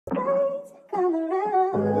Come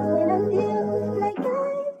around is when I feel like I'm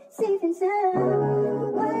safe and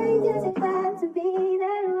sound. Why does it have to be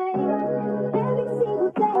that way? Every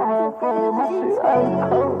single day I feel this way.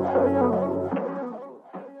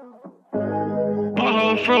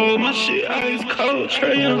 Froze, my shit ice cold,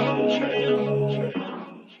 Trey.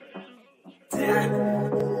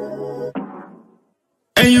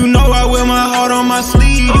 And you know I wear my heart on my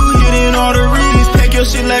sleeve. You hitting all the reads, pack your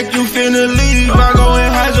shit like you finna leave. I go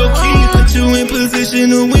and hide your keys, put you in position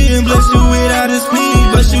to win. Bless you without a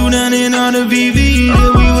speed, bust you down in all the VV.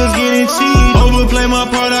 Yeah, we was getting cheap. Overplay my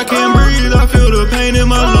part, I can't breathe. I feel the pain in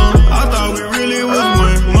my lungs. I thought we really was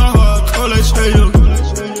one. My heart cold like Trey.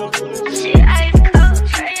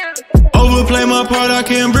 Overplay my part, I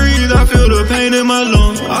can't breathe. I feel the pain in my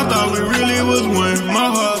lungs. I thought we really was one. My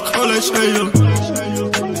heart cold like Trey.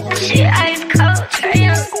 Shit ice cold, Trey.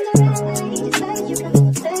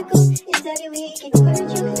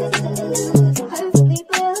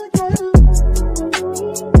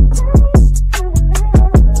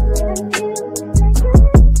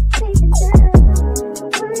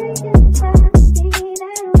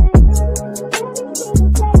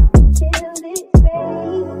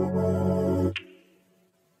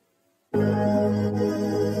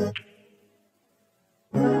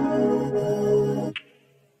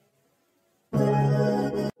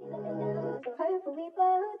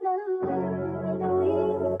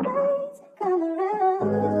 Come around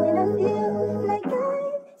is when I feel like I'm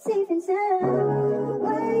safe and sound.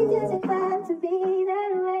 Why does it have to be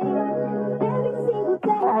that way? Every single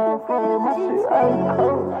day I feel this way.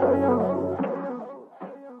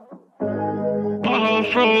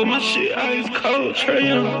 Froze, my shit ice cold, Trey.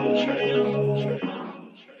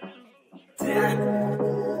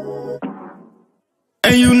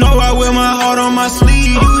 And you know I wear my heart on my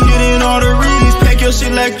sleeve. You hitting all the reads, pack your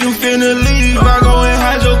shit like you finna leave. I go and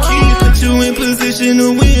hide your keys, put you in position to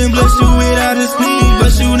win. Bless you without a speed,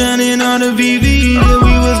 bust you down in all the VV. Yeah,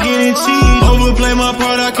 we was getting cheap. Overplay my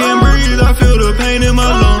part, I can't breathe. I feel the pain in my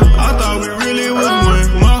lungs. I thought we really was one.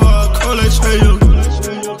 My heart cold like Trey.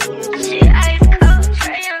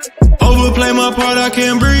 Overplay my part, I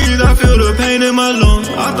can't breathe. I feel the pain in my lungs.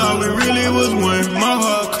 I thought we really was one. My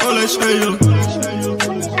heart cold like Trey.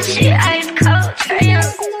 Shit ice cold, Trey.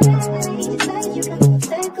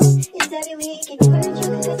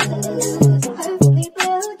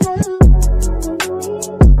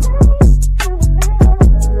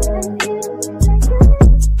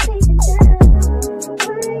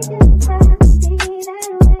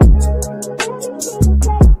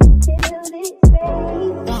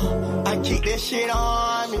 I keep that shit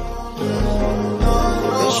on me.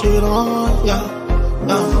 That shit on, yeah.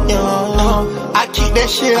 I keep that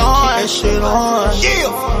shit on. Yeah.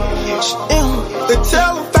 The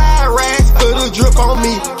telephone racks for the drip on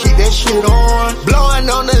me. Keep that shit on. Blowing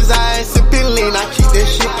on the Zion, sipping lean. I keep that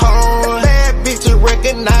shit on. Bad bitches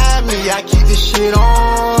recognize me. I keep this shit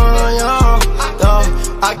on. Yeah.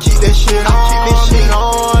 I keep that shit on.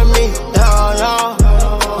 Me.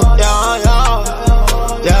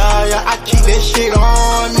 I keep that shit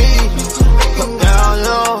on me.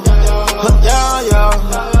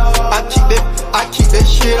 I keep that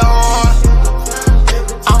shit on.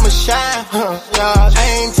 I'ma shine, I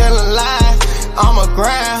ain't telling lies. I'ma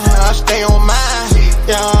grind, I stay on mine.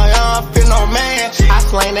 I feel no man. I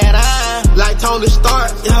slang that iron like Tony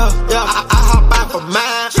Stark. I hop out for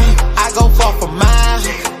mine. I go far for mine.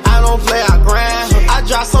 I don't play, I grind. I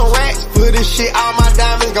drop some racks for this shit. All my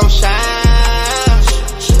diamonds gon' shine.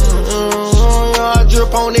 I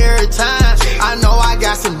drip on every time. I know I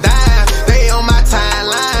got some dimes. They on my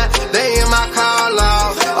timeline. They in my call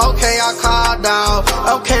log. Okay, I called out.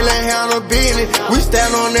 Okay, let's handle business. We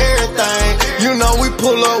stand on everything. You know we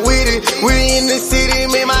pull up with it. We in the city,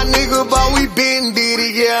 me and my nigga, but we been did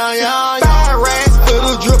it. Yeah. Fire racks for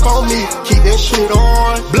the drip on me. Keep that shit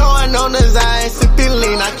on. Blowing on the Zion, sipping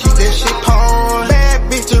lean. I keep that shit on. Bad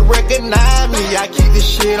bitches recognize me. I keep this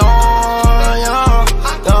shit on. Yeah.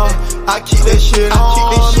 I keep that shit on.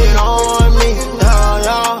 Me.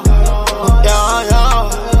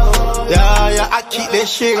 I keep that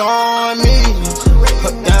shit on me.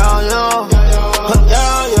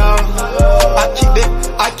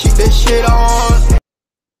 I keep that shit on.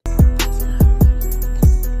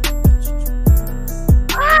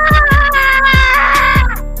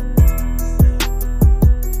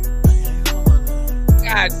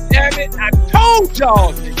 God damn it, I told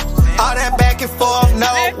y'all. All that back and forth,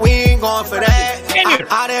 no, we ain't going for that.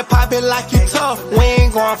 All that poppin' like you tough, we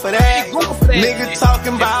ain't going for that. Nigga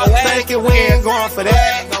talking about taking, we ain't going for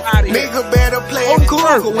that. Nigga better play it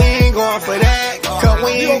cool, we ain't going for that. Cause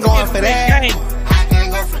we ain't going for that.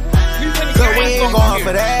 ain't going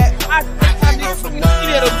for that.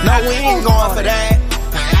 No, we ain't going for that.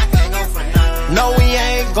 No, we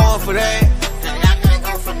ain't going for that.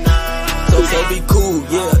 So be cool,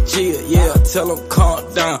 yeah, chill, yeah. Tell them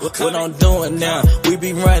calm down. What I'm doing now, we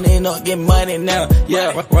be running up, get money now.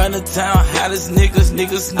 Yeah, run the town, hottest niggas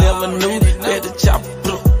never knew that the chopper.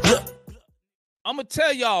 I'm gonna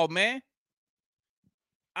tell y'all, man.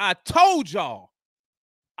 I told y'all.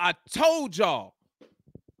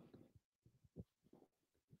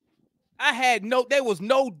 There was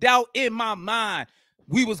no doubt in my mind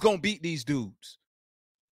we was gonna beat these dudes.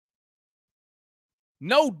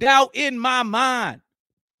 No doubt in my mind.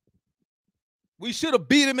 We should have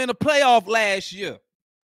beat them in the playoff last year.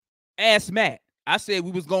 Ask Matt. I said we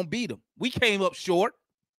was gonna beat them. We came up short.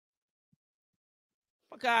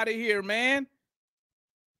 Fuck out of here, man.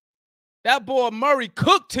 That boy Murray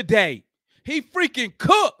cooked today. He freaking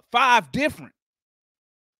cooked 5 different.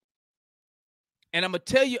 And I'm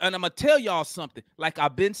gonna tell y'all something. Like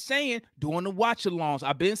I've been saying during the watch-alongs.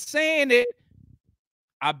 I've been saying it.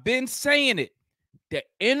 The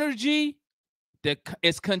energy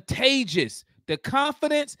is contagious. The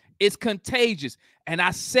confidence is contagious. And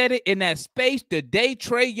I said it in that space the day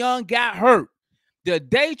Trae Young got hurt.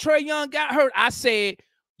 I said,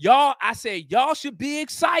 y'all should be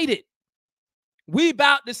excited. We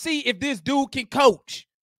about to see if this dude can coach.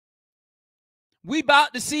 We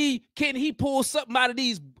about to see, can he pull something out of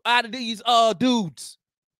these dudes?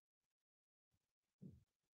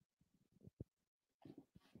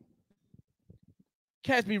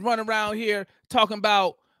 Cats be running around here talking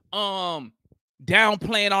about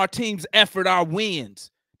downplaying our team's effort, our wins.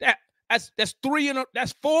 That's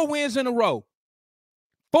 4 wins in a row.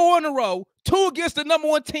 4 in a row, 2 against the number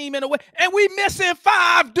 1 team in a way, and we missing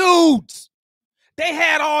 5 dudes. They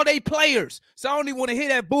had all their players, so I don't even want to hear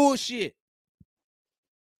that bullshit.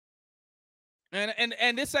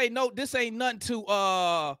 And this ain't nothing to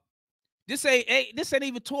this ain't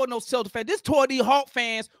even toward no Celtics fans. This toward these Hawk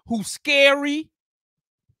fans who scary,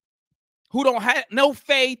 who don't have no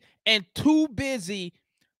faith and too busy.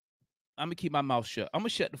 I'm gonna keep my mouth shut. I'm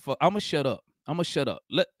gonna shut up.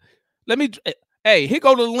 Let me. Hey, here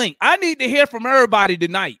go the link. I need to hear from everybody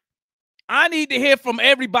tonight.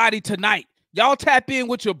 Y'all tap in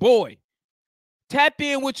with your boy. Cause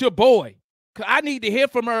I need to hear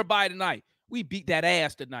from everybody tonight. We beat that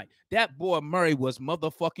ass tonight. That boy Murray was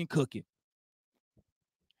motherfucking cooking.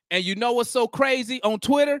 And you know what's so crazy on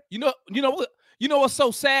Twitter? You know what's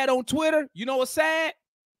so sad on Twitter? You know what's sad?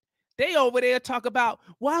 They over there talk about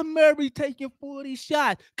why Murray taking 40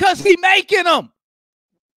 shots. Because he making them.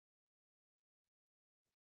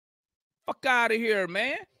 Fuck out of here,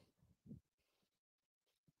 man.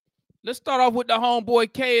 Let's start off with the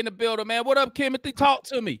homeboy K in the building, man. What up, Kimothy? Talk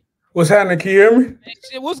to me. What's happening? Can you hear me? Hey,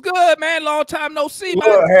 shit, what's good, man? Long time no see, man.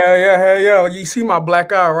 Look, hell yeah. You see my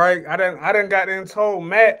black eye, right? I done got in told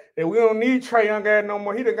Matt that we don't need Trae Young ass no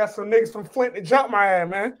more. He done got some niggas from Flint to jump my ass,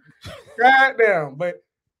 man. Goddamn. But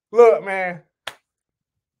look, man.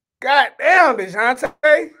 Goddamn,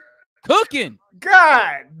 DeJounte. Cooking.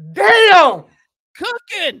 Goddamn.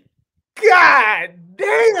 Cooking.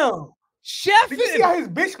 Goddamn. Chefing. Did you see how his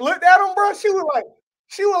bitch looked at him, bro? She was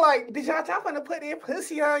like, DeJounte, I'm gonna put that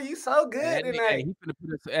pussy on you so good tonight.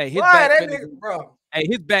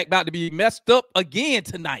 His back about to be messed up again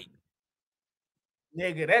tonight.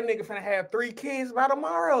 Nigga, that nigga finna have 3 kids by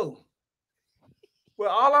tomorrow.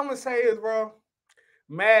 Well, all I'm gonna say is, bro,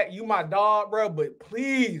 Matt, you my dog, bro, but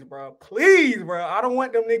please, bro, I don't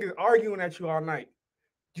want them niggas arguing at you all night.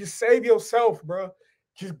 Just save yourself, bro.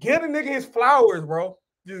 Just get a nigga his flowers, bro.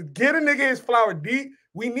 Just get a nigga his flower deep.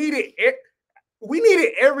 We needed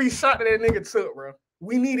every shot that nigga took, bro.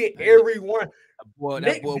 We needed every one.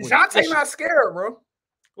 That boy DeJounte not scared, bro.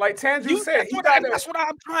 Like Tanju said, that's what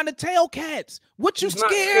I'm trying to tell cats. What you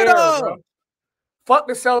scared of? Bro. Fuck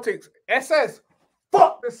the Celtics. SS.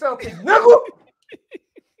 Fuck the Celtics, nigga.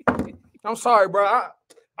 I'm sorry, bro.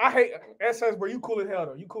 I hate SS, bro. You cool as hell,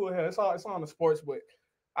 though. You cool as hell. It's on the sports, but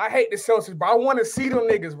I hate the Celtics, bro. I want to see them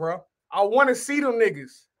niggas, bro. I'm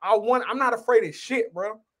not afraid of shit,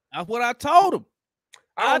 bro. That's what I told him.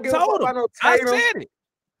 I said it.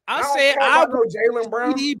 I said I know Jaylen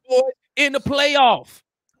Brown boys in the playoff.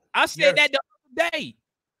 I said that the other day.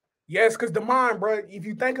 Yes, because Damon, bro, if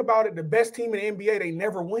you think about it, the best team in the NBA, they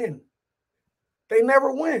never win. They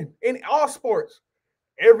never win in all sports.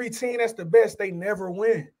 Every team that's the best, they never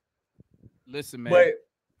win. Listen, man.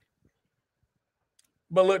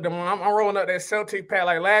 But look, Damon, I'm rolling up that Celtic pack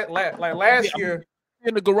like last year.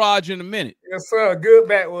 In the garage in a minute. Yes, sir. Good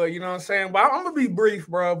backwood, you know what I'm saying? But I'm gonna be brief,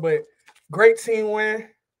 bro. But great team win.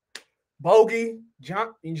 Bogey,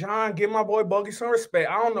 John, give my boy Bogey some respect.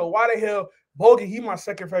 I don't know why the hell Bogey, he my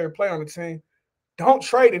second favorite player on the team. Don't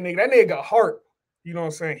trade the nigga. That nigga got heart. You know what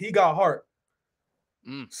I'm saying? He got heart.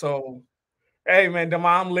 So, hey, man,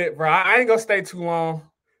 Demar, I'm lit, bro. I ain't gonna stay too long.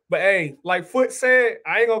 But hey, like Foot said,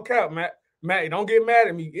 I ain't gonna cap, Matt. Matt, don't get mad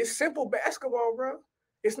at me. It's simple basketball, bro.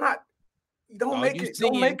 It's not. Don't make it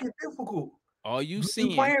difficult. All You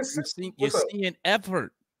seeing, playing you're what's up? seeing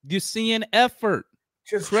effort. You're seeing effort.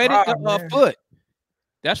 Just Credit try, to man. Foot.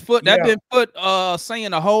 That's Foot. Yeah. That been Foot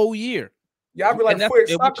saying the whole year. Y'all be like, And that's- Foot, and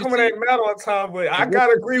stop what you coming see- at Matt all the time, but I and what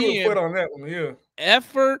gotta you agree with seeing- Foot on that one. Yeah,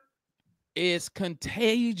 Effort is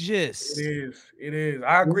contagious. it is. It is.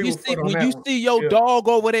 I agree with Foot on When that you one. see your Yeah. dog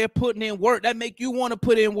over there putting in work, that make you want to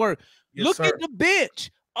put in work. Yes, Look sir. at the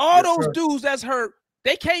bench. All Yes, those sir. dudes that's hurt,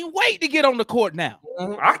 they can't wait to get on the court now.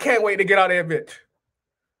 I can't wait to get out of that bitch.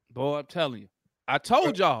 Boy, I'm telling you. I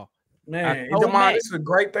told y'all. Man, told Demar, Matt. this is a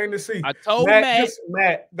great thing to see. I told Matt,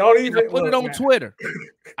 don't and even I put it look, on Matt. Twitter.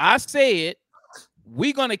 I said,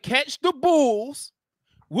 we're going to catch the Bulls.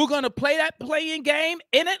 We're going to play that playing game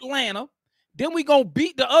in Atlanta. Then we're going to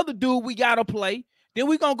beat the other dude we got to play. Then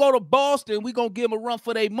we're going to go to Boston. We're going to give them a run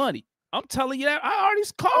for their money. I'm telling you that. I already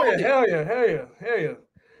called it. Hell yeah.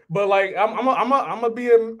 But like,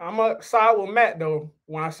 I'm a side with Matt though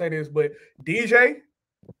when I say this. But DJ,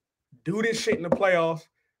 do this shit in the playoffs.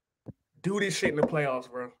 Do this shit in the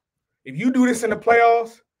playoffs, bro. If you do this in the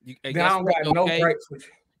playoffs, then I don't got no gripes with you.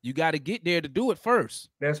 You got to get there to do it first.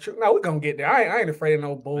 That's true. No, we're gonna get there. I ain't afraid of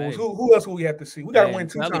no Bulls. Man. Who else will we have to see? We gotta win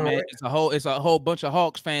 2 times. Right? It's a whole bunch of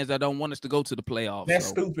Hawks fans that don't want us to go to the playoffs. That's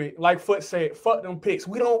stupid. Like Foot said, fuck them picks.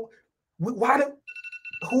 Who's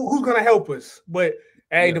gonna help us? But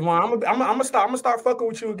hey, Demar, I'm gonna start fucking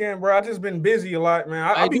with you again, bro. I just been busy a lot,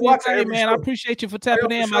 man. I'll be watching every man. show. I appreciate you for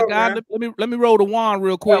tapping in, my sure, guy. Man. Let me roll the wand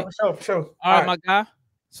real quick. Yeah, for sure. All right, my guy.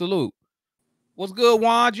 Salute. What's good,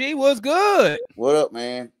 Juan G? What's good? What up,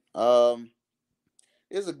 man?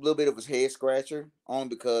 It's a little bit of a head scratcher on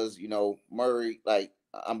because Murray. Like,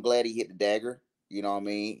 I'm glad he hit the dagger. You know what I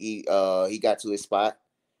mean? He got to his spot.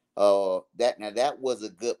 That was a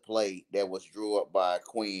good play that was drew up by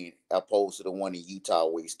Queen opposed to the one in Utah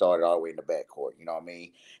where he started all the way in the backcourt. You know what I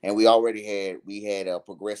mean? And we had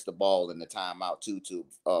progressed the ball in the timeout too to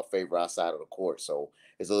favor our side of the court. So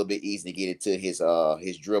it's a little bit easy to get it to his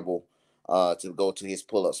dribble to go to his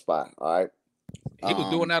pull up spot. All right. He was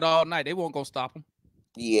doing that all night. They weren't gonna stop him.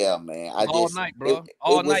 Yeah, man. All night, bro.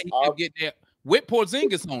 All night he could get there with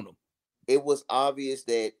Porzingis on him. It was obvious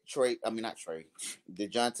that DeJounte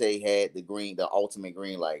had the ultimate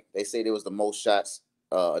green light. They say there was the most shots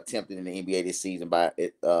attempted in the NBA this season by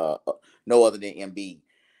no other than Embiid.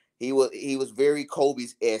 He was very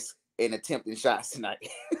Kobe's-esque in attempting shots tonight.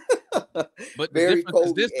 But the difference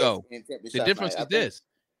is this, though. The difference is this.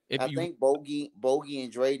 I think Bogey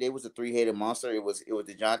and Dre, they was a three-headed monster. It was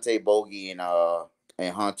DeJounte, Bogey,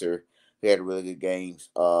 and Hunter who had really good games.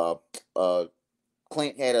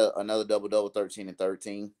 Clint had another double-double, 13 and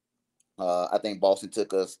 13. I think Boston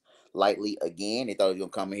took us lightly again. They thought he was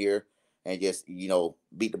going to come here and just,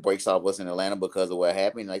 beat the brakes off us in Atlanta because of what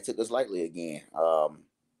happened. They took us lightly again.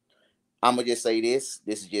 I'm going to just say this.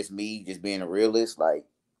 This is just me just being a realist. Like,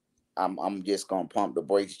 I'm just going to pump the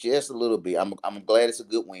brakes just a little bit. I'm glad it's a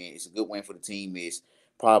good win. It's a good win for the team. It's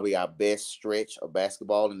probably our best stretch of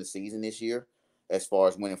basketball in the season this year as far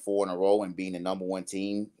as winning 4 in a row and being the number 1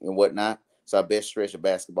 team and whatnot. It's our best stretch of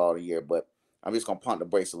basketball of the year, but I'm just going to pump the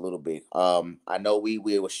brakes a little bit. I know we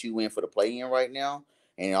will shoe in for the play-in right now,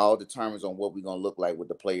 and it all determines on what we're going to look like with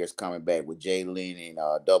the players coming back, with Jalen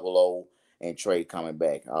and Double O and Trey coming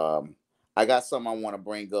back. I got something I want to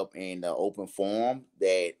bring up in the open forum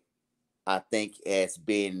that I think has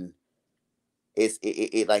been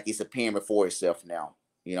it's appearing before itself now.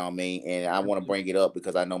 You know what I mean? And I want to bring it up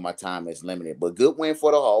because I know my time is limited. But good win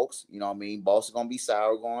for the Hawks. You know what I mean? Boston's going to be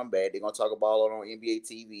sour going bad. They're going to talk about it on NBA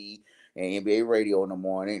TV and NBA radio in the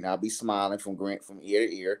morning. And I'll be smiling from ear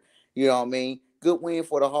to ear. You know what I mean? Good win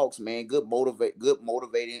for the Hawks, man. Good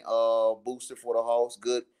motivating booster for the Hawks.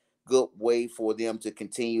 Good way for them to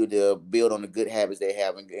continue to build on the good habits they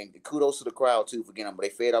have. And kudos to the crowd, too, for getting them. But they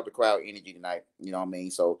fed off the crowd energy tonight. You know what I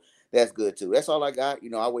mean? So that's good, too. That's all I got.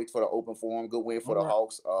 I wait for the open forum. Good win for the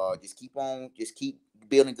Hawks. Just keep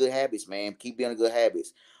building good habits, man. Keep building good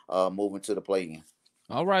habits moving to the play-in.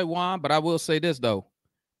 All right, Juan. But I will say this, though.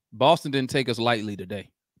 Boston didn't take us lightly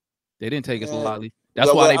today. They didn't take us lightly.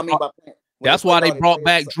 That's why they brought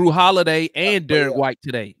back Drew Holiday and Derek White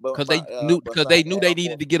today because they knew they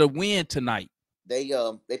needed to get a win tonight. They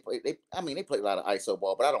played a lot of ISO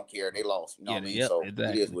ball, but I don't care. They lost. You know what I mean? So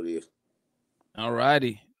exactly. It is what it is. All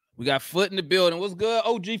righty. We got Foot in the building. What's good,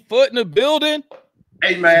 OG Foot in the building?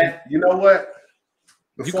 Hey man, you know what?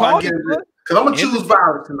 You Before I called get it, into bud. it, because I'm gonna choose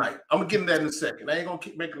violence tonight. I'm gonna get into that in a second. I ain't gonna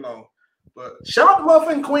keep making long. But shout out to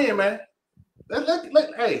motherfucking Quinn, man.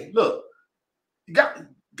 Hey, look, you got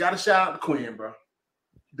to shout out to Quinn, bro.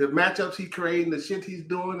 The matchups he creating, the shit he's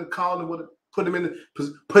doing, the calling, what put him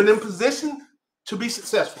in position to be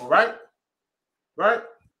successful, right? Right.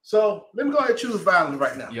 So let me go ahead and choose violence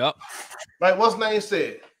right now. Yep. Like what's name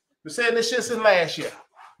said. Been saying this shit since last year.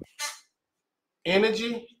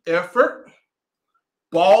 Energy, effort,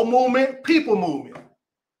 ball movement, people movement.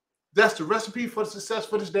 That's the recipe for the success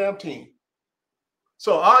for this damn team.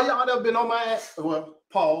 So all y'all that have been on my ass, well,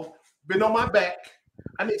 Paul, been on my back,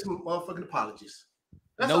 I need some motherfucking apologies.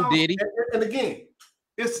 That's No all. Diddy. And again,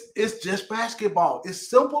 it's just basketball. It's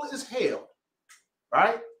simple as hell,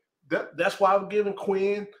 right? That's why I'm giving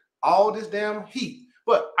Quinn all this damn heat.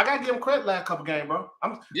 But I gotta give him credit last couple games, bro.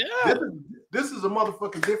 This is a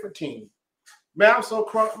motherfucking different team. Man, I'm so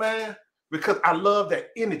crunk, man, because I love that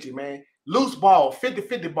energy, man. Loose ball,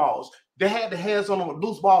 50-50 balls. They had the hands on them with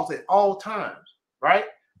loose balls at all times, right?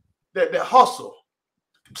 That hustle.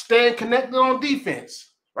 Staying connected on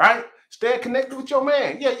defense, right? Staying connected with your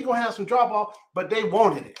man. Yeah, you're going to have some drop off, but they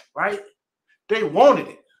wanted it, right? They wanted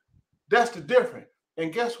it. That's the difference.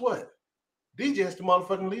 And guess what? DJ is the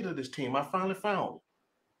motherfucking leader of this team. I finally found it.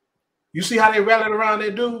 You see how they rallied around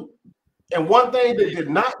that dude? And one thing they did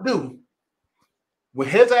not do, when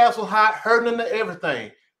his ass was hot, hurting into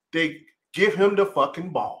everything, they give him the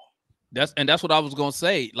fucking ball. That's what I was gonna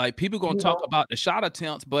say. Like people gonna talk about the shot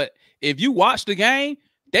attempts, but if you watch the game,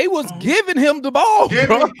 they was giving him the ball.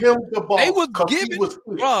 Giving him the ball. They was giving,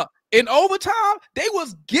 bro. In overtime, they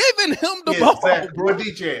was giving him the ball, bro. Where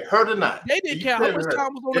DJ hurt or not? They didn't care how much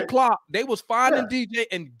time was on the clock. They was finding DJ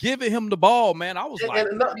and giving him the ball, man. I was like,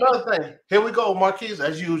 and another thing. Here we go, Marquise,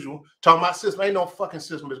 as usual, talking about system. Ain't no fucking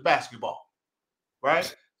system. It's basketball,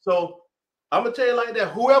 right? So I'm gonna tell you like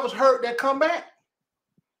that. Whoever's hurt that come back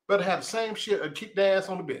better have the same shit or keep their ass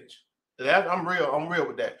on the bench. I'm real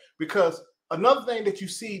with that. Because another thing that you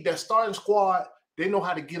see, that starting squad, they know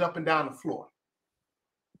how to get up and down the floor.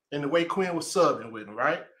 And the way Quinn was subbing with him,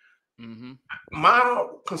 right? Mm-hmm. My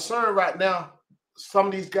concern right now, some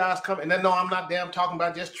of these guys come, and I know I'm not damn talking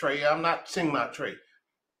about just Trey. I'm not singling out Trey.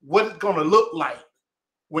 What it's going to look like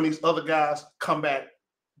when these other guys come back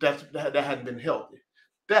that hadn't been healthy.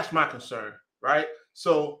 That's my concern, right?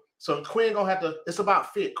 So Quinn gonna have to. It's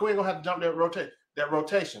about fit. Quinn gonna have to jump that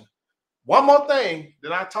rotation. One more thing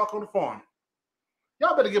that I talk on the forum.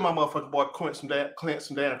 Y'all better give my motherfucking boy Clint some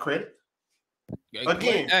damn credit.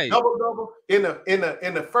 Again, double in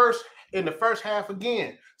the first half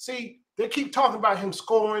again. See, they keep talking about him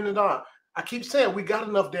scoring and on. I keep saying we got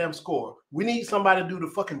enough damn score. We need somebody to do the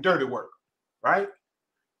fucking dirty work, right?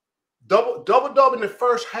 Double in the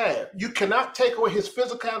first half. You cannot take away his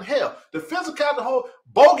physical hell. The physical, the whole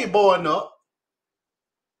bogey boying up.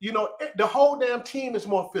 You know, the whole damn team is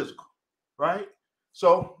more physical, right?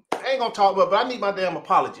 So I ain't gonna talk about, but I need my damn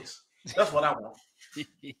apologies. That's what I want.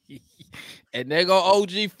 And there go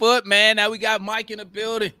OG Foot, man. Now we got Mike in the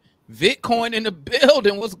building. Bitcoin in the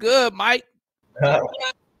building. What's good, Mike?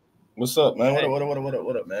 What's up, man? What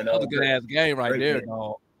up, man? That was a good ass game right there,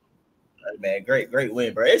 dog. Right, man, great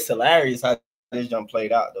win, bro. It's hilarious how this jump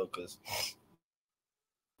played out though, cause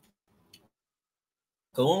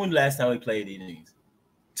when was the last time we played these niggas?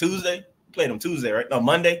 Tuesday? We played them Tuesday, right? No,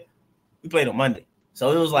 Monday. We played on Monday.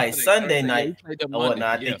 So it was like Sunday night.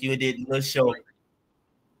 I think you did the show.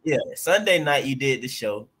 Yeah, Sunday night you did the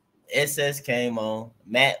show. SS came on.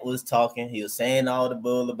 Matt was talking. He was saying all the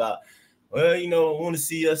bull about, well, you know, want to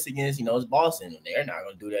see us against, you know, it's Boston. They're not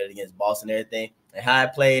gonna do that against Boston and everything. And how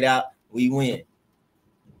it played out, we win.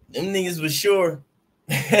 Them niggas was sure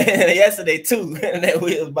yesterday too that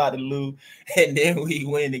we was about to lose, and then we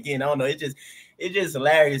win again. I don't know. It's just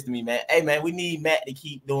hilarious to me, man. Hey, man, we need Matt to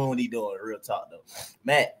keep doing what he's doing. Real talk though,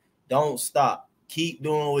 Matt, don't stop. Keep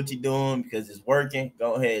doing what you're doing because it's working.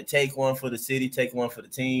 Go ahead, take one for the city, take one for the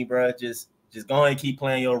team, bro. Just go ahead and keep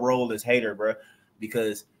playing your role as hater, bro,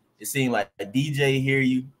 because it seemed like a DJ hear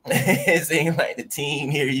you. It seemed like the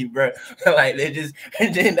team hear you, bro. Like they just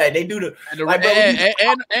like they do the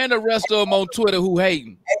and the rest of them on Twitter who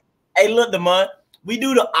hating. Hey, look, Damon, we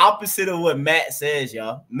do the opposite of what Matt says,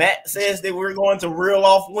 y'all. Matt says that we're going to reel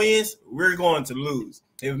off wins, we're going to lose.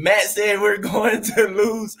 If Matt said we're going to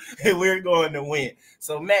lose, we're going to win.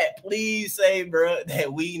 So, Matt, please say, bro,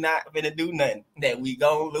 that we not going to do nothing, that we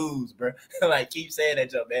going to lose, bro. Like, keep saying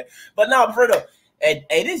that, Joe, man. But no, for real, hey,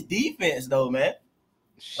 this defense, though, man.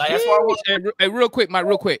 Like, that's why I want hey, real quick, Mike,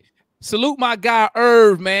 real quick. Salute my guy,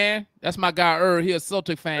 Irv, man. That's my guy, Irv. He a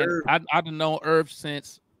Celtic fan. I done known Irv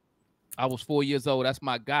since I was 4 years old. That's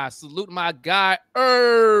my guy. Salute my guy,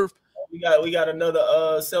 Irv. We got another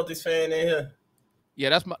Celtics fan in here.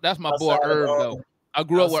 Yeah, that's my boy Irv though. I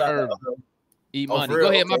grew up with Irv. E Money. Go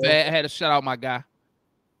ahead, my bad. I had to shout out my guy.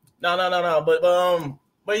 No.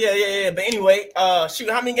 But yeah. But anyway,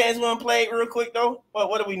 shoot, how many games we done played real quick though?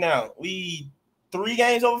 What are we now? We 3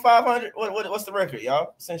 games over 500. What's the record,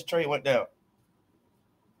 y'all? Since Trey went down,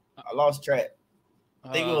 I lost track.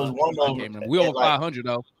 I think it was one over. We over 500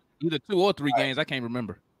 though. Either 2 or 3 games. I can't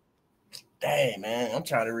remember. Dang, man, I'm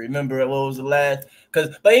trying to remember what was the last.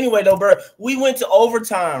 But anyway, though, bro, we went to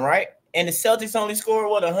overtime, right? And the Celtics only scored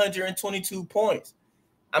 122 points.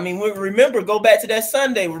 I mean, go back to that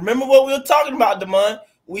Sunday. Remember what we were talking about, Damon?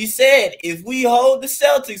 We said if we hold the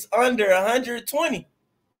Celtics under 120.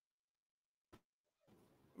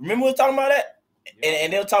 Remember we were talking about that?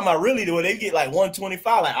 And they were talking about really they get like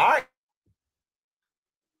 125. Like, all right.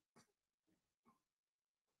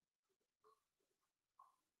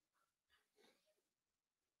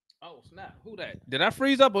 Oh, snap. Who that? Did I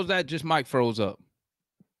freeze up or was that just Mike froze up?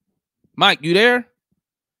 Mike, you there?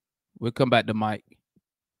 We'll come back to Mike.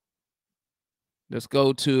 Let's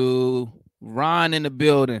go to Ron in the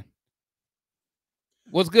building.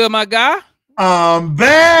 What's good, my guy? I'm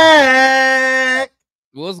back.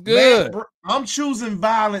 What's good? I'm choosing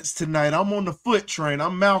violence tonight. I'm on the foot train.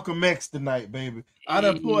 I'm Malcolm X tonight, baby. I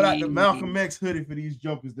done pulled out the Malcolm X hoodie for these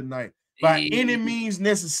jokers tonight. By any means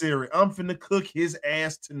necessary, I'm finna cook his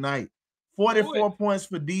ass tonight. 44 points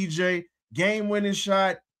for DJ. Game-winning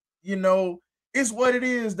shot. You know, it's what it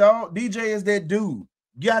is, dog. DJ is that dude.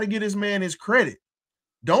 You got to get this man his credit.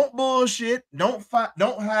 Don't bullshit. Don't fight.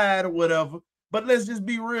 Don't hide or whatever. But let's just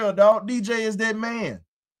be real, dog. DJ is that man.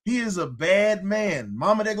 He is a bad man.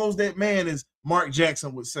 Mama, there goes that man, as Mark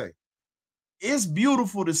Jackson would say. It's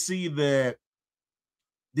beautiful to see that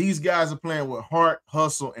these guys are playing with heart,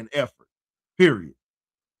 hustle, and effort. Period.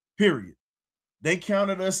 They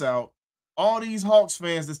counted us out. All these Hawks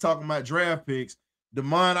fans that's talking about draft picks,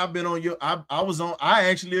 Damon, I've been on your, I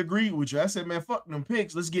actually agreed with you. I said, man, fuck them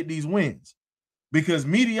picks. Let's get these wins. Because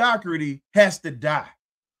mediocrity has to die.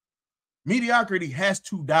 Mediocrity has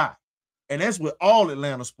to die. And that's with all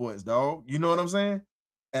Atlanta sports, dog. You know what I'm saying?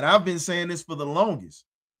 And I've been saying this for the longest.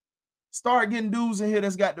 Start getting dudes in here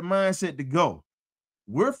that's got the mindset to go.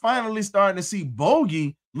 We're finally starting to see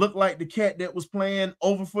Bogey look like the cat that was playing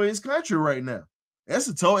over for his country right now. That's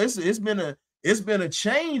it's been a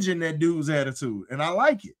change in that dude's attitude, and I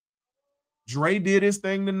like it. Dre did his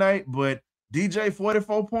thing tonight, but DJ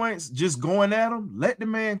 44 points, just going at him, let the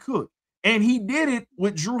man cook. And he did it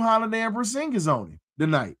with Drew Holiday and Porzingis on him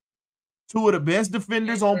tonight. 2 of the best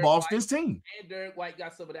defenders on Boston's team. And Derek White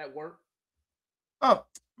got some of that work. Oh,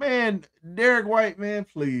 man, Derek White, man,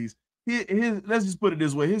 please. Let's just put it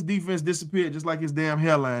this way. His defense disappeared just like his damn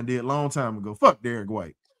hairline did a long time ago. Fuck Derek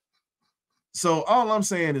White. So all I'm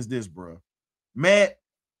saying is this, bro. Matt,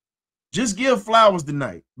 just give flowers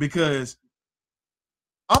tonight because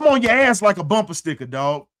I'm on your ass like a bumper sticker,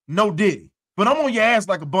 dog. No Diddy. But I'm on your ass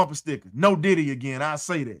like a bumper sticker. No Diddy again. I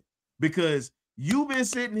say that because you've been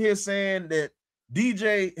sitting here saying that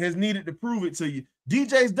DJ has needed to prove it to you.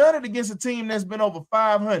 DJ's done it against a team that's been over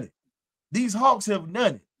 500. These Hawks have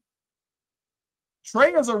done it.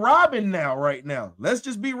 Trey is a Robin now, right now. Let's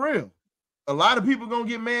just be real. A lot of people going to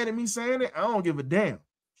get mad at me saying it. I don't give a damn.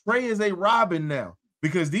 Trey is a Robin now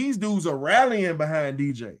because these dudes are rallying behind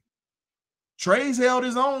DJ. Trey's held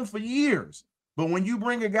his own for years. But when you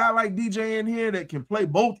bring a guy like DJ in here that can play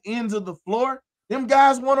both ends of the floor, them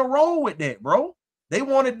guys want to roll with that, bro. They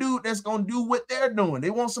want a dude that's going to do what they're doing.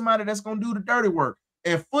 They want somebody that's going to do the dirty work.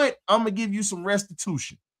 And Foot, I'm going to give you some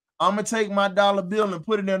restitution. I'm going to take my dollar bill and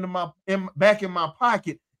put it back in my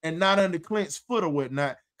pocket and not under Clint's foot or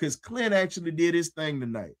whatnot because Clint actually did his thing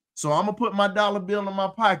tonight. So I'm going to put my dollar bill in my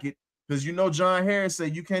pocket because you know John Harris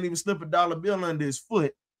said you can't even slip a dollar bill under his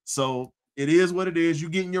foot. So it is what it is. You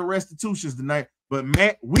getting your restitutions tonight. But,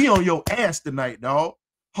 Matt, we on your ass tonight, dog.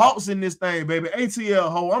 Hawks in this thing, baby.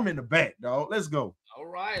 ATL, ho, I'm in the back, dog. Let's go. All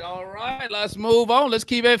right. Let's move on. Let's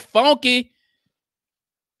keep it funky.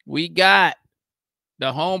 We got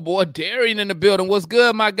the homeboy Darian in the building. What's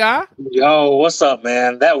good, my guy? Yo, what's up,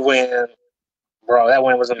 man? That win, bro. That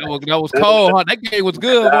win was amazing. That was cold, huh? That game was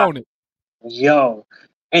good, wasn't it? Yo,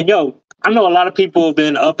 I know a lot of people have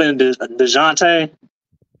been up in DeJounte,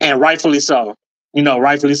 and rightfully so. You know,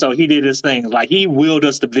 rightfully so. He did his thing. Like, he willed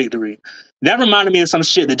us to victory. That reminded me of some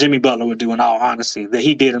shit that Jimmy Butler would do, in all honesty, that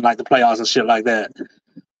he did in, like, the playoffs and shit like that.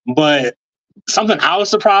 But something I was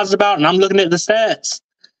surprised about, and I'm looking at the stats,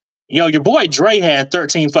 yo, your boy Dre had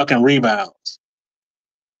 13 fucking rebounds.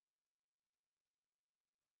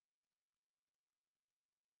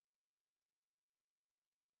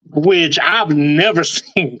 which I've never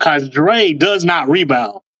seen because Dre does not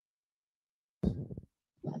rebound.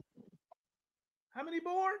 How many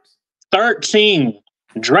boards? 13.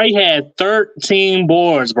 Dre had 13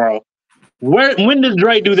 boards, bro. When did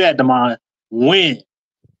Dre do that, Damon? When?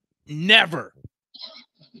 Never.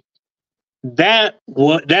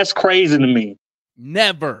 That's crazy to me.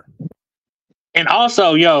 Never. And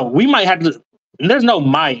also, yo, we might have to. There's no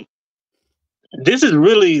might. This is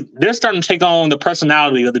really. They're starting to take on the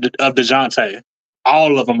personality of DeJounte.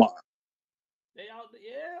 All of them are.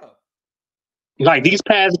 Yeah. Like these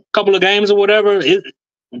past couple of games or whatever,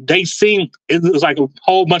 they seem it was like a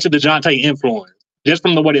whole bunch of DeJounte influence just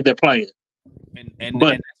from the way that they're playing. And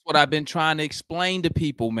that's what I've been trying to explain to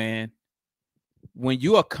people, man. When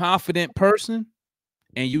you're a confident person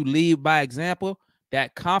and you lead by example,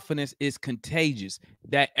 that confidence is contagious.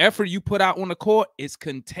 That effort you put out on the court is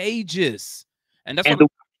contagious. And that's what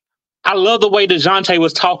I love the way DeJounte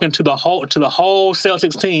was talking to the whole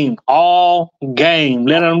Celtics team all game,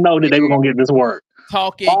 letting them know that they were gonna get this work.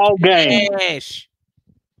 Talking all game. Cash.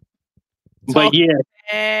 But yeah.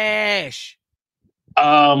 Cash.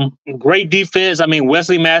 Great defense. I mean,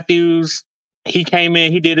 Wesley Matthews, he came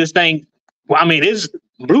in, he did his thing. Well, I mean, his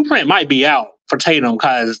blueprint might be out for Tatum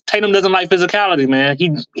because Tatum doesn't like physicality, man.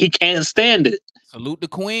 He can't stand it. Salute to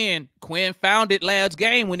Quinn. Quinn found it last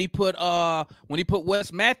game when he put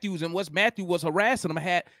Wes Matthews, and Wes Matthews was harassing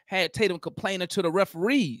him. Had Tatum complaining to the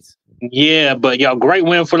referees. Yeah, but y'all, great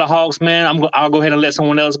win for the Hawks, man. I'll go ahead and let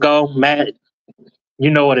someone else go. Matt, you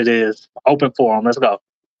know what it is. Open for him. Let's go.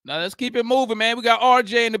 Now let's keep it moving, man. We got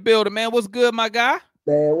RJ in the building, man. What's good, my guy?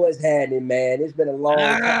 Man, what's happening, man? It's been a long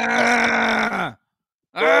time.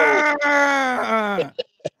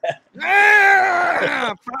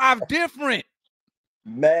 5 different.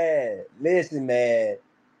 Man, listen, man.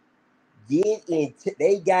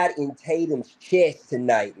 They got in Tatum's chest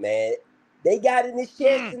tonight, man. They got in his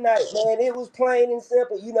chest tonight, man. It was plain and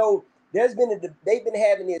simple. You know, they've been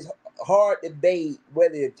having this hard debate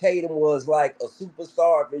whether Tatum was like a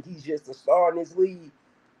superstar, but he's just a star in this league.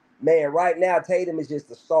 Man, right now Tatum is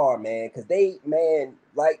just a star, man. Because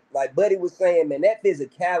like Buddy was saying, man, that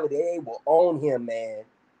physicality, they were on him, man.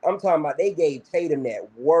 I'm talking about they gave Tatum that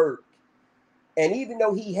work. And even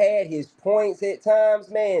though he had his points at times,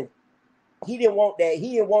 man, he didn't want that.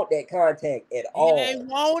 He didn't want that contact at all. He didn't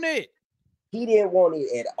want it. He didn't want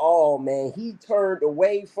it at all, man. He turned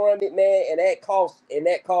away from it, man, and that cost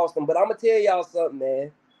him. But I'm gonna tell y'all something,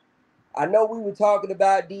 man. I know we were talking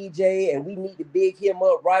about DJ, and we need to big him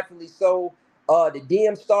up, rightfully so. The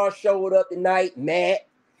DM Star showed up tonight, Matt.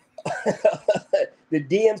 The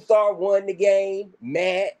DM Star won the game,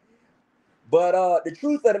 Matt. But the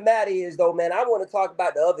truth of the matter is, though, man, I want to talk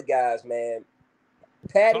about the other guys, man.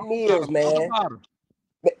 Patty Mills, man.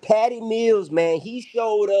 Patty Mills, man, he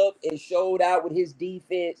showed up and showed out with his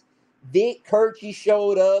defense. Vic Kirchie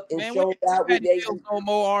showed up and showed out with Patty Mills no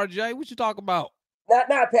more, RJ. What you talk about?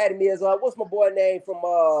 Not Patty Mills. What's my boy name from?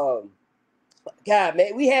 God,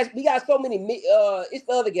 man, we got so many. It's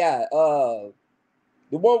the other guy.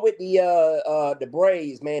 The one with the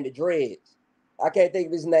braids, man, the dreads. I can't think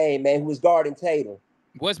of his name, man. Who was guarding Tatum?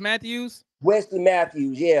 Wes Matthews. Wesley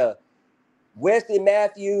Matthews, yeah. Wesley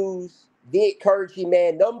Matthews, Vic Kirchie,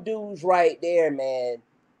 man. Them dudes right there, man.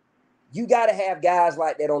 You got to have guys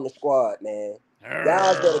like that on the squad, man.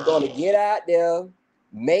 Guys that are going to get out there,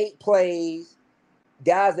 make plays.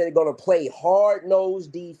 Guys that are going to play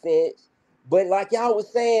hard-nosed defense. But like y'all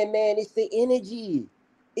was saying, man, it's the energy.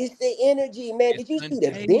 It's the energy, man. Did you see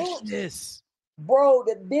the bench? Bro,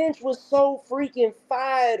 the bench was so freaking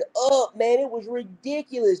fired up, man. It was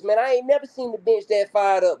ridiculous, man. I ain't never seen the bench that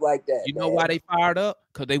fired up like that. You know why they fired up?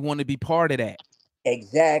 Because they want to be part of that.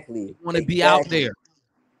 Exactly. They want to be out there.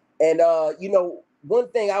 And, you know, one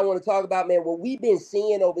thing I want to talk about, man, what we've been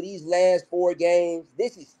seeing over these last 4 games,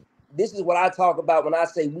 this is what I talk about when I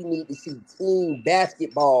say we need to see team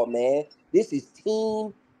basketball, man. This is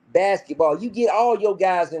team basketball. You get all your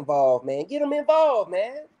guys involved, man. Get them involved,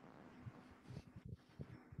 man.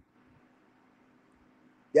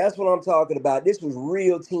 That's what I'm talking about. This was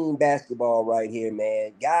real team basketball right here,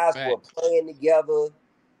 man. Guys were playing together.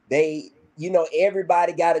 They, you know,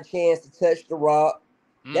 everybody got a chance to touch the rock.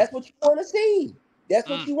 That's what you want to see. That's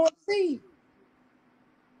what you want to see.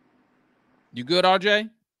 You good, RJ?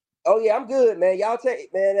 Oh, yeah, I'm good, man. Y'all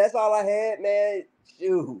take, man, that's all I had, man.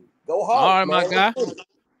 Shoot. Go hard, all right, man. My guy.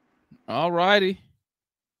 All righty.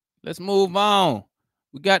 Let's move on.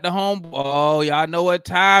 We got the home. Oh, y'all know what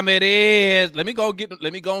time it is. Let me go get the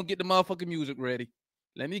motherfucking music ready.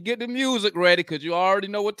 Let me get the music ready because you already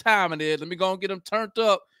know what time it is. Let me go and get them turned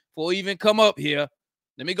up before we even come up here.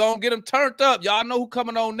 Let me go and get him turned up. Y'all know who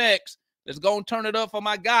coming on next. Let's go and turn it up for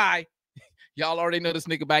my guy. Y'all already know this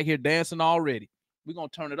nigga back here dancing already. We're going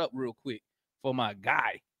to turn it up real quick for my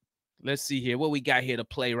guy. Let's see here. What we got here to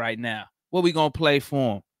play right now? What we going to play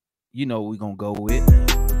for him? You know what we going to go with.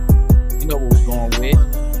 You know what we're going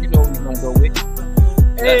with. You know what we're going to go with.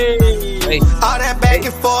 Hey. All that back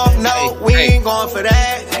and forth, no, we ain't going for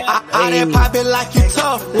that. All that poppin' like you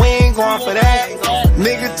tough, we ain't going for that.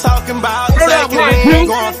 Nigga talking about taking, we ain't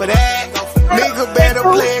going for that. Nigga better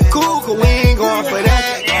play it cool, cause we ain't going for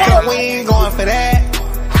that. Cause we ain't going for that.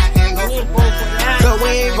 Cause we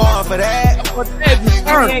ain't going for that.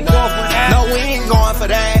 No, we ain't going for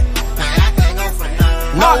that.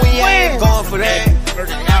 No, we ain't going for that.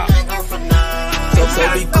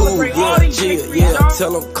 So be cool, yeah,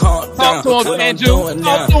 tell them calm down. What I'm doing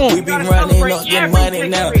now, we be running up your money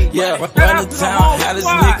now. Yeah, run the town,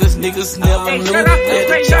 hottest niggas never knew.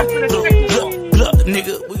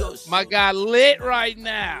 Nigga, we go. My guy lit right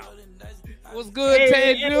now. What's good,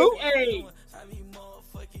 Tanju?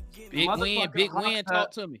 Big win,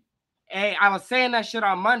 talk to me. Hey, I was saying that shit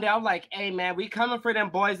on Monday. I was like, hey, man, we coming for them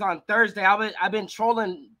boys on Thursday. I've been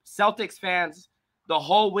trolling Celtics fans the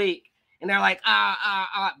whole week. And they're like,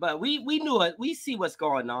 but we knew it. We see what's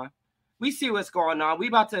going on. We see what's going on. We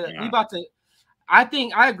about to. I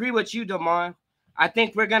think I agree with you, Damon. I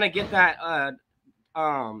think we're gonna get that.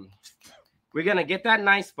 We're gonna get that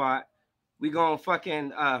nice spot. We're gonna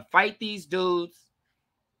fucking fight these dudes.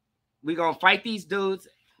 We're gonna fight these dudes.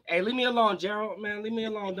 Hey, leave me alone, Gerald. Man, leave me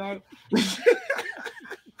alone, dog.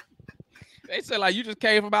 They said like you just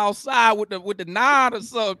came from outside with the nine or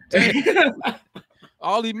something.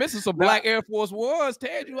 All he missing some black Air Force Ones.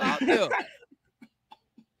 Tanju out there.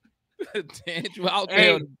 Tanju out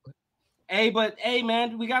there. Hey, but hey,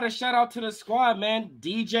 man, we got to shout out to the squad, man.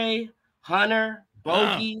 DJ, Hunter,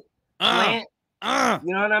 Bogey, Clint.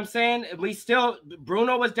 You know what I'm saying?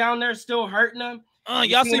 Bruno was down there still hurting them.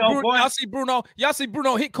 Y'all see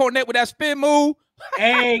Bruno hit Cornette with that spin move.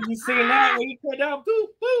 Hey, you seen that when he put up? Boop,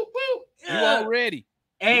 boop, boop. You already.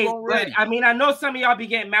 Hey, I mean, I know some of y'all be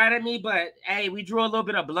getting mad at me, but hey, we drew a little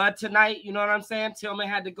bit of blood tonight. You know what I'm saying? Tillman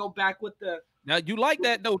had to go back with the. Now you like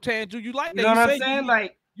that though, Tanju. You like that. You know what I'm saying?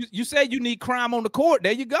 Like you said, you need crime on the court.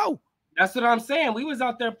 There you go. That's what I'm saying. We was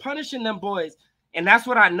out there punishing them boys, and that's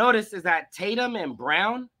what I noticed is that Tatum and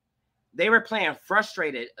Brown, they were playing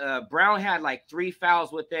frustrated. Brown had like 3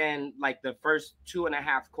 fouls within like the first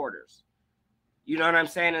 2.5 quarters. You know what I'm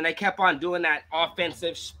saying? And they kept on doing that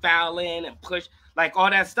offensive fouling and push. Like all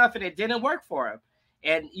that stuff, and it didn't work for him.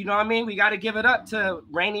 And you know what I mean? We got to give it up to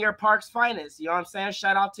Rainier Park's finest. You know what I'm saying?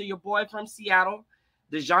 Shout out to your boy from Seattle,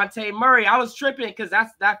 DeJounte Murray. I was tripping because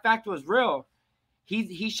that fact was real.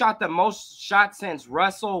 He shot the most shots since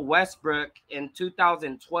Russell Westbrook in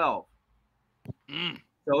 2012.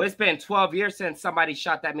 So it's been 12 years since somebody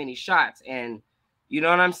shot that many shots. And you know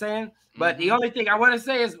what I'm saying? But the only thing I want to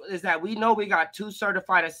say is that we know we got 2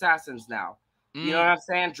 certified assassins now. You know what I'm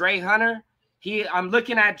saying? Dre Hunter. I'm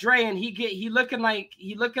looking at Dre and he looking like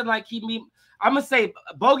I'm gonna say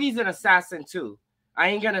Bogey's an assassin too. I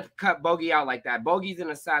ain't gonna cut Bogey out like that. Bogey's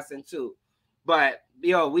an assassin too. But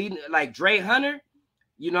we like Dre Hunter,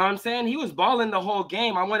 you know what I'm saying? He was balling the whole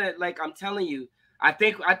game. I'm telling you, I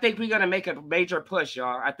think we're gonna make a major push,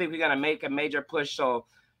 y'all. I think we're gonna make a major push. So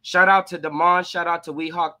shout out to Damon, shout out to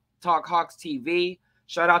We Talk Hawks TV,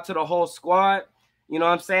 shout out to the whole squad. You know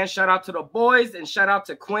what I'm saying? Shout out to the boys and shout out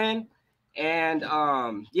to Quinn. And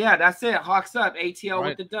yeah, that's it. Hawks up, ATL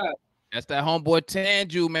with the dub. That's that homeboy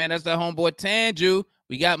Tanju, man. That's that homeboy Tanju.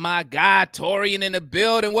 We got my guy Torian in the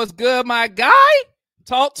building. What's good, my guy?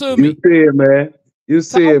 Talk to me. You see it, man. You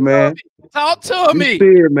see it, man. Talk to me. You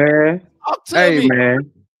see it, man. Talk to me. me.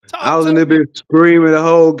 Man. I was in there bit screaming the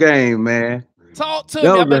whole game, man. Talk to me.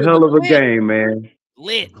 That was a hell of a game, man.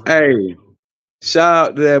 Lit. Hey,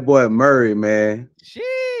 shout out to that boy Murray, man.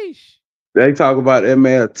 Sheesh. They talk about that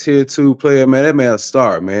man a tier 2 player, man. That man a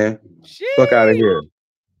star, man. Sheesh. Fuck out of here.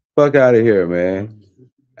 Fuck out of here, man.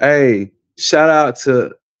 Hey, shout out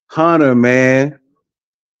to Hunter, man.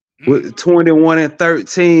 With 21 and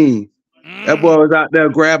 13. That boy was out there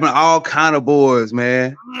grabbing all kind of boys,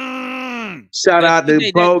 man. Shout out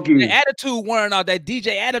to Bogey. The attitude wearing off. That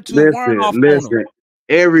DJ attitude wearing off. Listen.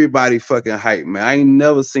 Everybody fucking hype, man. I ain't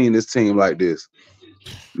never seen this team like this.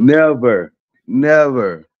 Never.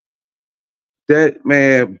 That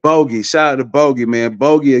man, Bogey. Shout out to Bogey, man.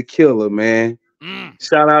 Bogey a killer, man.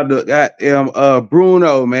 Shout out to goddamn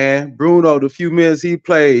Bruno, man. Bruno, the few minutes he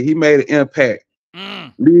played, he made an impact.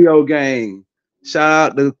 Leo gang.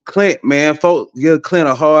 Shout out to Clint, man. Folks give Clint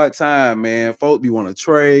a hard time, man. Folks be want to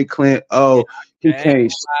trade Clint. Oh, he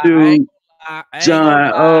can't shoot.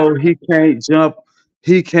 John, oh, he can't jump.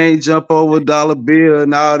 He can't jump over dollar bill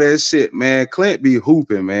and all that shit, man. Clint be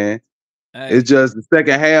hooping, man. It's just the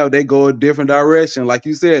second half, they go a different direction. Like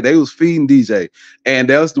you said, they was feeding DJ. And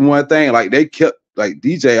that was the one thing. Like they kept like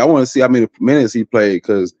DJ, I want to see how many minutes he played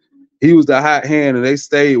because he was the hot hand and they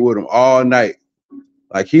stayed with him all night.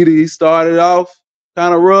 Like he started off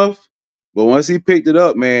kind of rough, but once he picked it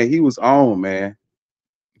up, man, he was on, man.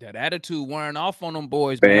 That attitude wearing off on them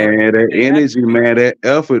boys, man. That energy, man, that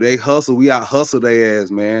effort, they hustle. We out hustle their ass,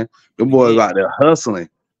 man. Them boys out there hustling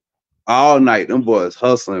all night. Them boys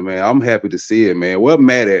hustling, man. I'm happy to see it, man. What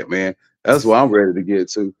mad at, man? That's what I'm ready to get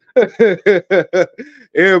to.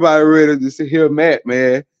 Everybody ready to see hear Matt,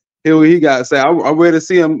 man. Hear what he got to say. I'm ready to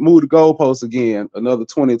see him move the goalposts again another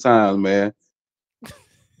 20 times, man.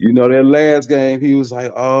 You know, that last game, he was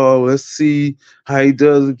like, "Oh, let's see how he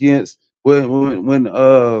does against when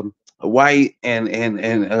White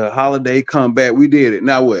and Holiday come back. We did it.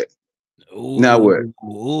 Now what? Now what?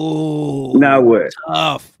 Now what?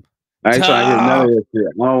 Tough. I ain't trying to hear none of that shit.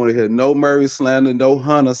 I don't want to hear no Murray slander, no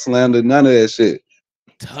Hunter slander, none of that shit.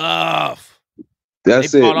 Tough.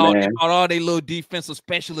 That's it, man. They brought all their little defensive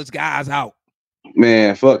specialist guys out.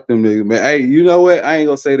 Man, fuck them niggas, man. Hey, you know what? I ain't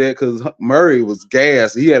gonna say that because Murray was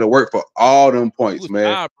gassed. He had to work for all them points,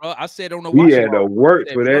 man. Tired, bro. I said on the he had to work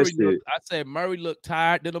for that shit. I said Murray looked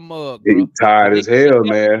tired to the mug, bro. He tired as hell,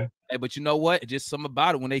 man. Hey, but you know what? It's just something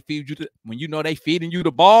about it when they feed you, when you know they feeding you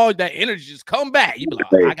the ball, that energy just come back. You be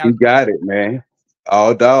like, hey, he got it, man.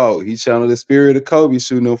 All dog. He channeled the spirit of Kobe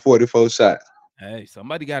shooting them 44 shots. Hey,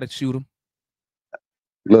 somebody got to shoot him.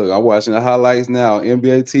 Look, I'm watching the highlights now on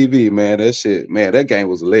NBA TV, man. That shit, man, that game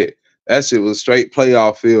was lit. That shit was straight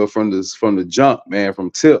playoff field from the jump, man,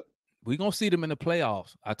 from tip. We gonna see them in the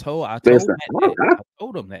playoffs. I told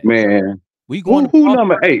him that. Man, we going who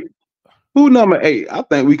number 8? Who number 8? I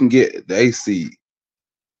think we can get the A seed.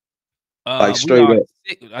 Like straight up.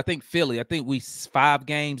 I think Philly. I think we 5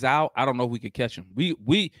 games out. I don't know if we could catch them.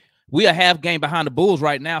 We a half game behind the Bulls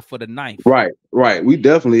right now for the 9th. Right. We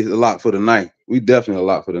definitely a lot for the 9th.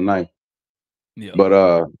 Yeah.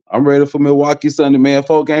 But I'm ready for Milwaukee Sunday, man.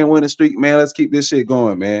 4-game winning streak, man. Let's keep this shit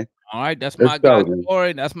going, man. All right, that's my guy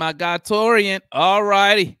Torian. That's my guy Torian. All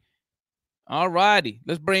righty.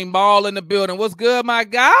 Let's bring Ball in the building. What's good, my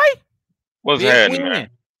guy? What's happening, man?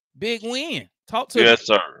 Big win. Talk to me. Yes,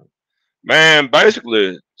 sir. Man,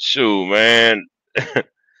 basically, shoot, man.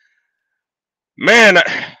 Man,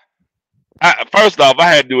 first off, I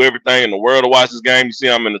had to do everything in the world to watch this game. You see,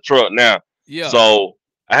 I'm in the truck now. Yeah. So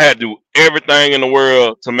I had to do everything in the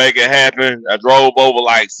world to make it happen. I drove over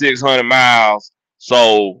like 600 miles.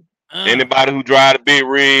 So anybody who drive a big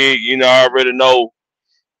rig, you know, I already know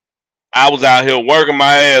I was out here working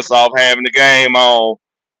my ass off, having the game on,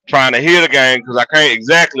 trying to hear the game because I can't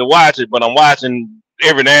exactly watch it, but I'm watching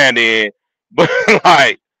every now and then. But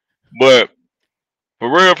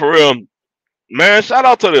for real, man, shout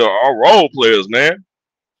out to our role players, man.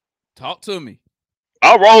 Talk to me.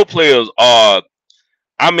 Our role players are,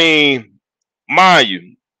 I mean, mind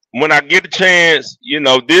you, when I get the chance, you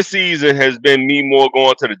know, this season has been me more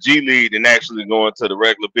going to the G League than actually going to the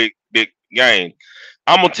regular big game.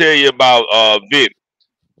 I'm gonna tell you about Vit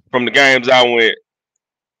from the games I went.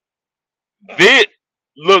 Vit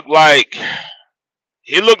looked like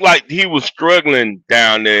he was struggling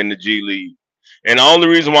down there in the G League. And the only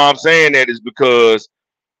reason why I'm saying that is because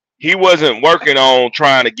he wasn't working on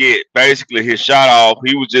trying to get basically his shot off.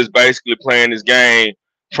 He was just basically playing his game,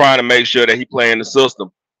 trying to make sure that he playing the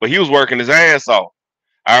system. But he was working his ass off.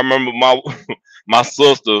 I remember my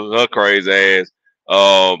sister, her crazy ass,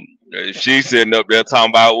 she sitting up there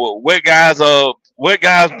talking about what guys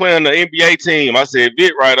playing the NBA team. I said,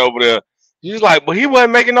 Vit right over there. She's like, but he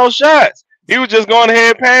wasn't making no shots. He was just going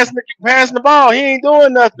ahead passing the ball. He ain't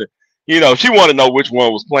doing nothing. You know, she wanted to know which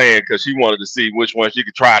one was playing because she wanted to see which one she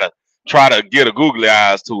could try to get a googly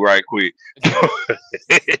eyes to right quick.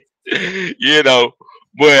 You know,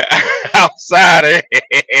 but outside of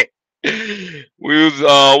it, we was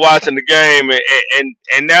watching the game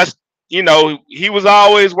and that's, you know, he was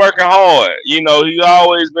always working hard. You know, he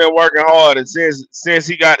always been working hard, and since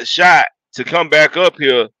he got the shot to come back up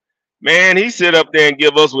here, man, he sit up there and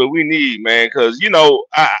give us what we need, man. Because, you know,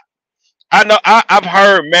 I know I've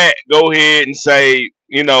heard Matt go ahead and say,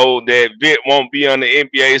 you know, that Vit won't be on the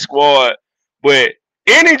NBA squad, but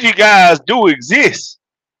energy guys do exist.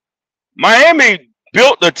 Miami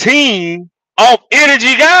built the team off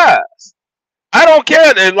energy guys. I don't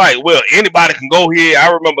care that, like, well, anybody can go here. I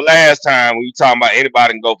remember last time we were talking about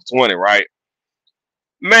anybody can go for 20, right?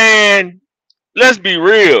 Man, let's be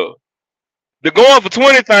real. The going for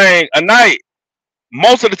 20 thing a night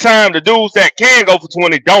most of the time, the dudes that can go for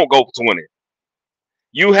 20 don't go for 20.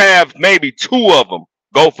 You have maybe 2 of them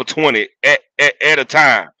go for 20 at a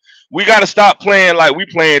time. We got to stop playing like we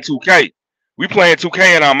playing 2K. We playing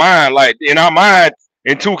 2K in our mind. Like in our mind,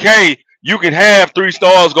 in 2K, you can have 3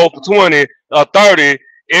 stars go for 20 or 30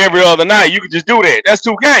 every other night. You can just do that. That's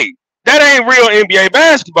 2K. That ain't real NBA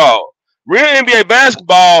basketball. Real NBA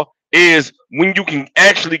basketball is when you can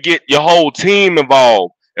actually get your whole team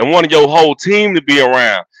involved and want your whole team to be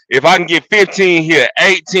around. If I can get 15 here,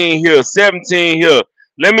 18 here, 17 here,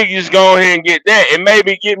 let me just go ahead and get that and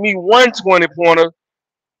maybe get me 120-pointer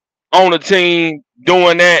on the team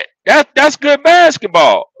doing that. That's good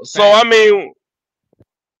basketball. So I mean,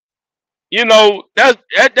 you know,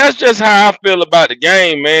 that's just how I feel about the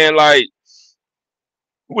game, man. Like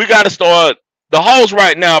we got to start. The Hawks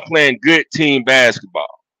right now playing good team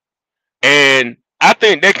basketball, and I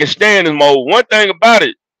think they can stand in mode. One thing about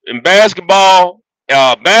it in basketball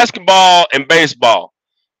and baseball,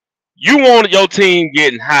 you want your team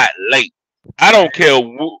getting hot late. I don't care.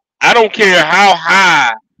 I don't care how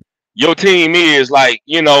high your team is. Like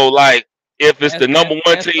you know, like if it's the number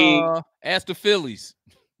one team. Ask the Phillies.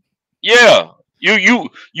 Yeah, you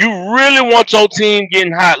really want your team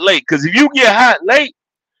getting hot late because if you get hot late,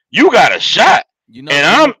 you got a shot. You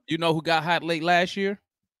know, you know who got hot late last year?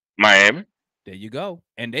 Miami. There you go.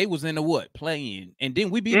 And they was in the what? Play-in. And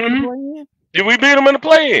didn't we beat them in the play-in? Did we beat them in the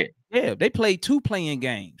play-in? Yeah, they played 2 play-in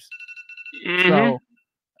games. Mm-hmm. So,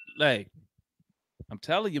 like, I'm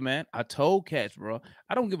telling you, man, I told cats, bro,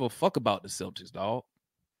 I don't give a fuck about the Celtics, dog.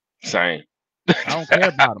 Same. I don't care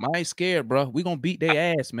about them. I ain't scared, bro. We gonna beat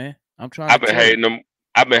their ass, man. I'm trying. I've been hating them.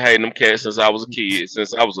 I've been hating them cats since I was a kid.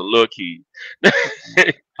 Since I was a little kid.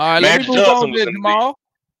 All right, let me move on to Jamal.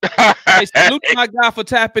 Hey, salute to my guy for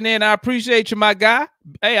tapping in. I appreciate you, my guy.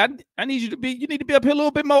 Hey, I need you to be. You need to be up here a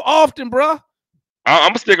little bit more often, bro. I'm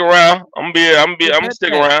gonna stick around. I'm gonna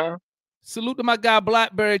stick around. Salute to my guy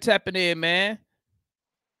Blackberry tapping in, man.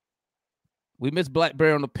 We miss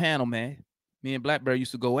Blackberry on the panel, man. Me and Blackberry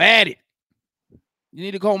used to go at it. You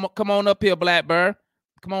need to come on up here, Blackberry.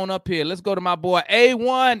 Come on up here. Let's go to my boy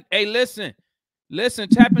A1. Hey, listen,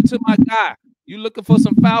 tap into my guy. You looking for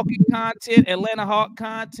some Falcon content, Atlanta Hawk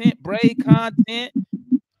content, Brave content?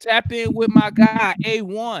 Tap in with my guy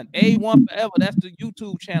A1. A1 Forever. That's the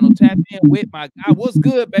YouTube channel. Tap in with my guy. What's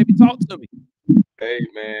good, baby? Talk to me. Hey,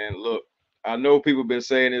 man, look, I know people been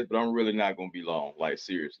saying this, but I'm really not gonna be long. Like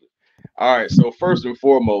seriously. All right, so first and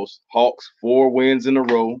foremost, Hawks 4 wins in a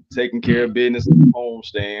row, taking care of business in the home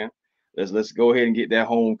stand. Let's go ahead and get that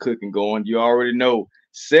home cooking going. You already know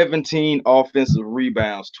 17 offensive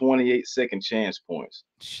rebounds, 28 second chance points.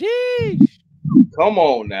 Sheesh. Come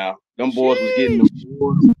on now. Them boys was getting the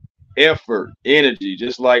boards, effort, energy,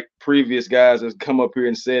 just like previous guys has come up here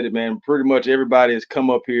and said it, man. Pretty much everybody has come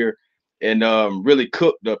up here and really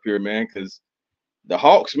cooked up here, man, because the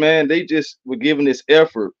Hawks, man, they just were giving this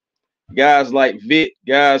effort. Guys like Vic,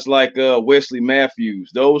 guys like Wesley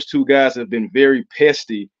Matthews, those 2 guys have been very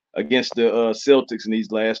pesty against the Celtics in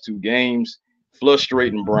these last 2 games,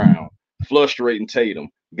 frustrating Brown, frustrating Tatum,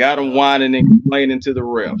 got them whining and complaining to the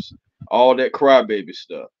refs, all that crybaby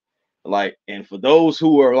stuff. Like, and for those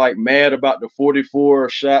who are like mad about the 44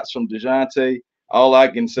 shots from DeJounte, all I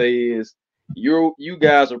can say is you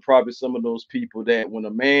guys are probably some of those people that when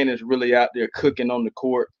a man is really out there cooking on the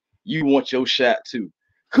court, you want your shot too.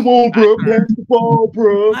 Come on, bro, pass the ball,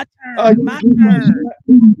 bro. My turn,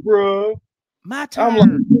 bro. My turn. I'm like,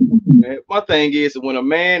 man, my thing is that when a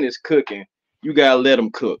man is cooking, you gotta let him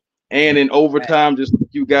cook. And in overtime, just like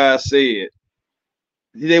you guys said,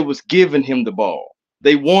 they was giving him the ball.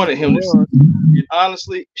 They wanted him to. And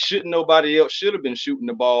honestly, nobody else should have been shooting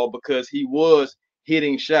the ball because he was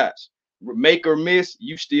hitting shots. Make or miss,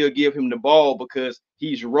 you still give him the ball because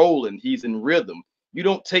he's rolling. He's in rhythm. You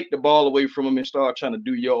don't take the ball away from him and start trying to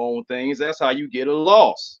do your own things. That's how you get a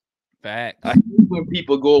loss. Fact. I hate when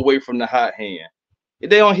people go away from the hot hand. If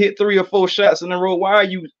they don't hit 3 or 4 shots in a row, why are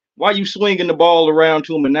you swinging the ball around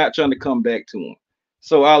to him and not trying to come back to him?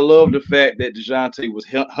 So I love the fact that DeJounte was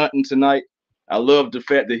hunting tonight. I love the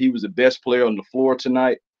fact that he was the best player on the floor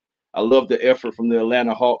tonight. I love the effort from the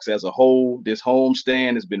Atlanta Hawks as a whole. This home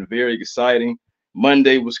stand has been very exciting.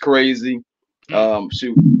 Monday was crazy. The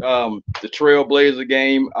Trailblazer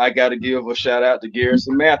game, I got to give a shout out to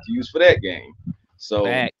Garrison Matthews for that game. So,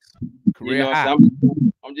 you know, I'm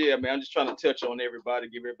just trying to touch on everybody,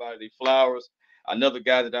 give everybody their flowers. Another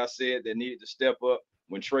guy that I said that needed to step up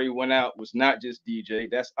when Trey went out was not just DJ.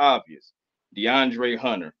 That's obvious. DeAndre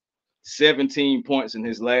Hunter, 17 points in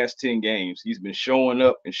his last 10 games. He's been showing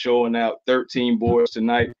up and showing out. 13 boards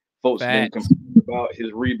tonight. Folks been complaining about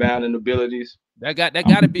his rebounding abilities. That got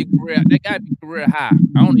to be career high.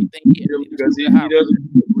 I don't even think because he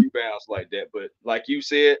doesn't get rebounds like that. But like you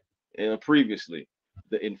said previously,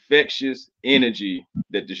 the infectious energy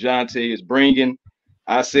that DeJounte is bringing,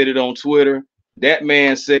 I said it on Twitter. That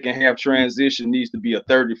man's second half transition needs to be a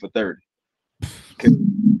 30 for 30. Cause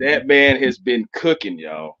that man has been cooking,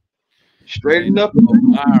 y'all. Straighten up.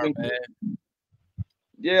 Man.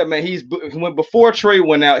 Yeah, man. When before Trey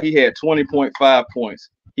went out, he had 20.5 points.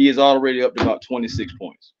 He is already up to about 26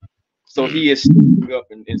 points. So he is stepping up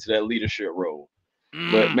into that leadership role.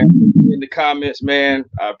 But man, in the comments, man,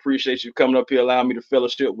 I appreciate you coming up here, allowing me to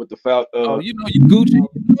fellowship with the Falcons. You Gucci.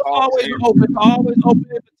 Always open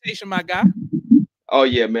invitation, my guy. Oh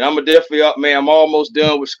yeah, man. I'm definitely up, man. I'm almost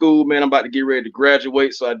done with school, man. I'm about to get ready to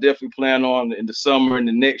graduate, so I definitely plan on in the summer and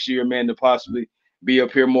the next year, man, to possibly be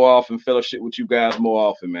up here more often, fellowship with you guys more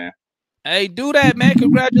often, man. Hey, do that, man.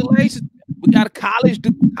 Congratulations. We got a college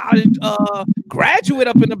graduate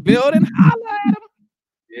up in the building. Holla at him.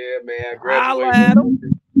 Yeah, man.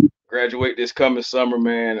 Graduate this coming summer,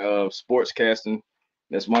 man. Sportscasting.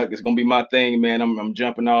 It's gonna be my thing, man. I'm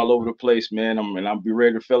jumping all over the place, man. I'll be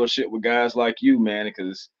ready to fellowship with guys like you, man,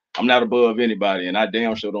 because I'm not above anybody, and I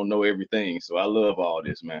damn sure don't know everything. So I love all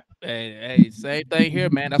this, man. Hey, same thing here,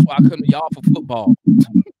 man. That's why I come to y'all for football.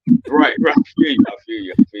 Right. I feel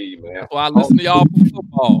you, man. That's why I listen to y'all for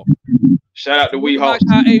football. Shout out to We Hawks.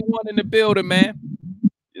 A1 in the building, man.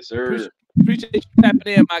 Yes, sir. Appreciate you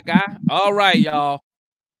tapping in, my guy. All right, y'all.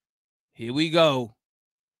 Here we go.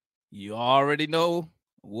 You already know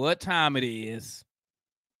what time it is.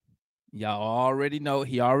 Y'all already know.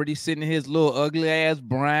 He already sitting in his little ugly ass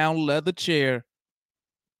brown leather chair.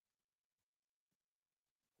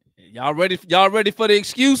 Y'all ready for the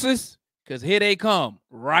excuses? Because here they come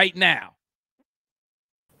right now.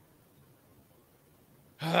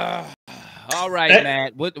 All right,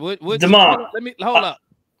 Matt. What Demar. Let me hold up.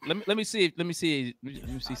 Let me see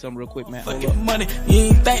something real quick, man. Hold up. Money, you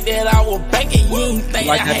ain't think that I was banking, you ain't think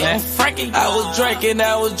like that, I was franking. I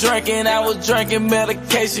was drinking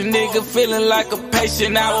medication, nigga, feeling like a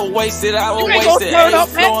patient. I was wasted, flowing,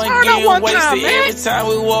 getting wasted. Every time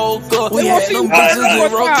we woke up, we had them bitches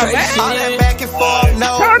in rotation. All that back and forth,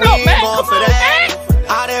 no, we ain't going for that.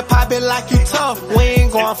 All that popping like you tough, we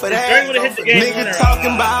ain't going for that. Nigga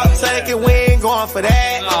talking about taking, we ain't going for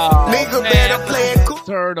that. Nigga better play it cool.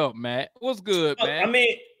 Turn up, Matt. What's good, man? I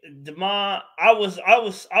mean, Demar, I was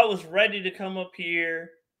ready to come up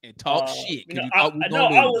here and talk shit. I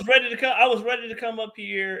was ready to come up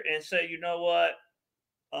here and say, you know what,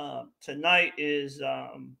 tonight is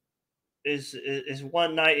one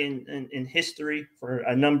night in history for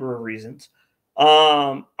a number of reasons.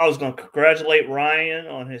 I was going to congratulate Ryan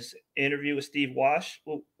on his interview with Steve Wash,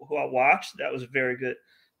 who I watched. That was a very good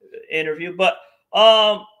interview. But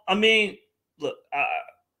I mean, look,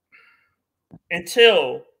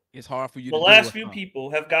 until it's hard for you. The last few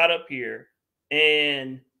people have got up here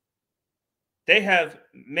and they have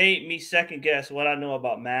made me second guess what I know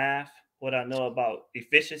about math, what I know about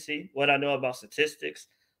efficiency, what I know about statistics.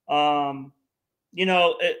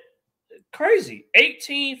 Crazy.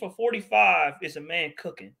 18 for 45 is a man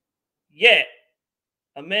cooking. Yet,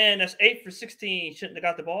 a man that's 8 for 16 shouldn't have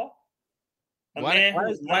got the ball. Why they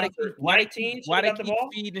keep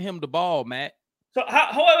feeding him the ball, Matt? So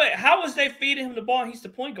how was they feeding him the ball? He's the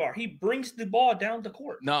point guard. He brings the ball down the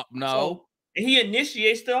court. No. So, he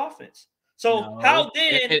initiates the offense. So how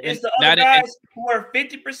then is the other guys who are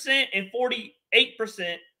 50% and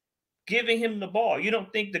 48% giving him the ball? You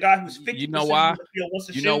don't think the guy who's 50% from the field wants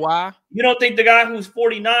to shoot? You know why? You don't think the guy who's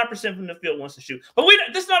 49% from the field wants to shoot? But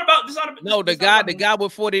the guy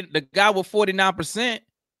with 49%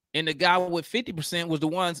 and the guy with 50% was the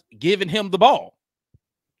ones giving him the ball.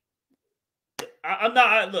 I'm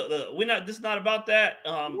not. Look. We're not. This is not about that.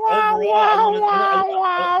 Overall,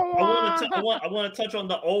 I want to touch on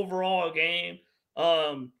the overall game.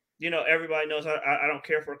 Everybody knows I don't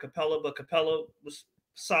care for Capella, but Capella was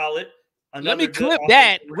solid. Let me clip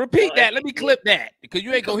that. Repeat that. Let me clip that because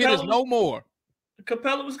you ain't gonna hear this no more.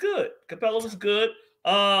 Capella was good.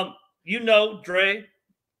 Dre,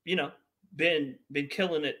 been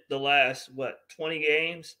killing it the last 20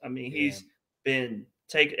 games. I mean, he's been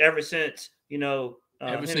taking ever since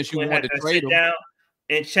ever since you wanted to trade him down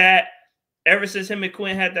in chat. Ever since him and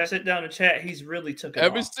Quinn had that sit down in chat, he's really took it.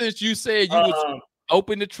 Ever since you said you was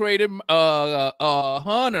open to trade him,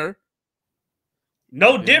 Hunter.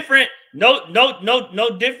 No different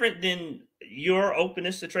than your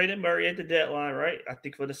openness to trade Murray at the deadline, right? I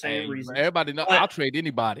think for the same reason. Everybody knows I'll trade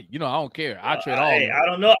anybody. I don't care. I trade all. I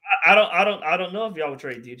don't know. I don't know if y'all would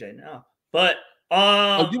trade DJ now, but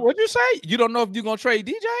What'd you say? You don't know if you're gonna trade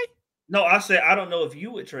DJ? No, I said I don't know if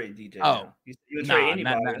you would trade DJ. Now. You would trade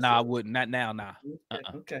anybody. I wouldn't. Not now. Nah.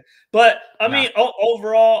 Okay, but I mean,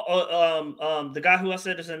 overall, the guy who I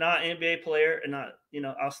said is a non-NBA player, and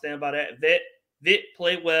I'll stand by that. Vit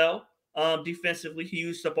played well. Defensively, he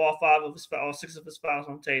used up all 6 of his fouls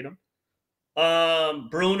on Tatum.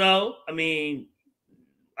 Bruno, I mean,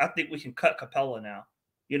 I think we can cut Capella now.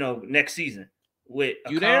 Next season with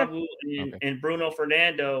Okongwu and Bruno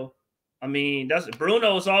Fernando. I mean,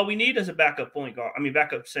 Bruno is all we need as a backup point guard. I mean,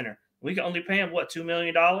 backup center. We can only pay him $2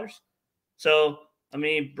 million. So I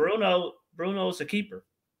mean, Bruno's a keeper.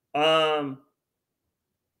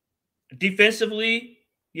 Defensively,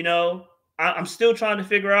 I'm still trying to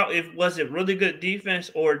figure out was it really good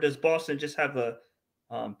defense or does Boston just have a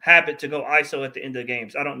habit to go ISO at the end of the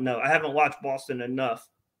games? I don't know. I haven't watched Boston enough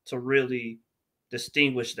to really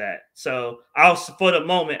distinguish that. So for the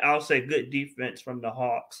moment, I'll say good defense from the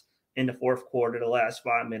Hawks in the fourth quarter, the last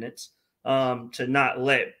 5 minutes, to not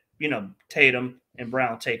let Tatum and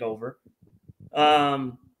Brown take over.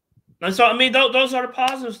 And so I mean, those are the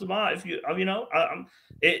positives to mine. If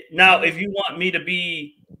if you want me to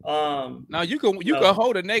be, now you can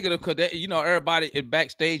hold a negative because everybody in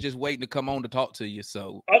backstage is waiting to come on to talk to you.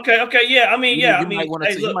 So okay, yeah. I mean, you might want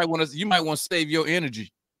to save your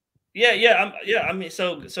energy. Yeah. I mean,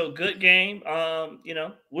 so good game.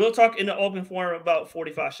 We'll talk in the open forum about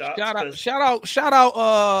 45 shots. Shout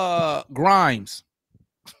out, Grimes.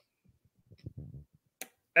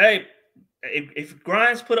 Hey, if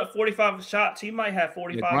Grimes put up 45 shots, he might have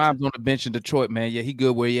 45. Yeah, Grimes on the bench in Detroit, man. Yeah, he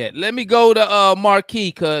good where he at. Let me go to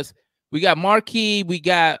Marquis because we got Marquis, we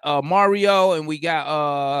got Mario, and we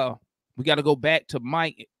got to go back to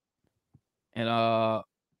Mike and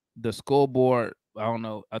the scoreboard. I don't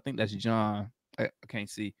know. I think that's John. I can't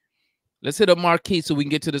see. Let's hit up Marquis so we can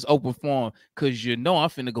get to this open forum because I'm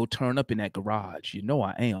finna go turn up in that garage.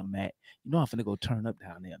 I am, Matt. I'm finna go turn up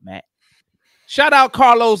down there, Matt. Shout out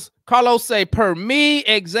Carlos. Carlos say, per me,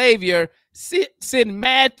 Xavier, send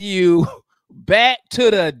Matthew back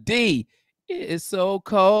to the D. It's so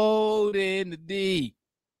cold in the D.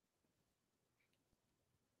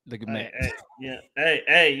 Look at Matt.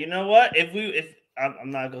 Hey, you know what?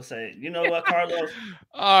 I'm not gonna say it. You know what, Carlos?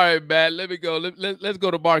 All right, man. Let me go. Let's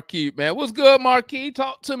go to Marquis, man. What's good, Marquis?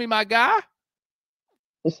 Talk to me, my guy.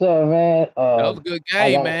 What's up, man? That was a good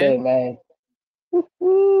game, man. Say, man.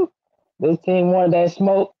 This team wanted that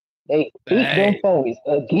smoke. They beat them phonies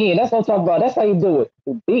again. That's what I'm talking about. That's how you do it.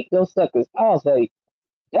 You beat those suckers. I was like,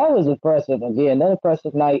 that was impressive. Again, another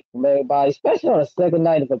impressive night from everybody, especially on the second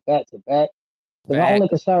night of a back-to-back. Because my only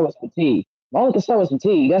concern was fatigue.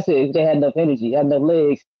 That's it. If they had enough energy, had enough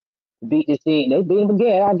legs to beat this team, they beat them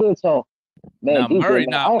again. I'll give it to them. Man,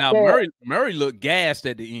 Murray looked gassed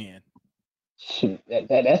at the end. Shoot,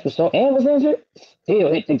 that's for sure. And was injured.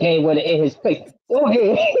 Still hit the game with it in his face. Go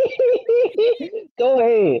ahead. Go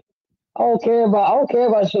ahead. I don't care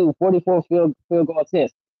about shooting 44 field goal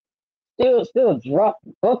attempts. Still drop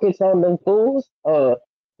buckets on them fools.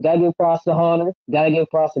 Gotta give props to Hunter. Gotta give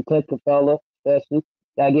props to Clint Capella, especially.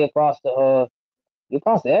 Gotta give props to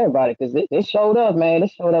everybody because they showed up, man. They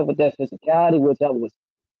showed up with that physicality, which I was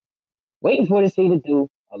waiting for this team to do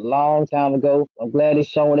a long time ago. I'm glad they're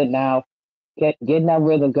showing it now. Getting that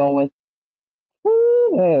rhythm going. Woo,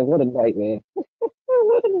 man, what a night, man.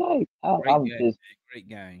 What a night. Great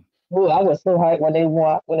game. Ooh, I was so hyped when they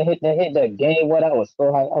won. When they hit the game, I was so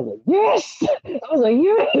hyped. I was like, yes! I was like,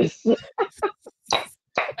 yes!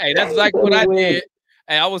 Hey, that's exactly what I did.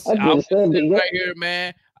 Hey, I was sitting right here,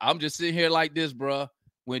 man. I'm just sitting here like this, bro.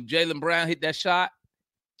 When Jaylen Brown hit that shot,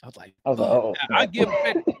 I was like, I give him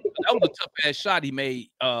credit. That was a tough ass shot he made.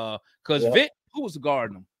 Because Vic, who was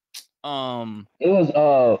guarding him? It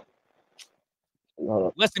was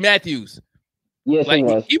Wesley Matthews.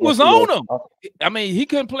 Yes, he was on him. I mean, he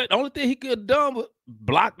couldn't play. The only thing he could have done was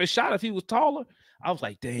block the shot if he was taller. I was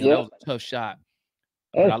like, damn, that was a tough shot.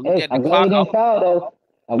 But I look at the clock.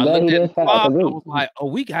 I was like, oh,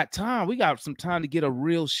 we got time. We got some time to get a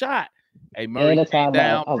real shot. Hey, Murray came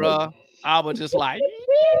down, bro. I was just like,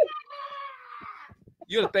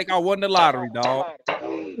 you'd think I won the lottery, dog.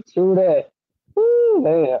 True that. Woo,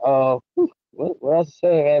 man. What else to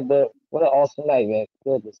say, man? But what an awesome night, man.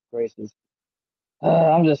 Goodness gracious.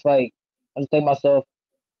 I'm just thinking myself,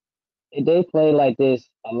 if they play like this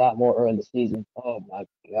a lot more early in the season, oh my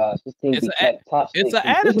gosh, this team top six. It's an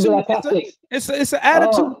attitude. It's an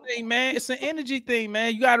attitude thing, man. It's an energy thing,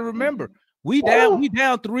 man. You got to remember, we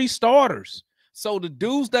down 3 starters. So the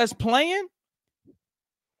dudes that's playing,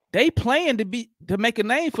 they playing to make a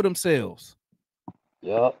name for themselves.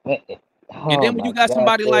 Yep. And then when you got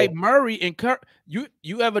somebody like Murray and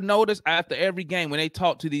you ever notice after every game when they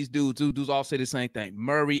talk to these dudes all say the same thing.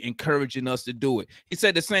 Murray encouraging us to do it. He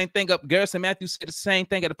said the same thing up. Garrison Matthews said the same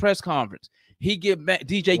thing at the press conference. He get mad,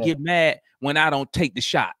 DJ get mad when I don't take the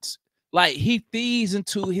shots. Like he feeds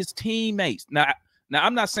into his teammates. Now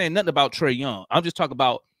I'm not saying nothing about Trae Young. I'm just talking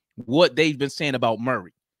about what they've been saying about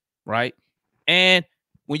Murray, right? And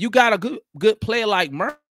when you got a good player like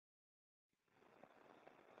Murray,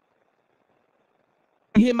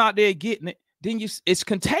 him out there getting it, then it's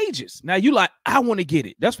contagious. Now you like, I want to get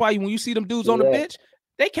it. That's why when you see them dudes on the bench,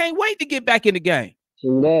 they can't wait to get back in the game.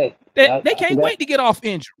 They can't wait to get off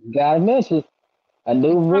injury. Gotta mention a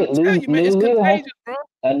new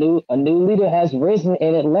leader has risen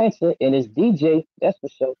in Atlanta, and it's DJ. That's for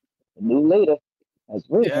sure. A new leader has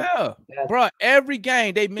risen. Yeah, bro. Every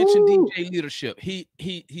game they mention DJ leadership.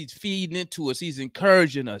 He's feeding into us. He's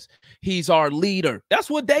encouraging us. He's our leader.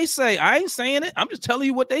 That's what they say. I ain't saying it. I'm just telling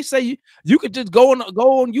you what they say. You could just go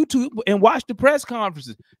on YouTube and watch the press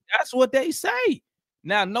conferences. That's what they say.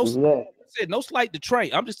 Now, no slight to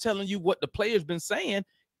Trae. I'm just telling you what the players been saying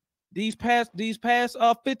these past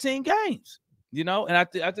 15 games. You know, and I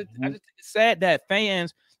just think it's sad that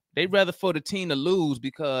fans they rather for the team to lose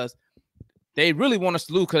because they really want us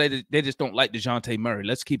to lose because they just don't like DeJounte Murray.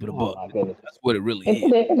 Let's keep it a buck. That's what it really is.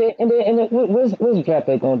 And then what's the draft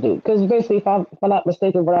they gonna do? Because basically, if I'm not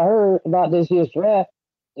mistaken, what I heard about this year's draft,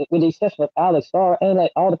 with the exception of Alex Sarr, ain't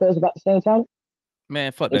like all the players about the same time.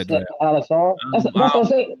 Man, fuck that draft. Alex Sarr. That's what I'm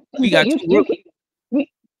saying. That's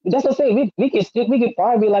what I'm saying. We could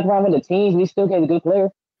probably be like around with the teams. We still get a good player.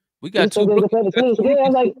 We got two.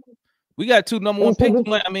 We got two number one picks.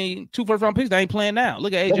 I mean, 2 first-round picks. They ain't playing now.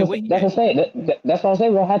 Look at AJ. That's what I'm saying. That's what I'm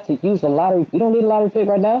saying. We don't have to use a lottery. We don't need a lottery pick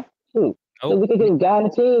right now. Shoot. So we can get a guy in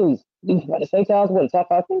the teams. At the same time, what, a top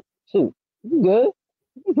 5 pick? Shoot. You good.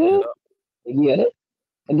 You good. You get it.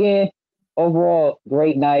 Again, overall,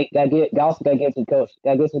 great night. Also got to get to the coach.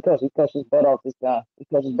 Got to get to the coach. He coached his butt off this time. He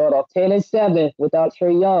coached his butt off 10-7 without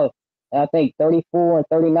Trae Young. And I think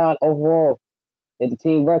 34-39 overall is the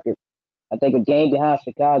team record. I think a game behind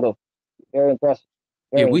Chicago. Very impressive.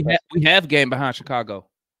 We have game behind Chicago.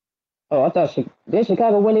 Oh, I thought did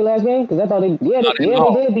Chicago win their last game? Because I thought they did.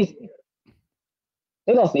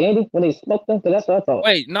 They lost to Indy when they smoked them. That's what I thought.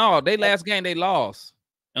 Wait, no, they last game they lost.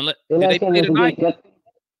 Did they play tonight? They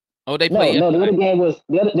played. No, the other game was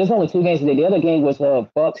there's only 2 games today. The other game was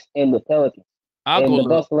Bucks and the Pelicans. The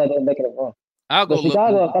Bucks let them make it a run. I'll go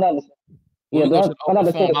Chicago.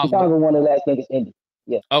 Chicago won their last game against Indy.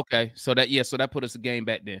 Yeah. Okay, so that put us a game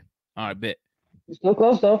back then. All right, bet. It's still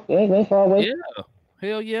close though. It ain't far away. Yeah.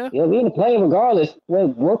 Hell yeah. Yeah, we ain't playing regardless. Well,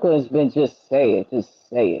 Brooklyn's been just saying. I'm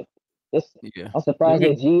surprised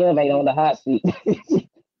that GM ain't on the hot seat.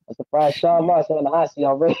 I'm surprised Sean Marks on the hot seat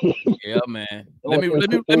already. Yeah, man. Let me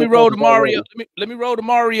roll to Mario. Let me roll to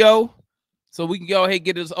Mario, so we can go ahead and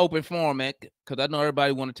get this open forum, man. Because I know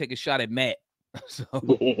everybody want to take a shot at Matt. So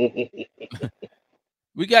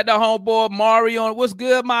we got the homeboy Mario. What's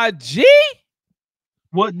good, my G?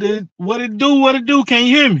 What it do? Can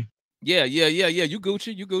you hear me? Yeah. You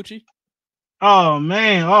Gucci. Oh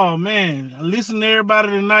man. I listen to everybody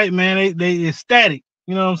tonight, man. They ecstatic.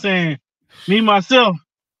 You know what I'm saying? Me myself,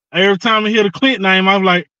 every time I hear the Clint name, I'm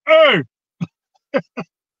like, "Er."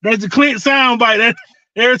 That's the Clint soundbite. That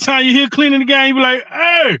every time you hear Clint in the game, you be like,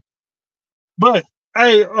 "Er." But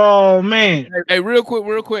hey, oh man. Hey, real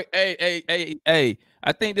quick. Hey.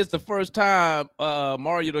 I think this is the first time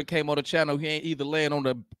Mario that came on the channel. He ain't either laying on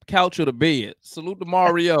the couch or the bed. Salute to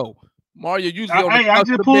Mario. Mario usually on the couch I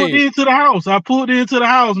just pulled into the house. I pulled into the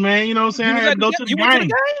house, man. You know what I'm saying? I had to go to the game.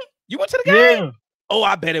 You went to the game? Yeah. Oh,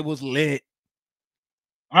 I bet it was lit.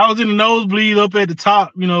 I was in the nosebleed up at the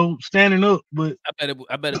top, standing up, but I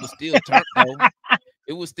bet it was still turned though.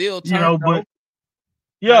 It was still turned, but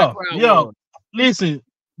listen.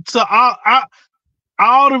 So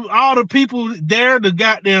all the people there, the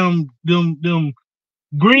goddamn them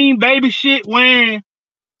green baby shit wearing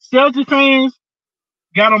Celtics fans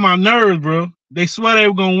got on my nerves, bro. They swear they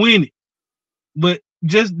were gonna win it, but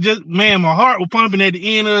just man, my heart was pumping at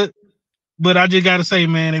the end of it. But I just gotta say,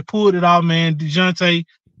 man, they pulled it off, man. DeJounte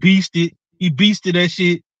beasted. He beasted that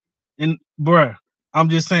shit, and bro, I'm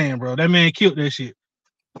just saying, bro, that man killed that shit.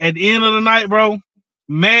 At the end of the night, bro,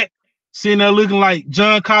 Matt sitting there looking like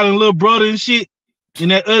John Collins' little brother and shit. In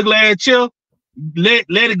that ugly ass chair, let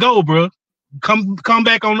it go, bro. Come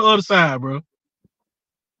back on the other side, bro.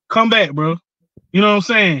 Come back, bro. You know what I'm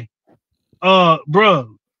saying?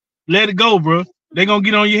 Bro, let it go, bro. They gonna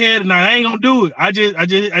get on your head tonight. I ain't gonna do it. I just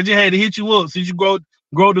had to hit you up since you grow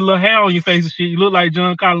the little hair on your face and shit. You look like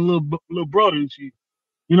John Collins' little brother and shit.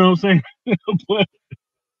 You know what I'm saying?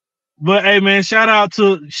 but hey man, shout out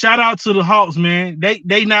to the Hawks, man.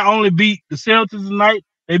 They not only beat the Celtics tonight,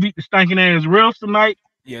 they beat the stinking ass refs tonight.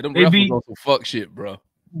 Yeah, them They refs beat was on some fuck shit, bro.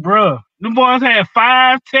 bruh. Them boys had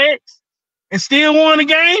 5 techs and still won the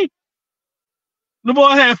game. The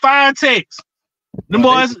boys had 5 techs. Them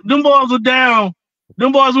boys were down.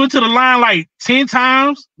 Them boys went to the line like 10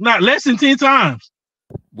 times, not less than 10 times.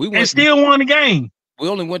 And still won the game. We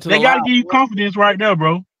only went to they the gotta line. give you confidence right there,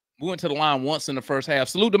 bro. We went to the line once in the first half.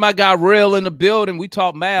 Salute to my guy Real in the building. We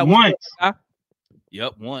talked mad once.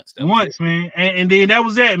 Yep, once. Once, man. And then that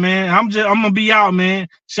was that, man. I'm gonna be out, man.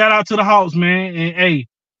 Shout out to the Hawks, man. And hey,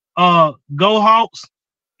 go Hawks.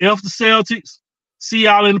 F the Celtics. See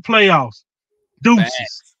y'all in the playoffs.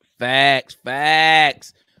 Deuces.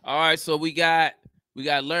 Facts. All right, so we got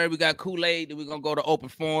Larry, we got Kool-Aid, then we're gonna go to open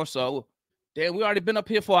forum. So damn, we already been up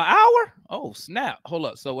here for an hour. Oh, snap. Hold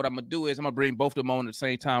up. So what I'm gonna do is I'm gonna bring both of them on at the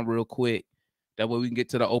same time real quick. That way we can get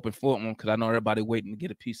to the open forum because I know everybody waiting to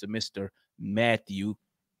get a piece of Mr. Matthew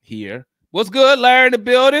here. What's good, Larry in the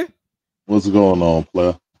building? What's going on,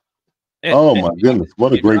 player? Oh my goodness,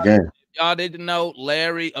 what a great game. Y'all didn't know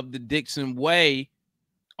Larry of the Dixon Way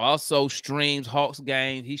also streams Hawks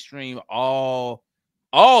games. He streamed all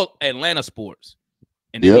Atlanta sports.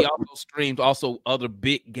 And then he also streams other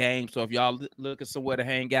big games. So if y'all looking somewhere to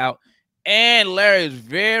hang out, and Larry is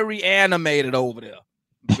very animated over there.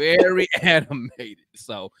 Very animated.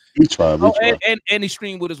 So we try. And he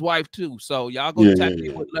streamed with his wife too. So y'all go tap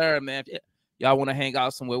in with Larry, man. Y'all want to hang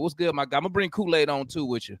out somewhere. What's good, my guy? I'm gonna bring Kool-Aid on too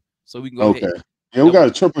with you. So we can go ahead. Yeah, we got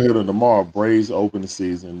a triple hitter tomorrow. Braves open the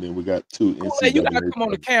season. Then we got 2 NCAA. You gotta come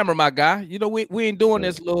on the camera, my guy. You know, we ain't doing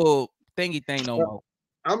this little thingy thing no more.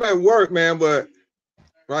 I'm at work, man, but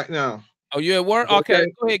right now. Oh, you at work? Okay,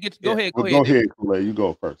 go ahead. Go ahead, Kool-Aid. You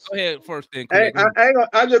go first. Go ahead first, then. Hey,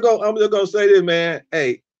 I'm just gonna say this, man.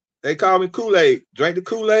 Hey, they call me Kool-Aid. Drink the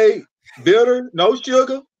Kool-Aid, bitter, no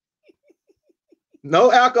sugar,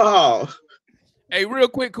 no alcohol. Hey, real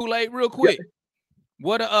quick, Kool-Aid, real quick.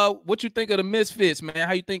 What you think of the Misfits, man?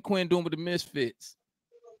 How you think Quinn doing with the Misfits?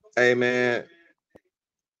 Hey, man,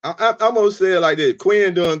 I'm gonna say it like this: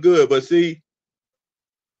 Quinn doing good, but see,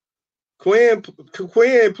 Quinn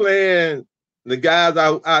playing the guys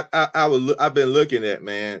I've been looking at,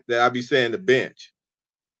 man. That I be saying the bench.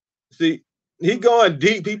 See, he going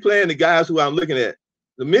deep. He playing the guys who I'm looking at.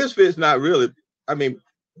 The Misfits not really. I mean,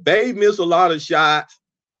 Babe missed a lot of shots.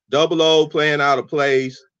 Double O playing out of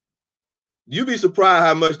place. You'd be surprised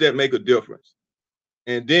how much that make a difference.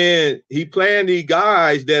 And then he playing these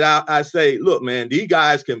guys that I say, look, man, these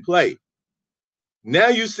guys can play. Now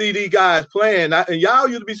you see these guys playing, and y'all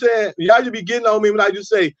used to be saying, y'all used to be getting on me when I just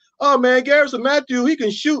say, oh man, Garrison Matthews, he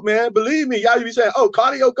can shoot, man. Believe me, y'all used to be saying, oh,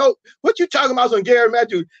 cardio coach, what you talking about on Gary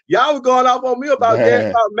Matthews? Y'all was going off on me about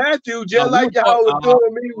Matthews, just like y'all was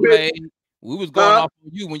doing me with. We was going off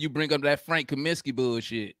on you when you bring up that Frank Kaminsky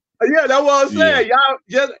bullshit. Yeah, that's what I'm saying. Y'all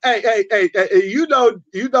just hey, you know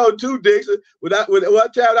too, Dixon. What time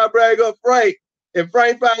I bring up Frank, and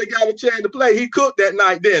Frank finally got a chance to play, he cooked that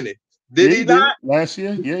night, didn't he? Did he not? Last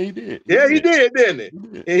year? Yeah, he did. He did, didn't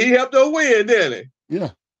he? And he helped us win, didn't he?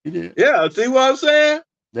 Yeah, he did. Yeah, see what I'm saying?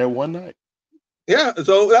 That one night. Yeah,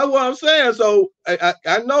 so that's what I'm saying. So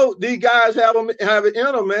I know these guys have it in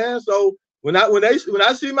them, man. So when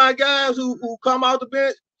I see my guys who come out the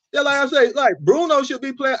bench, yeah, like I say, like Bruno should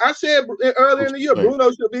be playing. I said earlier in the year,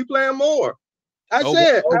 Bruno should be playing more. I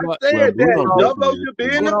said that Double should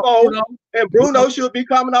be in the fold, and Bruno should be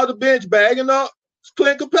coming out the bench bagging up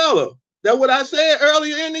Clint Capella. That's what I said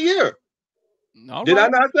earlier in the year. Did I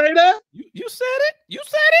not say that? You said it. You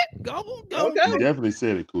said it. Go. Okay. You definitely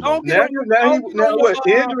said it, cool. Now what?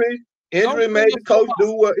 Injury made the coach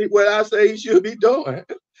do what I say he should be doing,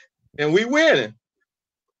 and we winning.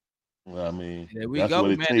 Well, I mean, there we go,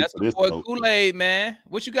 man. That's the boy Kool-Aid, man.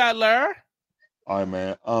 What you got, Larry? All right,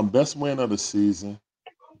 man. Best win of the season.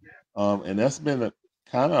 And that's been a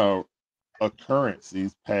kind of occurrence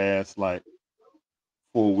these past like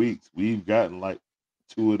 4 weeks. We've gotten like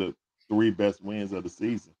 2 of the 3 best wins of the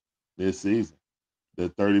season this season. The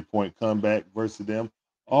 30-point comeback versus them.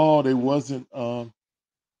 Oh, they wasn't they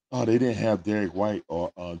didn't have Derek White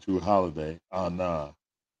or Drew Holiday. Oh, nah.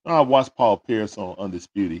 I watched Paul Pierce on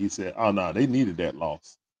Undisputed. He said, oh, no, they needed that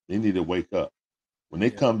loss. They needed to wake up. When they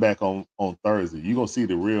come back on Thursday, you're going to see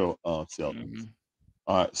the real Celtics. Mm-hmm.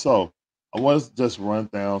 All right, so I want to just run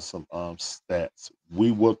down some stats. We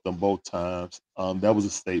whooped them both times. That was a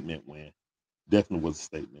statement win. Definitely was a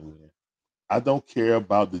statement win. I don't care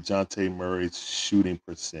about DeJounte Murray's shooting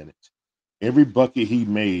percentage. Every bucket he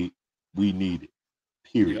made, we needed,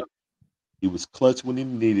 period. Yep. He was clutch when he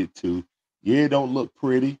needed to. Yeah, it don't look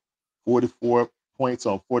pretty. 44 points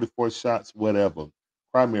on 44 shots, whatever.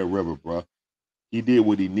 Cry me a river, bro. He did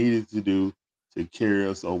what he needed to do to carry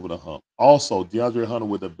us over the hump. Also, DeAndre Hunter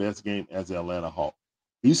with the best game as an Atlanta Hawk.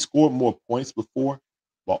 He scored more points before,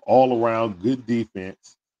 but all around good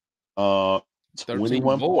defense. 13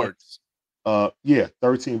 21 points. boards. Yeah,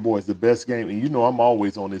 13 boards, the best game. And you know I'm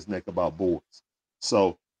always on his neck about boards.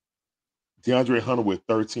 So DeAndre Hunter with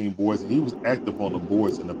 13 boards, and he was active on the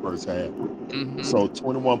boards in the first half. So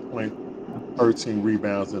 21 points, 13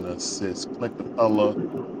 rebounds and assists. Clint Capella,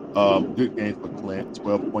 good game for Clint.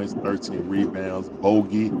 12 points, 13 rebounds.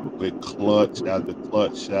 Bogey with clutch after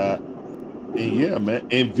clutch shot. And yeah, man.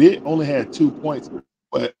 And Vic only had 2 points,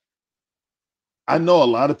 but I know a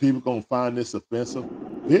lot of people gonna find this offensive.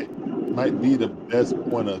 Vic might be the best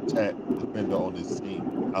point of attack defender on this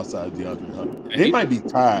team outside of DeAndre Hunter. They might be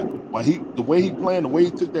tired. While the way he playing, the way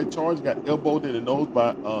he took that charge, got elbowed in the nose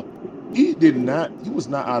by he was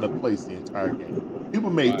not out of place the entire game. People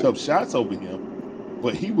made tough shots over him,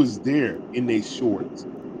 but he was there in their shorts.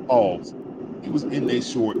 Pause. He was in their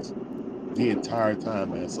shorts the entire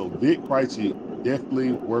time, man. So Vic Krejci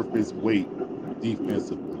definitely worth his weight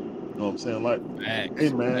defensively. You know what I'm saying? Like, hey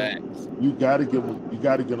man, you gotta give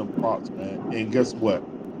him props, man. And guess what?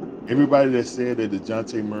 Everybody that said that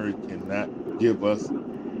DeJounte Murray cannot give us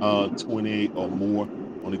 28 or more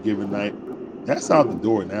on a given night, that's out the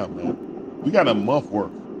door now, man. We got a month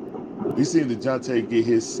worth. We seen DeJounte get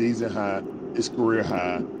his season high, his career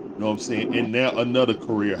high, you know what I'm saying? And now another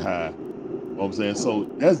career high. You know what I'm saying? So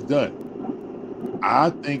that's done.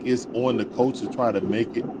 I think it's on the coach to try to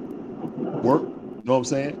make it work. You know what I'm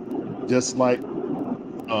saying? Just like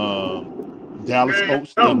Dallas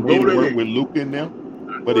coach that made it work with Luke in there.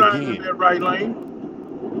 But again, right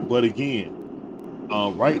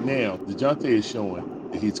now, DeJounte is showing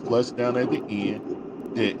that he's clutched down at the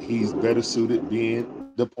end, that he's better suited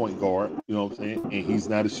being the point guard, you know what I'm saying? And he's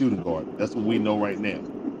not a shooting guard. That's what we know right now.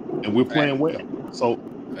 And we're playing well. So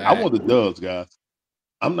I want the Dubs, guys.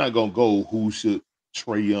 I'm not going to go who should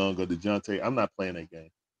Trae Young or DeJounte. I'm not playing that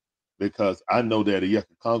game because I know that Onyeka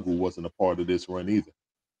Okongwu wasn't a part of this run either.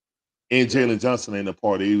 And Jalen Johnson ain't a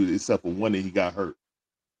part of it except for one that he got hurt.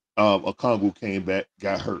 Okongwu came back,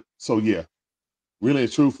 got hurt. So, yeah, really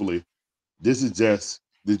and truthfully, this is just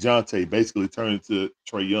DeJounte basically turning to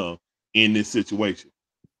Trae Young in this situation.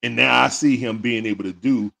 And now I see him being able to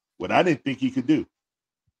do what I didn't think he could do.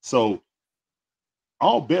 So,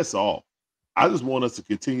 all bets off. I just want us to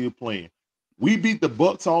continue playing. We beat the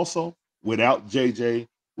Bucks also without JJ,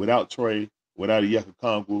 without Trae, without Onyeka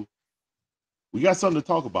Okongwu. We got something to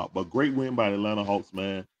talk about, but great win by the Atlanta Hawks,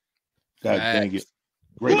 man. God dang it.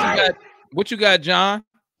 Great. What you got, John?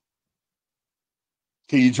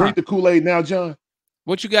 Can you drink the Kool-Aid now, John?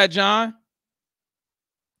 What you got, John?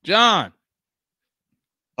 John.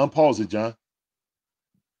 Unpause it, John.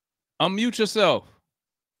 Unmute yourself.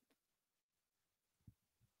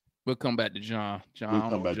 We'll come back to John. John, we'll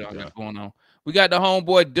come back to John. Got going on. We got the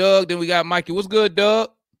homeboy Doug, then we got Mikey. What's good,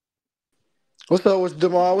 Doug? What's up? What's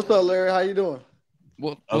DeMar? What's up, Larry? How you doing?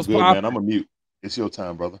 I'm good, man. I'm a mute. It's your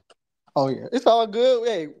time, brother. Oh yeah, it's all good.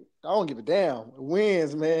 Hey, I don't give a damn.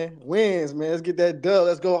 Wins, man. Wins, man. Let's get that dub.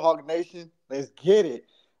 Let's go, Hawk Nation. Let's get it.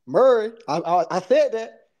 Murray. I said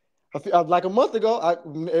that. Like a month ago.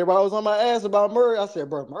 Everybody was on my ass about Murray. I said,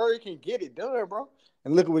 bro, Murray can get it done, bro.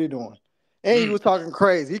 And look at what he's doing. And he was talking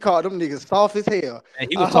crazy. He called them niggas soft as hell. And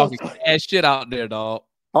he was talking ass shit out there, dog.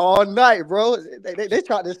 All night, bro. They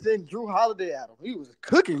tried to send Drew Holiday at him. He was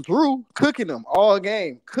cooking Drew, cooking them all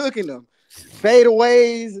game, cooking them.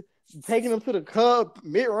 Fadeaways, taking them to the cup,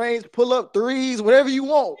 mid-range, pull-up threes, whatever you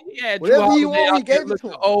want. Yeah, whatever you want, he gave it to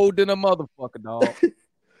him. Old than a motherfucker, dog.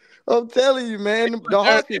 I'm telling you, man. The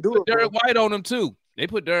Hawks can do it, bro. Derek White on him, too. They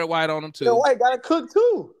put Derek White on him, too. Derek White got to cook,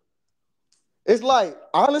 too. It's like,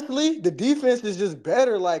 honestly, the defense is just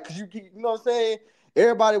better. Like, because you know what I'm saying?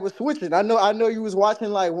 Everybody was switching. I know you was watching,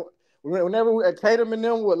 like, whenever Tatum and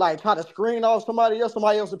them would, like, try to screen off somebody else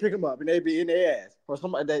would pick them up, and they'd be in their ass. Or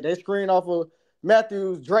somebody, they screen off of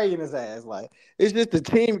Matthews, Dre in his ass. Like, it's just the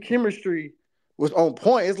team chemistry was on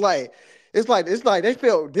point. It's like they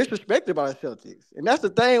felt disrespected by the Celtics. And that's the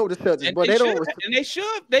thing with the Celtics. And but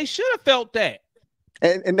they should have felt that.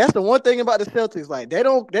 And that's the one thing about the Celtics, like they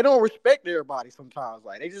don't respect everybody sometimes.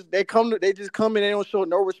 Like they just come in, they don't show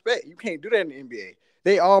no respect. You can't do that in the NBA.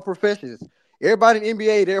 They all professionals. Everybody in the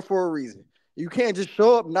NBA there for a reason. You can't just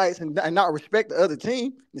show up nice and not respect the other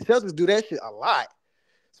team. The Celtics do that shit a lot,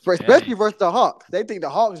 especially versus the Hawks. They think the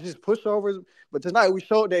Hawks just pushovers, but tonight we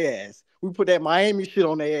showed their ass. We put that Miami shit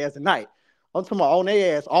on their ass tonight. I'm talking about on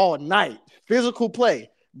their ass all night. Physical play.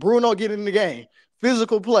 Bruno get in the game.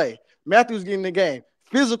 Physical play. Matthews getting the game.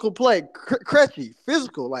 Physical play. Krejci,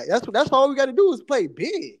 physical. Like that's all we got to do is play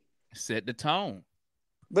big. Set the tone.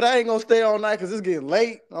 But I ain't gonna stay all night because it's getting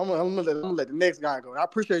late. I'm gonna let the next guy go. I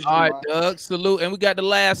appreciate you. All right, Doug. Salute. And we got the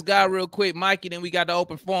last guy real quick, Mikey. Then we got the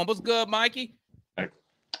open forum. What's good, Mikey? All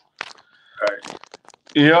right.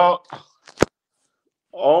 Yo.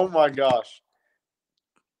 Oh my gosh.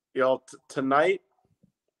 Yo, tonight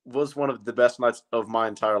was one of the best nights of my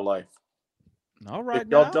entire life. All right. If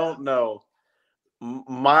y'all don't know,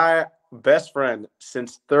 my best friend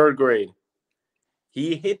since 3rd grade,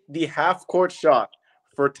 he hit the half-court shot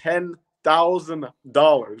for $10,000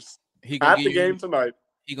 at the game tonight.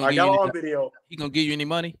 I got on video. He gonna give you any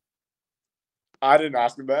money? I didn't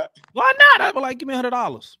ask him that. Why not? I was like, give me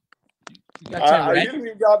 $100. I didn't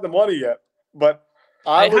even got the money yet, but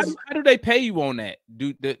how do they pay you on that?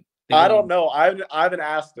 I don't know. I haven't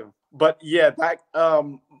asked him, but yeah. That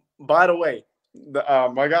by the way,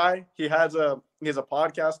 my guy, he has a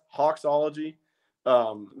podcast, Hawksology.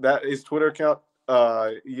 That is Twitter account.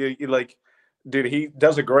 Dude, he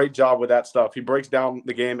does a great job with that stuff. He breaks down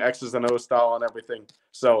the game, X's and O's style and everything.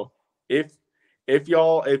 So if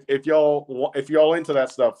y'all into that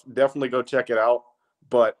stuff, definitely go check it out.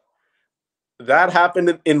 But that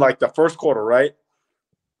happened in like the first quarter, right?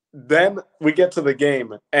 Then we get to the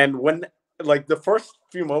game, and when like the first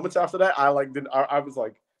few moments after that, I was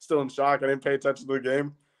like still in shock. I didn't pay attention to the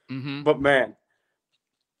game. Mm-hmm. But man,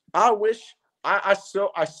 I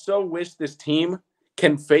so wish this team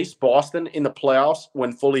can face Boston in the playoffs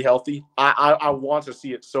when fully healthy. I want to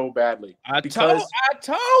see it so badly. I told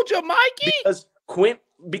you, Mikey.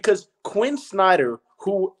 Because Quinn Snyder,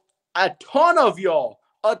 who a ton of y'all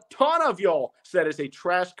said is a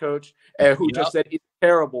trash coach, who just said it's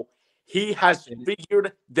terrible. He has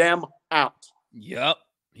figured them out. Yep,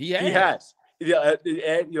 he has. He has. Yeah,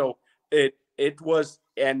 it was,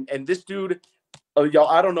 and this dude. Y'all,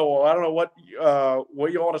 I don't know what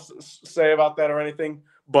you want to say about that or anything,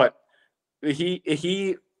 but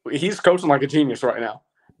he's coaching like a genius right now.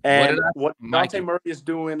 And what Dante Murray is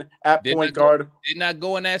doing at point guard, did not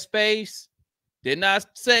go in that space. Did not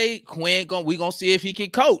say Quinn we gonna see if he can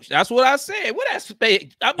coach. That's what I said. What that space?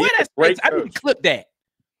 I need to clip that.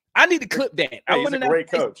 I need to clip that. Hey, he's a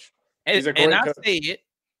great coach. He's a great coach. I said,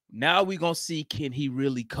 now we gonna see, can he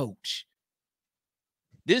really coach?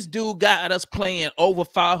 This dude got us playing over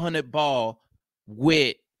 500 ball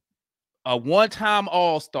with a one-time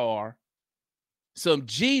All-Star, some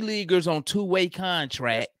G Leaguers on two-way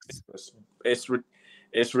contracts. It's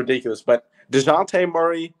ridiculous. But DeJounte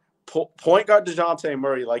Murray, point guard DeJounte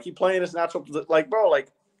Murray, like he playing his natural, like bro,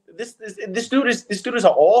 like this dude is an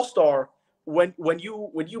All-Star when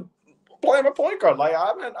you play him a point guard. Like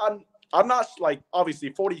I'm not like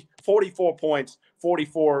obviously 44 points,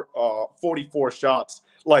 44 shots.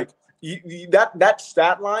 Like that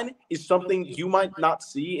stat line is something you might not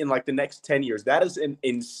see in like the next 10 years. That is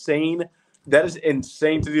insane. That is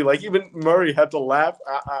insane to do. Like even Murray had to laugh.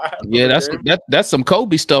 Yeah, that's some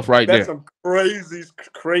Kobe stuff right there. That's some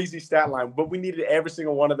crazy stat line. But we needed every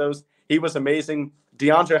single one of those. He was amazing.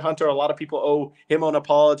 DeAndre Hunter, a lot of people owe him an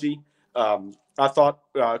apology. I thought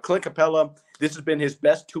Clint Capella, this has been his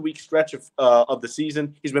best 2-week stretch of the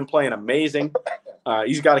season. He's been playing amazing.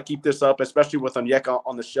 He's got to keep this up, especially with Onyeka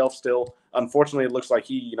on the shelf still. Unfortunately, it looks like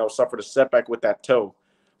he, suffered a setback with that toe.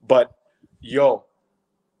 But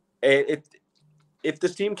if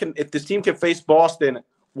this team can face Boston,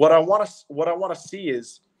 what I want to see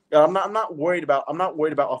is I'm not worried about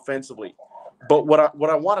offensively, but what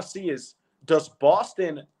I want to see is does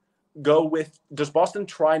Boston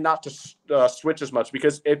try not to switch as much?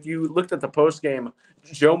 Because if you looked at the post game,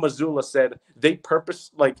 Joe Mazzulla said they purpose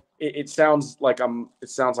like it sounds like I'm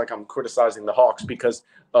criticizing the Hawks because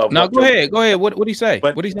of go ahead. What did he say?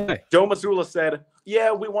 What did he say? Joe Mazzulla said,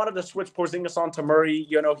 yeah, we wanted to switch Porzingis on to Murray.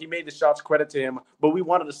 He made the shots, credit to him, but we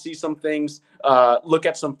wanted to see some things, look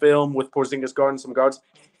at some film with Porzingis guarding some guards.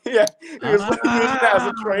 Yeah, he usually has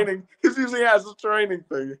a training. He usually has a training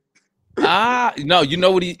thing. No, you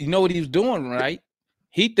know what he was doing, right?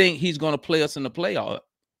 He think he's gonna play us in the playoff.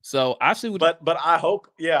 So I see what. But I hope,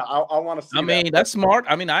 I want to see. I mean, that's smart.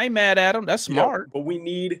 I mean, I ain't mad at him. That's smart. But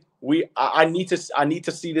I need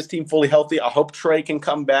to see this team fully healthy. I hope Trey can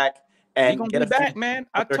come back and he gonna get back, man.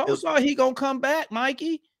 I told y'all he gonna come back,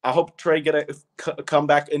 Mikey. I hope Trey come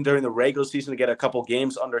back in during the regular season to get a couple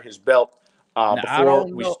games under his belt before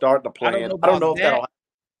we start the play. I don't know if that'll happen.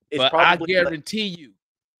 But I guarantee you.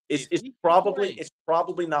 It's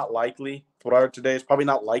probably not likely. Today is probably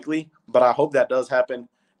not likely, but I hope that does happen.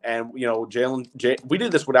 And Jalen, we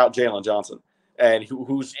did this without Jalen Johnson, and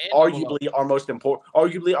who's arguably our most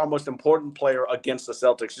important player against the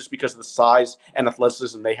Celtics, just because of the size and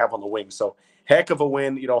athleticism they have on the wing. So heck of a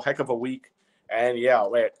win, heck of a week, and yeah,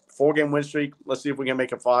 4-game win streak. Let's see if we can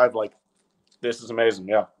make it 5. Like, this is amazing.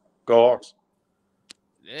 Yeah, go Hawks.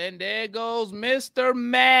 And there goes Mr.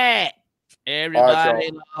 Matt.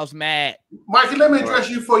 Everybody loves Matt. Mikey, let me address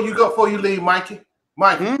you before you leave, Mikey.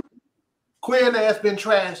 Mikey, Quinn has been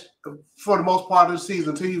trashed for the most part of the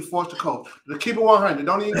season until he was forced to coach. To keep it 100.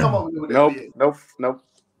 Don't even come over here with that. Nope. Nope.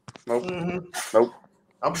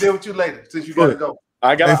 I'm deal with you later since you gotta go.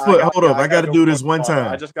 Hold up. I gotta do this one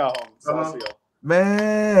time. I just got home. So I'll see y'all.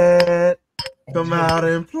 Matt, come out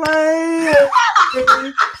and play.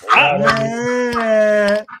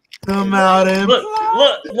 Matt, come out and look.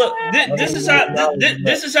 This is how y'all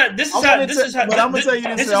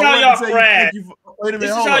crash. Wait a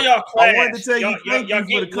minute, hold up. I wanted to tell you thank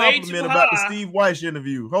you for the compliment about the Steve Weiss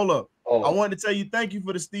interview. Hold up. I wanted to tell you thank you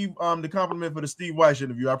for the compliment for the Steve Weiss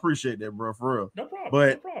interview. I appreciate that, bro, for real. No problem.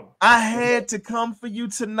 But I had to come for you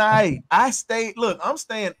tonight. I'm staying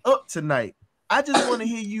up tonight. I just want to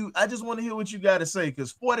hear you. I just want to hear what you got to say,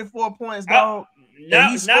 because 44 points, dog.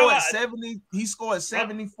 He scored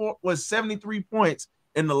 73 points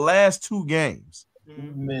in the last 2 games.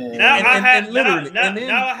 Man. And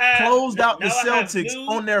then closed out the Celtics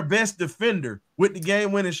on their best defender with the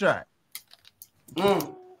game-winning shot. I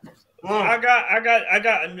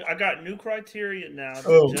got new criteria now.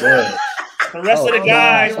 The rest of the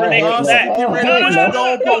guys, when they come back, get ready to push the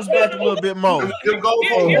goalposts back a little bit more. Hear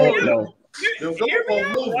me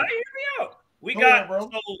out. We got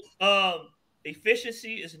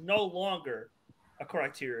efficiency is no longer a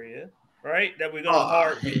criteria, right? That we're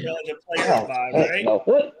gonna judge a player by, right?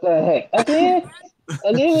 What the heck? Again?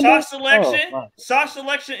 Shot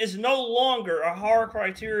selection is no longer a hard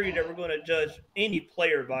criteria that we're going to judge any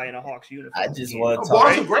player by in a Hawks uniform. I just want to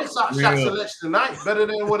talk. Great shot selection tonight, better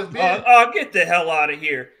than what it's been. Get the hell out of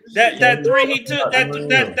here! That 3 he took,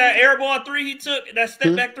 that air ball 3 he took, that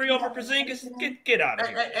step back 3 over Porzingis, get out of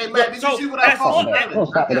here. Hey man, did you see what I called?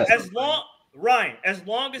 Ryan, as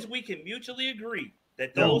long as we can mutually agree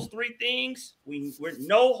that those 3 things, we're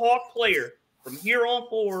no Hawk player from here on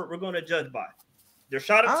forward, we're going to judge by. Their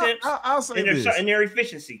shot attempts and their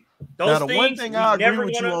efficiency. Those now, the one thing I agree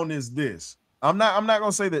with you on is this. I'm not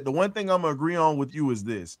gonna say that. The one thing I'm gonna agree on with you is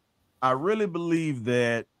this. I really believe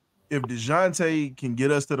that if DeJounte can get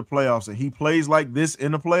us to the playoffs and he plays like this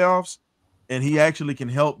in the playoffs, and he actually can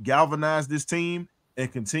help galvanize this team and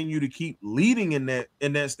continue to keep leading in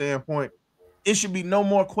that standpoint, it should be no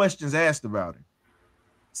more questions asked about him.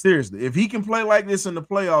 Seriously, if he can play like this in the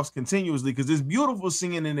playoffs continuously, because it's beautiful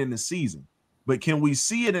seeing it in the season. But can we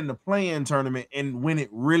see it in the play-in tournament and when it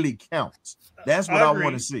really counts? That's what I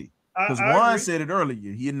want to see. Because Juan said it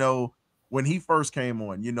earlier, when he first came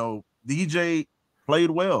on, DJ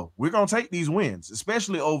played well. We're going to take these wins,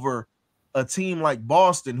 especially over a team like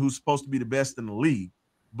Boston, who's supposed to be the best in the league.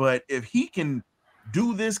 But if he can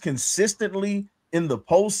do this consistently in the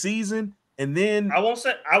postseason, and then I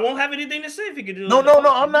won't have anything to say if he can do it. No,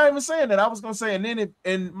 I'm not even saying that. I was going to say, and then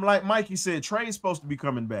and like Mikey said, Trey's supposed to be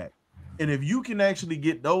coming back. And if you can actually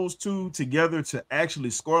get those 2 together to actually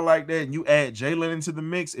score like that, and you add Jalen into the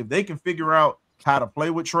mix, if they can figure out how to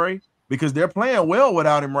play with Trey, because they're playing well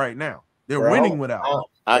without him right now. They're winning without him.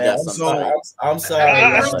 I'm sorry. I'm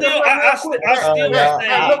happy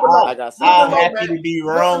to be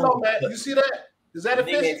wrong. You see that? Is that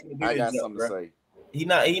efficient? I got something to say. He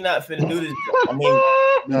not finna do this. I mean,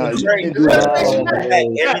 everything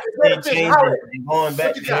changing and going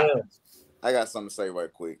back to him. I got something to say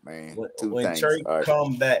right quick, man. When things. Trey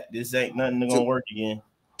come back, this ain't nothing gonna work again.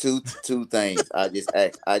 Two things. I just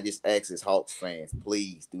ask as Hawks fans,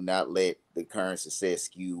 please do not let the current success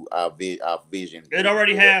skew our vision. It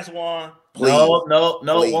already has, Juan. Please. No,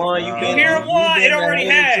 Juan. You hear Juan? It already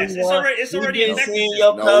has. It's already been seeing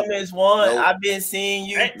your comments, Juan. I've been seeing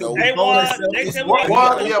you. Hey, Juan. Next time Juan,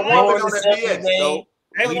 on that.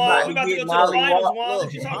 Hey, Juan, we about to go to the finals, Juan.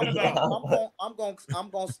 What you talking about? I'm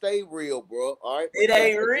gonna stay real, bro. All right. It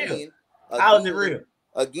ain't real. How's it real?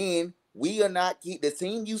 Again, we are not the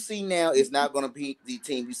team you see now is not gonna be the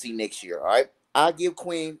team you see next year. All right. I give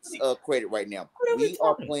Quinn credit right now. We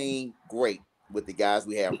are playing great with the guys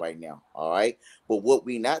we have right now. All right. But what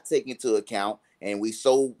we not taking into account, and we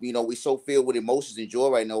so filled with emotions and joy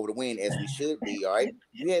right now over the win, as we should be. All right.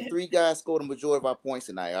 We had 3 guys score the majority of our points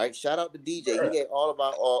tonight. All right. Shout out to DJ. He had all of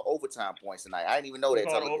our overtime points tonight. I didn't even know that.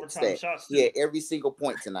 He had every single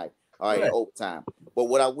point tonight. All right, in overtime. But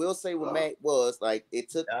what I will say with Matt was, like, it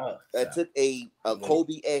took a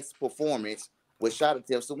Kobe-esque performance with shot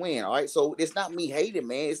attempts to win. All right, so it's not me hating,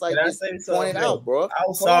 man. It's like Can I just say pointing something, out, bro.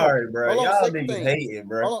 I'm sorry, bro. Hold on. Y'all Second niggas thing. hating,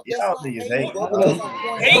 bro. Hold on. That's Y'all not niggas hating, hating. bro. Because I'm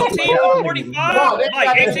pointing out. 18 Y'all for niggas 45? hating.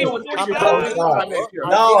 Like 18 for I'm 45? pointing out, bro.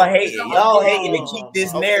 Y'all hating. Y'all Okay, hating to keep this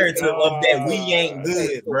okay, narrative of that we ain't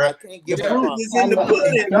good, so bro. I can't The give him proof props. is in the I can't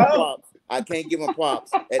pudding, give him dog. props. I can't give him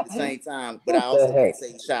props at the same time, but I What the also heck? can't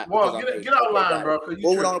say he shot because Well, I'm hating. get out Okay, line, got bro, it. because you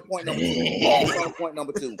Moving on to tripping. point number 2. Moving on to point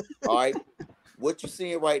number 2. All right. What you're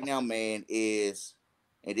seeing right now, man, is,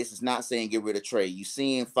 and this is not saying get rid of Trey. You're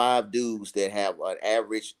seeing 5 dudes that have an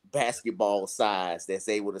average basketball size that's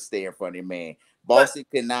able to stay in front of their man. Boston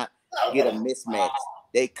could not get a mismatch.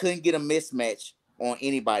 They couldn't get a mismatch on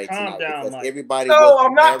anybody Calm tonight down, because Mike. everybody No, was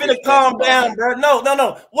I'm not average gonna calm basketball down, height. bro.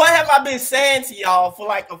 No. What have I been saying to y'all for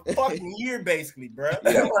like a fucking year, basically, bro?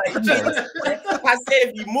 Yeah. Like, Jesus, man. I said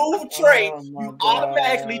if you move Trey, you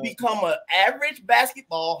automatically become an average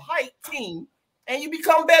basketball height team, and you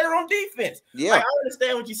become better on defense. Yeah. Like, I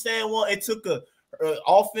understand what you're saying. Well, it took a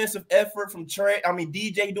offensive effort from Trey. I mean,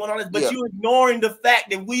 DJ doing all this, but you ignoring the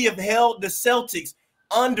fact that we have held the Celtics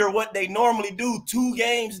under what they normally do 2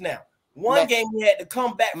 games now. One game we had to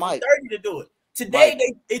come back from 30 to do it. Today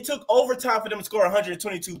it took overtime for them to score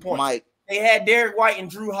 122 points. They had Derek White and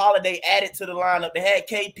Drew Holiday added to the lineup. They had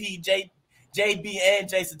KP, JB, and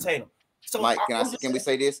Jason Tatum. So Mike, can we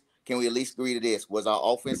say this? Can we at least agree to this? Was our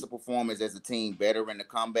offensive performance as a team better in the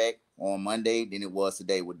comeback on Monday than it was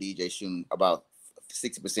today with DJ shooting about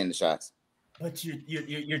 60% of the shots? But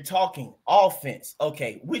you're talking offense.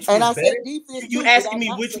 Okay, which and was I better? said defense You too. asking me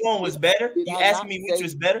which one was better? Did You I asking not me say, which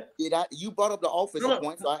was better? You brought up the offensive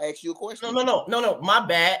point, so I asked you a question. No. My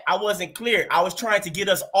bad. I wasn't clear. I was trying to get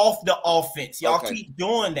us off the offense. Y'all keep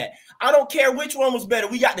doing that. I don't care which one was better.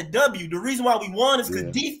 We got the W. The reason why we won is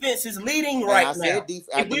because defense is leading right now.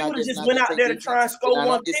 If we would have just went out there to try and score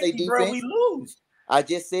 150, bro, we lose. I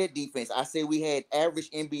just said defense. I said we had average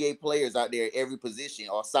NBA players out there at every position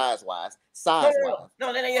or size-wise. Yeah.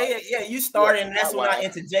 You started, and that's when I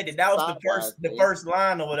interjected. That was the first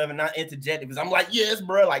line or whatever, not interjected, because I'm like, yes,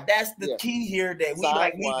 bro, like that's the key here that we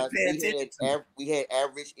like need to pay attention to. We had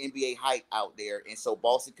average NBA height out there, and so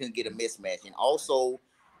Boston couldn't get a mismatch. And also,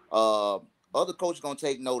 other coaches gonna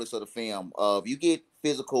take notice of the film. If you get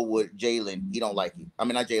physical with Jalen, he don't like you. I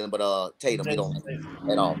mean, not Jalen, but Tatum, he don't like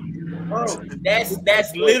you at all. Bro,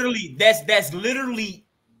 that's literally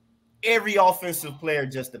every offensive player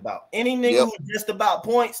just about. Any nigga who just about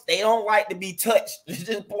points, they don't like to be touched. It's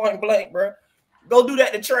just point blank, bro. Go do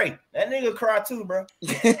that to Trey. That nigga cry too, bro.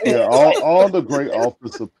 Yeah, all the great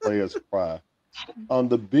offensive players cry.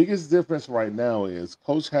 The biggest difference right now is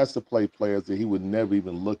coach has to play players that he would never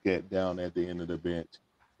even look at down at the end of the bench.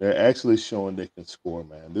 They're actually showing they can score,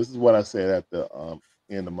 man. This is what I said at the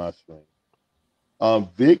end of my stream.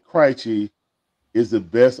 Vic Krejci is the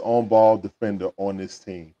best on-ball defender on this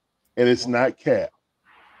team. And it's not cap.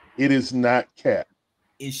 It is not cap.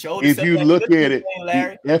 It showed if you look at it,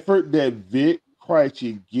 Larry. the effort that Vic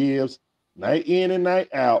Krejci gives night in and night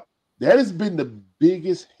out, that has been the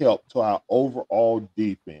biggest help to our overall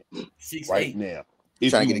defense right now.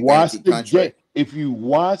 If you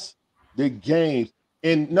watch the games,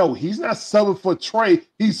 and no, he's not subbing for Trey,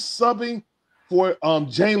 he's subbing for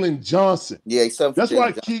Jalen Johnson. Yeah, he's subbing. That's why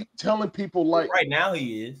I keep telling people like right now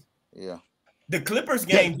he is. Yeah. The Clippers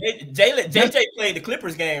game, JJ played the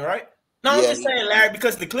Clippers game, right? No, I'm just saying, Larry,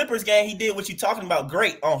 because the Clippers game, he did what you're talking about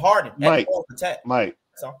great on Harden. Mike, Mike.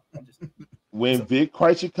 When Vic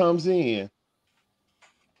Krejci comes in,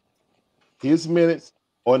 his minutes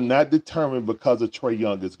are not determined because of Trae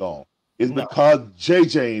Young is gone. It's because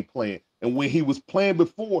JJ ain't playing. And when he was playing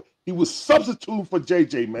before, he was substituting for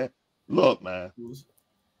JJ, man. Look, man,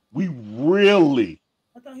 we really.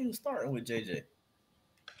 I thought he was starting with JJ.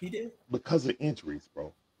 He did? Because of injuries,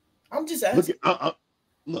 bro. I'm just asking.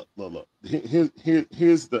 Look.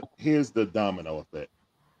 Here's the domino effect.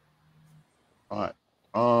 All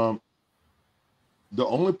right. The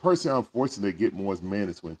only person unfortunately get more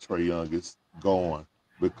minutes when Trae Young is gone,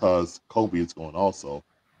 because Kobe is going also,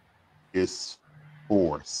 is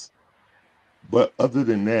Force. But other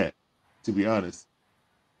than that, to be honest,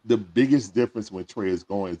 the biggest difference when Trae is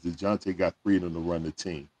going is DeJounte got freedom to run the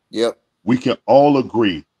team. Yep. We can all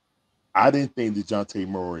agree. I didn't think DeJounte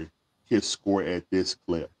Murray could score at this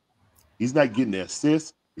clip. He's not getting the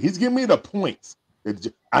assists. He's giving me the points.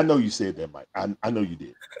 I know you said that, Mike. I know you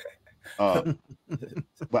did.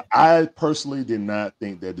 But I personally did not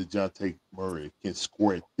think that DeJounte Murray can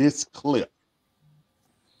score at this clip.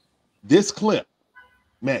 This clip,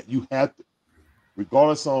 Matt, you have to,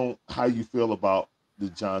 regardless on how you feel about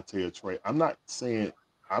DeJounte or Trae, I'm not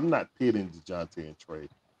pitting DeJounte and Trae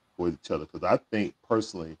for each other, because I think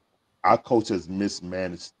personally our coach has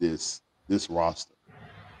mismanaged this roster.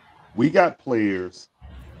 We got players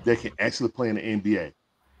that can actually play in the NBA.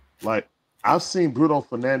 Like I've seen Bruno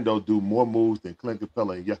Fernando do more moves than Clint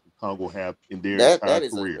Capella and Yucca Congo have in their entire That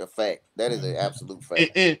is career. a fact. That is an absolute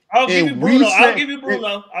fact. I'll give you Bruno. I'll give you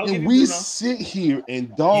Bruno. We sit here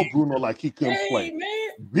and dog Bruno like he couldn't play.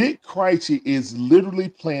 Vic Krejci is literally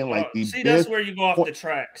playing like the see, best. that's where you go off the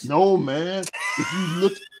tracks. No, man. If you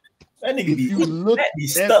look, that nigga if be, you look that at be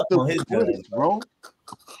stuck on the his footage, gun, bro.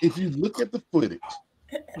 If you look at the footage,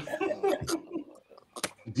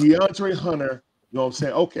 DeAndre Hunter, you know what I'm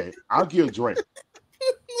saying? Okay, I'll give Dre.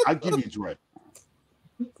 I give you Dre.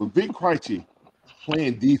 But Vic Krejci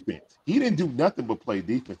playing defense, he didn't do nothing but play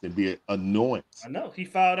defense and be an annoyance. I know he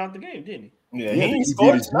fouled out the game, didn't he? Yeah, he ain't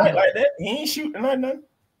scored tonight like that. He ain't shooting tonight, nothing.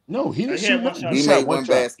 No, he didn't He shoot had one nothing. shot. He He shot made one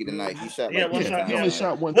shot. basket tonight. He shot like one shot. He only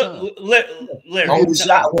shot one Look, time. Larry, Only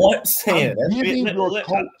shot once. I'm That's giving it. your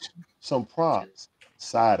coach some props,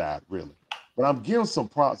 side-eyed, really. But I'm giving some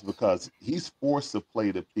props because he's forced to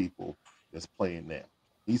play the people that's playing now.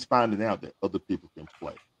 He's finding out that other people can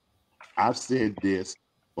play. I've said this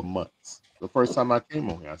for months. The first time I came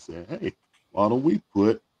on here, I said, hey, why don't we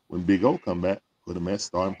put, when Big O come back, put him at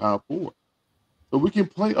starting power forward. So we can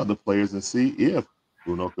play other players and see if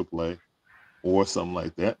Bruno could play or something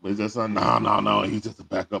like that. But it's just like, no, he's just a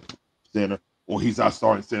backup center or he's our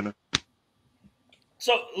starting center.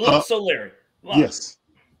 So look, Larry. Look, yes.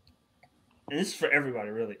 And this is for everybody,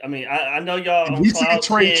 really. I mean, I know y'all. We see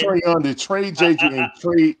trade Under, trade JJ, and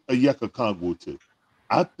trade Ayeka Kongwu too.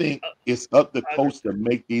 I think it's up to coach to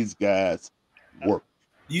make these guys work.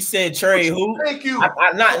 You said trade who? Thank you.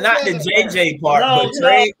 Not the JJ part, but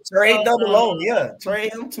trade double on. Yeah,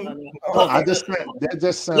 trade him too. I just that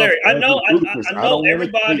just sounds. Larry, I know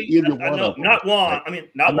everybody. I know not Juan. I mean,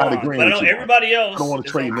 not Juan, but I know everybody else. I don't want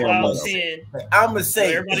to trade them. I'm gonna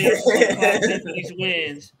say everybody else is on these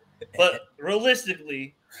wins, but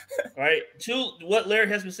realistically, right? What Larry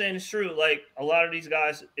has been saying is true. Like a lot of these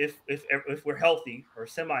guys, if we're healthy or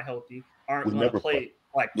semi-healthy, aren't going to play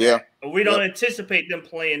like that. But we don't anticipate them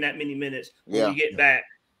playing that many minutes when we get back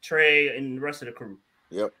Trey and the rest of the crew.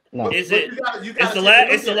 Yep. No. Is it? It's the last.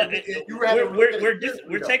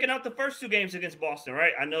 We're taking out the first two games against Boston,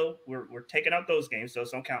 right? I know we're taking out those games, so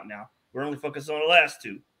don't count now. We're only focused on the last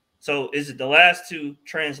two. So is it the last two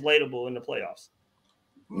translatable in the playoffs?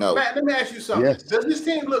 No. Matt, let me ask you something. Yes. Does this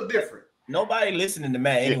team look different? Nobody listening to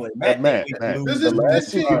Matt anyway. Matt. Does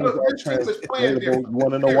this team is playing different? You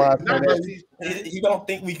want to know why? He don't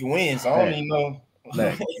think we can win, so I don't even know.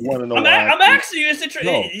 Matt, you want to know I'm asking you, is it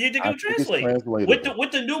you think it translate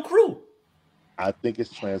with the new crew? I think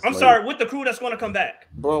it's translated. I'm sorry, with the crew that's going to come back.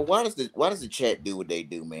 Bro, why does the chat do what they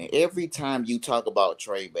do, man? Every time you talk about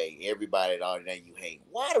Trey Bay, everybody already you hate.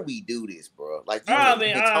 Why do we do this, bro? Like you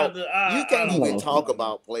can't even talk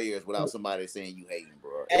about players without somebody saying you hate them,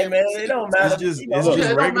 bro. Hey man, it don't matter. It's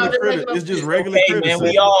just regular criticism. Man,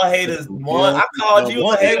 we all haters. One, I called you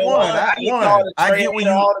a hater. I get where you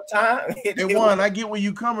all the time. And one, I get where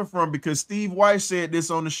you coming from because Steve Weiss said this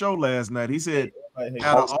on the show last night. He said,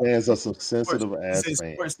 Hawks fans are some sensitive ass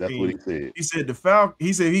fans. That's what he said.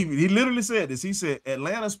 He said he literally said this. He said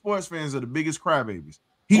Atlanta sports fans are the biggest crybabies.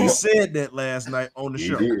 He said that last night on the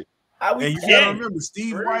show. Did. And you gotta remember,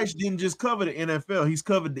 Steve Weiss didn't just cover the NFL; he's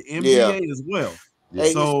covered the NBA as well.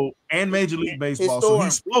 So and Major League Baseball. So he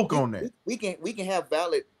spoke on that. We can have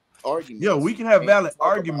valid arguments. Yeah, we can have valid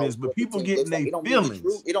arguments, but people getting their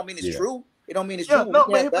feelings. It don't mean it's true. It don't mean it's true. No,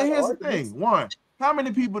 but here's the thing. One, how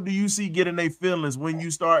many people do you see getting their feelings when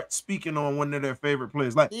you start speaking on one of their favorite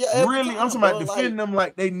players? Like, really, I'm talking about defending them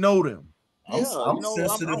like they know them. I'm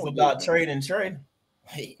sensitive about trading.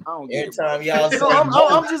 Hey, every time y'all say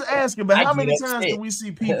I'm just asking, but how many times do we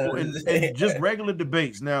see people in just regular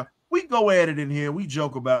debates? Now, we go at it in here, we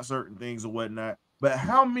joke about certain things or whatnot, but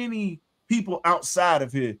how many people outside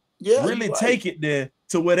of here really take it there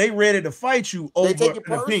to where they ready to fight you over an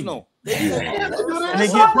opinion? And they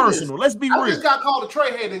get personal. Let's be real. I just got called a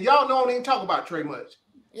Trey head, and y'all don't even talk about Trey much.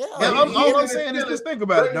 All I'm saying is just think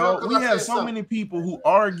about it, dog. We have so many people who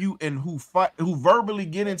argue and who fight, who verbally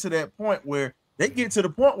get into that point where they get to the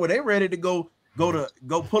point where they ready to go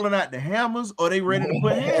pulling out the hammers, or they ready to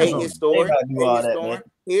put hands on.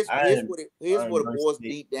 Here's what it boils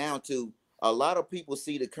deep down to. A lot of people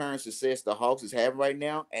see the current success the Hawks is having right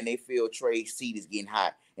now, and they feel Trey's seat is getting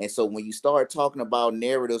hot. And so when you start talking about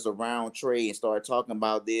narratives around Trey and start talking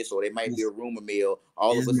about this, or they might be a rumor mill,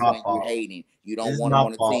 all of a sudden you're hating. You don't want him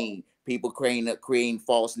on the team. People creating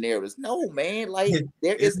false narratives. No, man. Like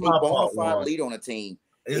there is a bona fide leader on the team.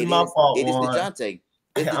 It's my fault. It is DeJounte.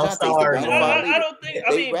 It's I'm DeJounte's the sorry. bona fide I leader. don't think.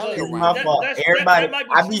 I They mean, rally but It's around my him. fault. that might be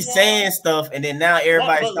I too be long. saying stuff, and then now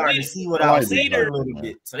everybody's but starting to leader, see what I I like was saying leader, a little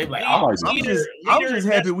bit. So they be like, I "Oh, like I'm leader, just leader and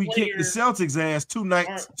happy best we kicked the player Celtics ass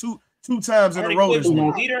aren't two times in a aren't row this week.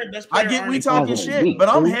 equivalent. Leader and best I player get aren't we talking equivalent. shit, but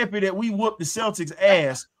I'm happy that we whooped the Celtics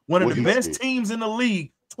ass, one of What the he best said. teams in the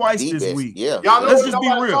league, twice The this best. week. Yeah. Y'all know Let's what just be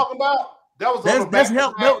nobody's real. talking about? That was on the That's back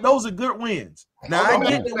help. of Those are good wins. Now On I the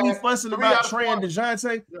get back that we of fussing 3 about out of Trey 4. and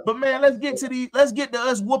DeJounte, but man, let's get to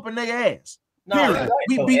us whooping their ass. no, you're Period. right,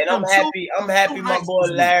 We though." beat And them I'm happy. two My nights boy this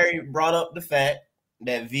week. Larry brought up the fact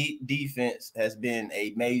that defense has been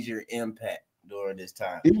a major impact during this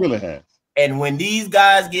time. It really has. And when these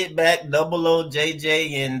guys get back, Double O,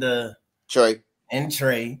 JJ, and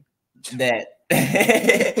Trey, that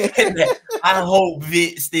I hope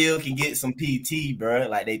Vic still can get some PT, bro.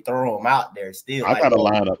 Like they throw him out there still. I like, got a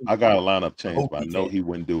lineup change, hope but I he know can. he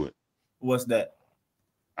wouldn't do it. What's that?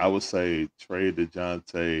 I would say trade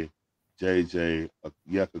DeJounte, JJ,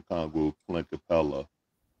 Yeka Kongu, Clint Capella,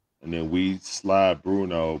 and then we slide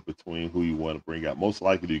Bruno between who you want to bring out. Most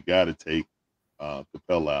likely, you got to take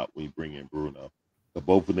Capella out when you bring in Bruno. But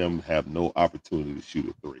both of them have no opportunity to shoot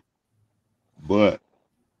a three. But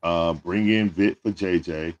bring in Vic for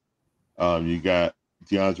JJ. You got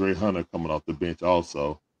DeAndre Hunter coming off the bench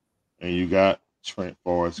also, and you got Trent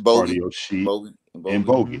Forrest, Cardio Sheet, and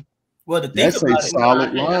Bogey. Well, to think That's about a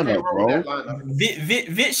solid lineup, bro.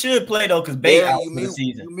 Vic should play though, because Bay out for the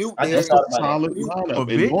season. That's a solid lineup. Well, And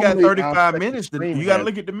Vic got normally 35 our minutes. second string You got to has-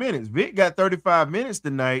 look at the minutes. Vic got 35 minutes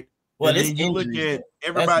tonight. Well, and it's then you look injuries, at though.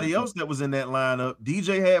 everybody That's else that was in that lineup.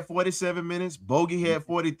 DJ had 47 minutes. Bogey had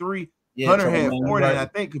 43. Yeah, Hunter Trey, had man, 40. right. And I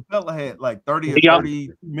think Capella had like 30 or Y'all- 30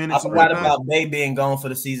 I minutes. or forgot whatnot. about Bay being gone for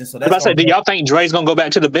the season. So I was about that's to say, do gonna- y'all think Dre's gonna go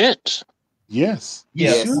back to the bench? Yes.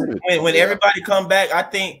 Yes. When everybody come back, I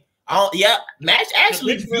think. Match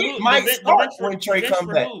actually The bench for Vic who? might The start bench for- when Trey the bench come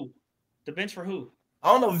for back. who? The bench for who?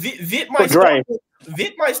 I don't know. Vic For might Dre. start.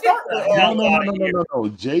 Vic might start. No.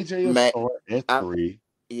 JJ will Matt, start at 3.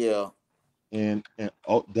 Yeah. And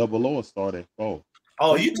Double O will start at 4.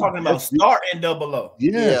 Oh, you talking about starting Double O?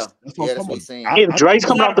 Yes. That's what I'm that's talking what he's about. saying. If Dre's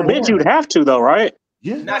coming off the bench, you'd have to though, right?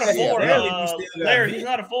 Yeah. Not a 4. Larry, he's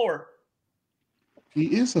not a 4.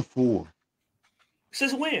 He is a 4.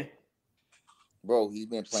 Since when? Bro, he's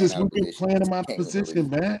been playing Since out of we've been position. playing him out of Can't position,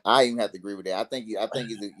 believe it. man. I even have to agree with that. I think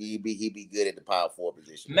he'd be good at the power forward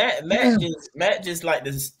position. Matt just like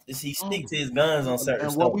this. He sticks to his guns on certain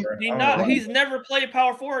And stuff. what we- bro. He I don't not. know. He's never played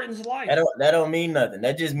power forward in his life. That don't mean nothing.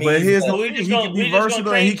 That just means. But here's the that- thing: just he gonna- can we be just gonna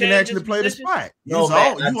versatile and he can change actually his play the position? spot. No,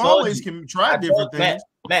 Matt, I You told always you. can try I different told- Matt, things.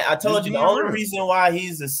 Matt, I told Just you the being only real. reason why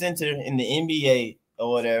he's a center in the NBA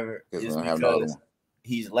or whatever He's is gonna have another because one.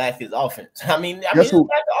 he's lack his offense. I mean, Guess it's who?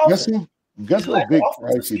 lack of Guess offense. who? Guess He's what lack Vic of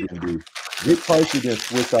offensive Pricey didn't do? Vic Pricey didn't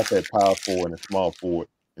switch out that power forward and small forward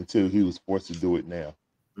until he was forced to do it now.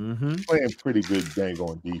 Mm-hmm. Playing pretty good dang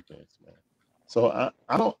on defense, man. So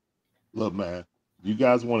I don't look, man. You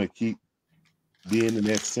guys want to keep being in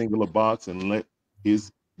that singular box and let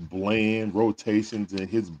his bland rotations and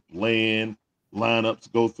his bland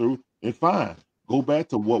lineups go through, and fine. Go back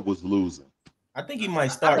to what was losing. I think he might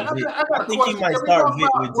start Vic. got a I think he question. might Can we start talk Vic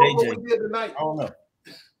about with what JJ. we did tonight? I don't know.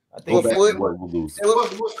 I Well, think Foot, What was losing.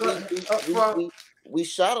 we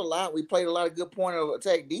shot a lot. We played a lot of good point of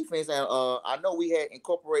attack defense, and I know we had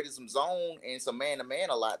incorporated some zone and some man to man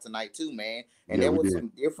a lot tonight too, man. And Yeah, there we was did.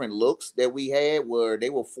 some different looks that we had where they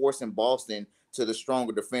were forcing Boston to the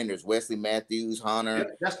stronger defenders, Wesley Matthews,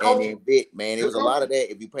 Hunter, That's and coaching. then Vic. Man, there Good was a lot of coaching.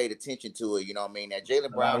 that if you paid attention to it. You know what I mean? Now Jaylen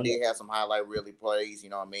Brown did have some highlight really plays. You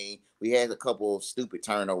know what I mean? We had a couple of stupid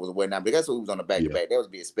turnovers and whatnot, but that's what we was on the back to back. That was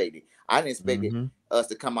to be expected. I didn't expect us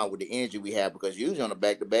to come out with the energy we have because usually on the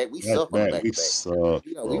back to back we suck on the back We to back. suck,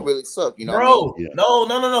 You know, we bro. really suck. You know, Bro, what I mean?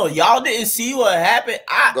 no. Y'all didn't see what happened.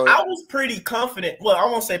 Go ahead. I was pretty confident. Well, I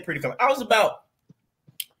won't say pretty confident.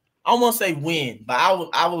 I won't say win, but I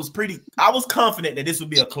was confident that this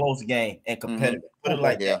would be a close game and competitive. Put it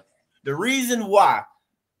like that. The reason why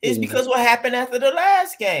is because what happened after the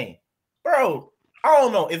last game. Bro, I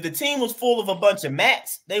don't know. If the team was full of a bunch of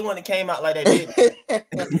Mats, they wouldn't have came out like they did.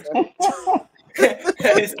 Hey,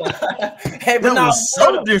 but That no, was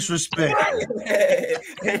so disrespectful.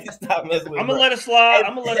 Stop messing with I'm me, gonna let it slide.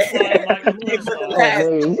 I'm gonna let it slide, Mike. I'm gonna let it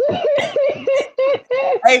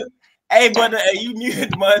slide. Hey, but you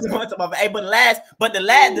muted the the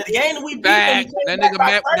game that we beat them. That nigga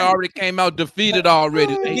Matt already came out defeated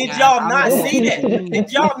already. Did y'all not see that?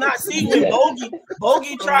 Did y'all not see when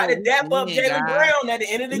Bogey tried to dap up Jaylen Brown at the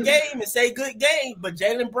end of the game and say good game, but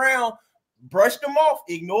Jaylen Brown brushed him off,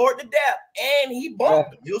 ignored the dap, and he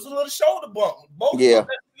bumped him. It was a little shoulder bump. Both Yeah.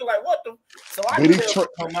 feel like what the. So I But knew they were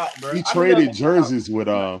come out, bro. he traded jerseys with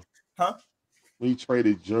Huh? He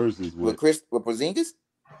traded jerseys with with Porzingis.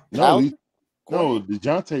 No,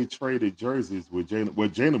 DeJounte traded jerseys with Jaylen. Well,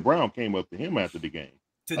 Jaylen Brown came up to him after the game.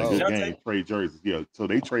 To After the DeJounte? game, trade jerseys. Yeah, so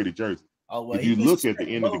they traded jerseys. Oh, well, if he you look at the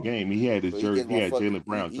disrespected end of the Bogey. game, he had his So jersey. He had Jaylen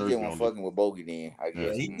Brown He jersey just on. fucking with Bogey then, I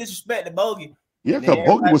guess. Yeah, he disrespected Bogey. Yeah, And because then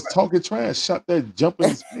Bogey everybody- was talking trash, shot that jump in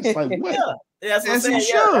his face like what? Yeah, that's what I'm As he saying.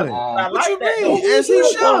 should. I What like you that. mean? though. As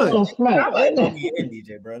he should. I like Bogey and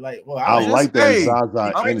DJ, bro. Like, well, I like that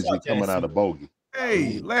Zaza I'm energy talking coming out of Bogey.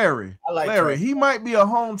 Hey, Larry. I like Larry, Trey. he might be a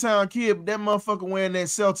hometown kid, but that motherfucker wearing that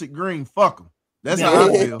Celtic green, fuck him. That's how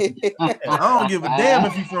I feel. I don't give a damn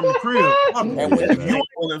if you from the crib. Fuck him. And when If you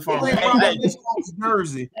Hey,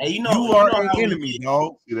 jersey, Hey, you you are know an how we enemy,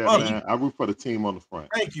 dog. See that, Fuck man? you. I root for the team on the front.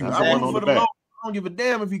 Thank you. Not I the one root on for the the back. low. I don't give a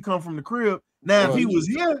damn if he come from the crib. Now, if he was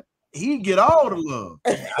here, he'd get all the love.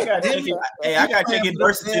 I got to check it. Hey, I got to check his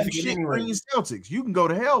birth certificate Shit, anyway. green Celtics. You can go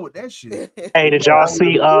to hell with that shit. Hey, did y'all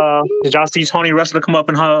see Tony Wrestler come up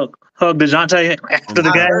and hug DeJounte after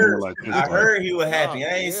the game? I heard he was happy. I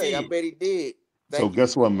ain't see I it. bet he did. So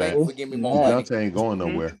guess what, man? Thanks for giving me more money. DeJounte ain't going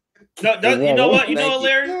nowhere. No, you know what? You know Thank what, you.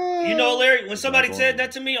 Larry? You know, Larry, when somebody said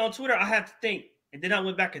that to me on Twitter, I had to think. And then I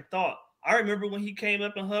went back and thought. I remember when he came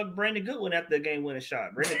up and hugged Brandon Goodwin after the game winning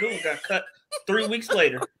shot. Brandon Goodwin got cut 3 weeks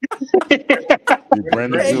later.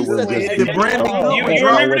 Brandon Goodwin just You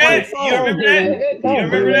remember that? You remember that? You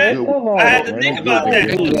remember that? I had to think about that.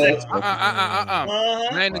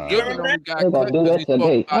 Brandon Goodwin only got They're gonna cut do because that he spoke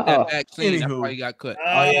today. about that vaccine. That's Anywho. why he got cut.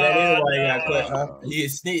 Oh, yeah, that is why he got cut. Huh? He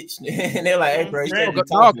is snitched. And they're like, hey, bro, he can't be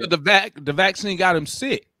No, talking. the vaccine got him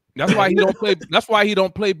sick. That's why he don't play. That's why he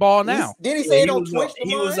don't play ball now. Did he Yeah, say he it on was Twitch?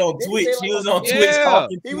 He was Lamar? on Did Twitch. say He it was on on Twitch Yeah.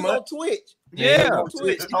 talking He too was much. on Twitch. Yeah, he was Yeah. on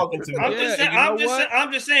Twitch talking too I'm much. just Yeah, saying. and you know what?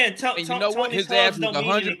 I'm just saying. And you know what? Tony's His hugs ass was don't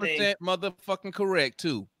mean anything. 100% motherfucking correct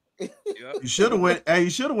too. You should have went. Hey,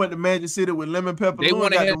 you should have went to Magic City with lemon pepper. They Lou and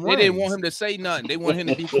wanted got him. them They didn't rings. want him to say nothing. They want him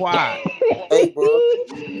to be quiet. Hey, bro.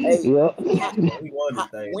 Hey, Yep. He won the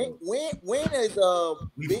thing. when is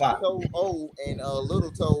We Big fought. Toe O and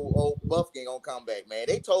Little Toe O Buffkin gonna come back, man?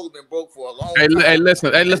 They toes been broke for a long Hey, time.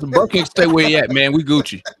 listen. Bucking, stay where you at, man. We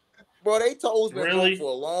Gucci. Bro, they toes been Really? broke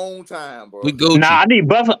for a long time, bro. We Gucci. Nah,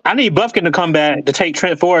 I need Buffkin to come back to take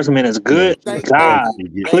Trent Forrest minutes. Good Thank God,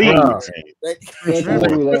 you. please. Thank Can't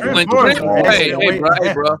do that. When Forrest Trent, was hey, actually bro,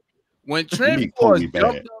 waiting. when He Trent need Forrest Kobe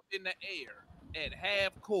jumped bad. up in the air at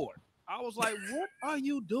half court, I was like, "What are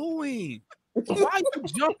you doing? Why are you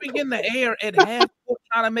jumping in the air at half court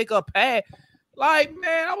trying to make a pass?" Like,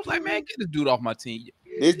 man, I was like, "Man, get this dude off my team."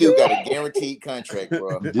 This dude got a guaranteed contract,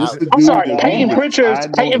 bro. This the I'm dude sorry, that Peyton we was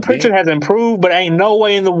hiding on the Pritchard bench. has improved, but ain't no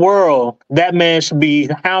way in the world that man should be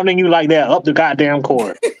hounding you like that up the goddamn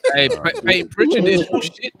court. Hey, Pritchard didn't do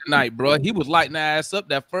shit tonight, bro. He was lighting our ass up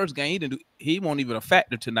that first game. He didn't do. He won't even a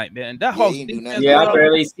factor tonight, man. That whole he didn't do defense. nothing. Yeah, I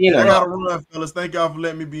barely seen I him. gotta run, fellas. Thank y'all for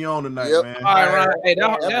letting me be on tonight, Yep. man. All right, Ryan. Hey,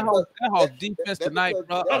 that That's whole defense tonight,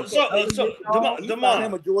 bro. because So, he found him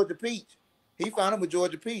Demond. a Georgia Peach. He found him a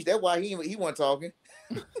Georgia Peach. That's why he wasn't talking.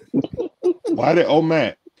 Why did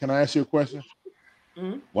Matt? Can I ask you a question?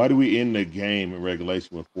 Mhm. Why do we end the game in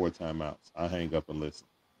regulation with 4 timeouts? I hang up and listen.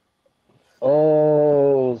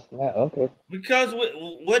 Oh, snap. Okay. Because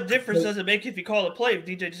what difference does it make if you call a play if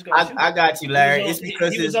DJ just goes shoot? I got you, Larry. It's He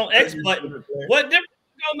because was on X button. What difference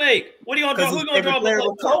is it gonna make? What are you gonna draw? Because Who his gonna draw favorite up a player play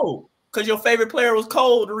was for? cold. Because your favorite player was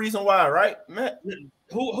cold. The reason why, right, Matt?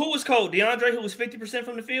 Who was cold? DeAndre, who was 50%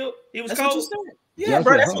 from the field. He was That's cold. what you said. Yeah,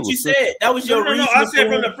 bro. That's what you said. That was your No. reason. I said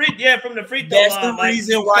from the free. Yeah, from the free throw That's line. the Mike.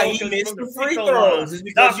 reason He why cold he 'cause missed from the free free throw throws. line. Is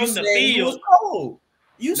because Not you from the said he was field. cold.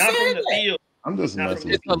 You Not said from the that. field. I'm just Not messing from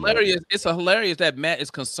with It's you, man. hilarious. It's hilarious that Matt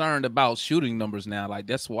is concerned about shooting numbers now. Like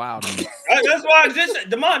that's wild to me. That's why I just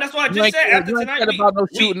said, Demond. That's why I You just ain't said cared- after you ain't tonight. cared about no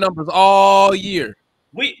shooting numbers all year.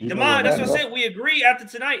 Demond, that's what I said. We agree after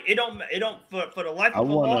tonight. It don't for the life I of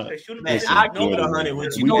football. wanna They shooting listen numbers. to Jordan win.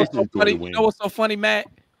 You We know what's listen so to funny? Jordan You win. know what's so funny, Matt?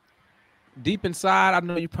 Deep inside, I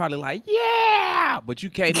know you're probably like, yeah, but you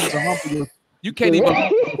can't even humble your, you can't even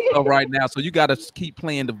humble yourself right now. So you got to keep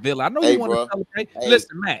playing the villain. I know Hey, you want bro. to celebrate. Hey.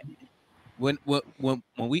 Listen, Matt, when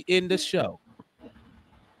we end the show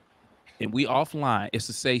and we offline, it's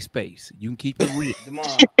a safe space. You can keep it real.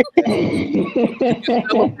 Demond. You can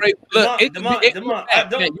celebrate. Look, it could be-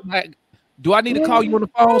 Matt, you might- do I need to call you on the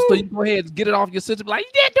phone so you can go ahead and get it off your system? Like,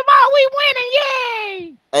 yeah, tomorrow we winning,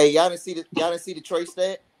 yay! Hey, y'all didn't see the Trey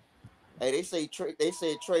stat? Hey, they said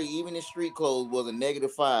Trey even in street clothes was a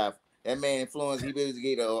 -5 That man influenced. He was able to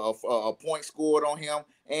get a point scored on him,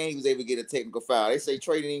 and he was able to get a technical foul. They say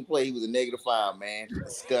Trey didn't even play. He was a -5, man.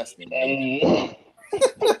 Disgusting, man.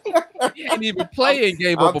 He ain't even playing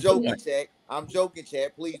game up I'm a joking, point. Chad. I'm joking,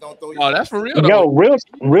 Chad. Please don't throw your. Oh, that's for real. Yo,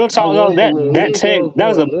 real talk though. That tech,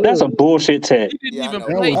 that's a bullshit tech. He didn't even That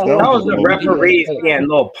play. was the a referees being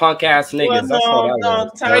little punk ass niggas. That's what that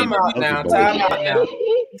was. Time out now. Time out now.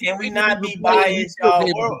 Can we He not didn't be even play. He biased, still y'all?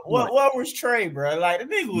 gave him a point. What was Trey, bro? Like the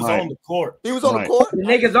nigga was Right. on the court. He was on the Right. court. The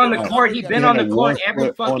niggas on the court. He been He on the had court one every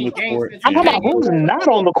foot on fucking the game court since I'm he talking about who's not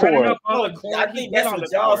on the running court. up on the No, court. I He think been that's on the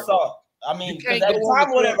what y'all court. saw. I mean, You because can't at the go on time,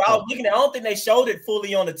 the whatever court, I was looking at, I don't think they showed it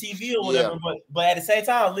fully on the TV or whatever. But at the same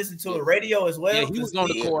time, I listened to the radio as well. Yeah, he was on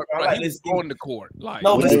the court. I'm Bro. like, He was on the court. Like,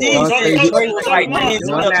 no, but Hey, Steve, Dejounte Like been Demond,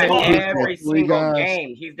 doing that Dejounte every hit 3 single guys.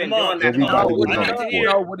 game. He's been doing that. Everybody was I on need the to court. you hear.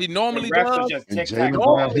 know what he normally The refs was does? just And tic Jaylen tac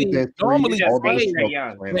Brown toe. hit that Normally 3. All the played Celtics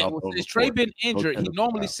Young. ran out on the Since Trey court. been No injured, he technical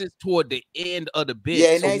normally foul. sits toward the end of the bench.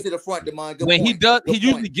 Yeah, and So now he's to the front, Demond. Good when he point. does, he Good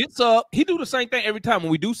usually point. gets up. He do the same thing every time.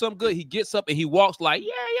 When we do something good, he gets up and he walks like,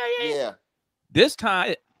 yeah. This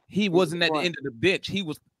time he wasn't at the end of the bench. He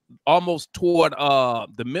was almost toward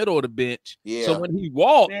the middle of the bench. Yeah. So when he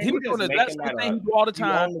walked, Man, he you was just doing the making exact same that thing he up. do all the You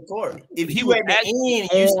time. on the court. If He you was at the actually end,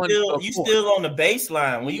 you on the court. still on the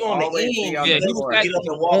baseline. When you on the Always end, be you on Yeah, the he was court. get up actually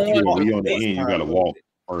and walk. on You walk Yeah, the we on the end. You baseline got to a little walk bit.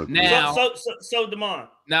 further. Now, So Demond.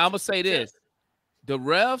 now I'm gonna say this: the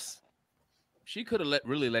refs, she could have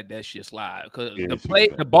really let that shit slide because Yeah,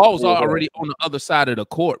 the ball was already on the other side of the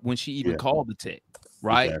court when she even Yeah. called the tech.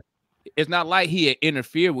 Right? Exactly. It's not like he had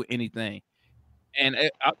interfered with anything, and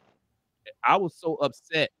I was so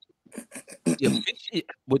upset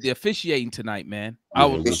with the officiating tonight, man. I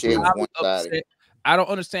was Officiating was one-sided. upset. I don't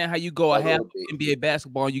understand how you go a half NBA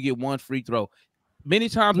basketball and you get one free throw. Many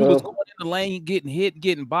times we was going in the lane, getting hit,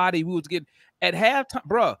 getting body. We was getting at halftime,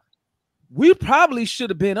 bro. We probably should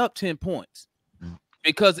have been up 10 points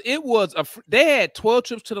because it was they had 12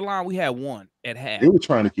 trips to the line. We had 1 at half. They were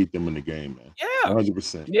trying to keep them in the game, man. Yeah,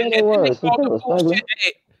 100%. Yeah, and they then they was. called the bullshit.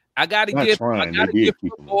 Hey, I gotta Not give trying. They did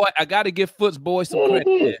keep them. I gotta give Foot's boy some credit.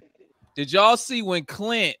 Man. Did y'all see when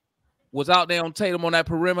Clint was out there on Tatum on that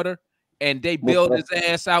perimeter and they bailed his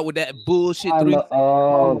ass out with that bullshit 3?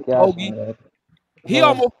 Oh gosh. He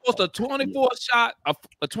almost forced a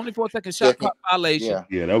 24-second shot clock violation.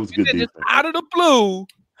 Yeah, that was good And then just defense. out of the blue,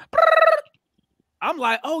 I'm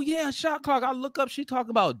like, oh yeah, shot clock. I look up, she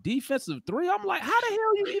talking about defensive 3. I'm like, how the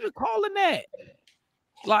hell you even calling that?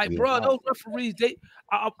 Like, bro, those referees,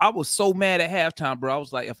 I was so mad at halftime, bro. I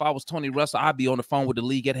was like, if I was Tony Russell, I'd be on the phone with the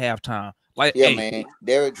league at halftime. Like, Yeah, hey, man.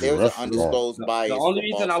 There's an undisclosed bias. The only for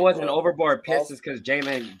reason I Boston, wasn't bro. overboard pissed is because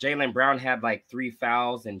Jaylen Brown had like 3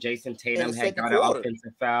 fouls and Jason Tatum had got an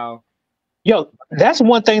offensive foul. Yo, that's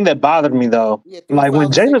one thing that bothered me though. Like when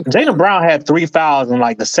Jaylen Brown had 3 fouls in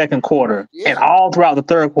like the second quarter and all throughout the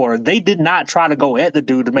third quarter, they did not try to go at the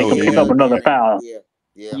dude to make him pick up another foul.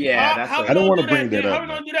 Yeah, How we I don't gonna want to do bring that? that How up. we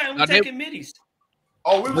man. gonna do that? And we Now, they- taking middies.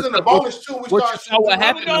 Oh, we was in the bonus too. We what you started saw what shooting.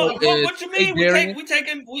 happened No, is, what you mean? We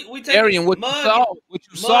taking Darian, what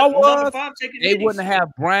you saw number was 5 taking they middies. wouldn't have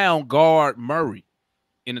Brown guard Murray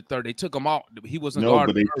in the third. They took him off. He wasn't No,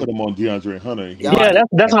 guarding but they Murray. put him on DeAndre Hunter. And he Yeah,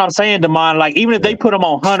 that's what I'm saying, Demond. Like even if they put him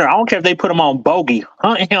on Hunter, I don't care if they put him on Bogey,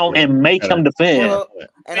 hunt him and make him defend. Well,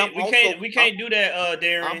 and Hey, we can't do that,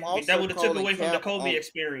 Darren. also That would have took calling away from the Cap Kobe on-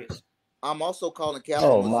 experience. I'm also calling Cap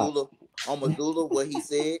Oh, on Missoula what he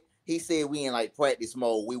said. He said we in like practice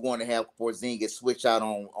mode. We want to have Porzingis switch out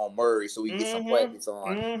on Murray so we get some practice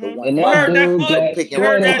on the one. And You that heard that, dude Foot? got Pick You and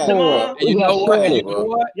heard roll. that, Come on, Demond? bro. You know what? You bro. know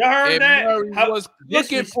what? Y'all heard And that? Murray How was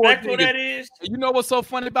looking for disrespectful niggas. that is? You know what's so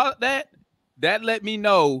funny about that? That let me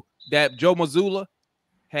know that Joe Mazzulla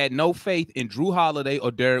had no faith in Drew Holiday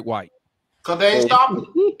or Derek White. Cause they ain't stopping.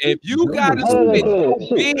 If you got to Hey, switch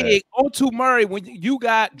so hey, big onto Murray when you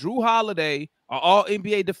got Drew Holiday, an all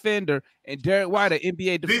NBA defender, and Derek White, an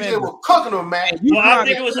NBA DJ defender. was cooking them, man. You Well, I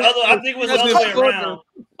think it was the other way around.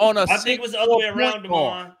 On a I think it was the other way around,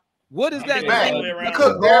 Demond. What is that? Man, you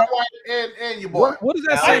cook Derek White and your boy. What does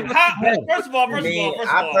that say? First of all,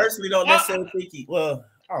 I personally don't necessarily think he. Well,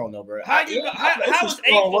 I don't know, bro. How was 8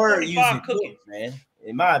 for 45 cooking, man?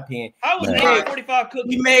 In my opinion, How was he 8 made- for 45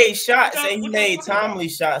 cooking? He made shots What y'all- and he what made y'all talking timely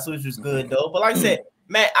shots, which was good though. But like I said,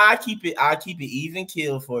 man, I keep it even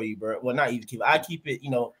kill for you, bro. Well, not even kill. I keep it,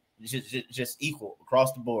 just equal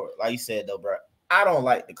across the board. Like you said though, bro. I don't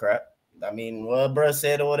like the crap. I mean, what bro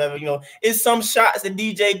said or whatever, you know, it's some shots that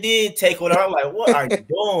DJ did take with her. I'm like, what are you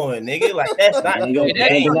doing, nigga? Like, that's not your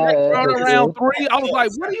game. Turnaround three. I was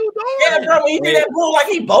like, what are you doing? Yeah, bro, when he did that move like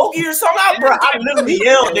he bogey or something out, bro, I literally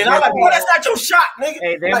yelled. And I'm like, boy, that's not your shot, nigga.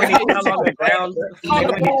 Hey, then Like, when he fell on the ground, then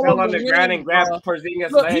when he fell on the ground and grabbed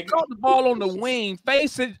Porzingis' Look, he leg. caught the ball on the wing,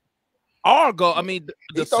 facing Argo. I mean,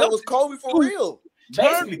 he thought it was Kobe for real.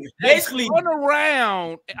 Basically, turn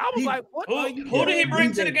around. I was like, what? Who did he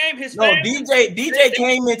bring to the game? His no, fans? DJ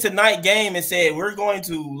came into night game and said, we're going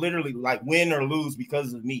to literally like win or lose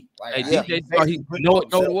because of me. Like, Hey, DJ saw he know what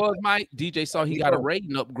it was, Mike. DJ saw he got a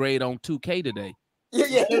rating upgrade on 2K today.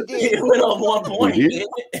 Yeah, he did. It went up 1 point. He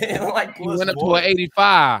Like, he went up to an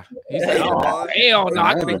 85. He said, Oh, hell no,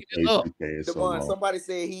 I man. can't get it up. Devon, somebody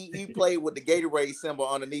said he played with the Gatorade symbol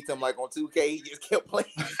underneath him, like on 2K. He just kept playing.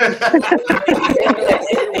 He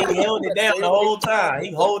held it down the whole time.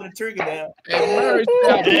 He holding the trigger down. Hey, Murray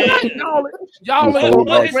said, y'all ain't gonna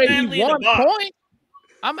upgrade me 1 point.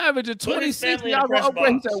 I'm averaging 26. Y'all gonna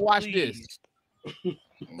upgrade. He said, watch this.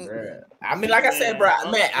 I mean, like I said, bro,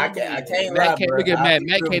 Matt, I can't lie, Matt can't bro. look at I Matt. be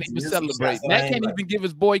Matt tripping can't to even this celebrate. shots, Matt I can't ain't even give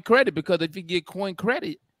his boy credit because if he get coin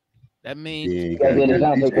credit, that means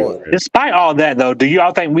Despite all that, though, do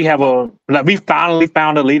y'all think we have we finally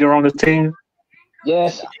found a leader on the team?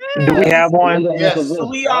 Yes. Do we have one? So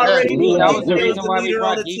we already knew That was the DJ was reason the why we leader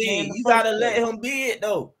on brought the DJ in team. the You first gotta let place. him be it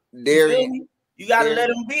though. Darian. You gotta let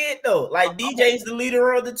him be it though. Like DJ's the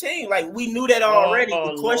leader of the team. Like we knew that already.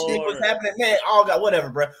 The question was happening, man. All got whatever,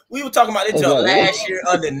 bro. We were talking about this jump last year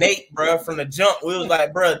under Nate, bro. From the jump, we was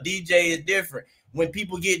like, bro, DJ is different. When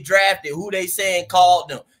people get drafted, who they saying called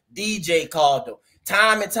them? DJ called them.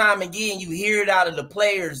 Time and time again, you hear it out of the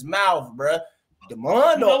player's mouth, bro.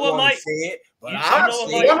 DeMond don't want to say it, but I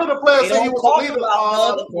say one of the players they said he don't was talk the leader. about the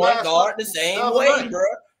other point guard the same way, bro.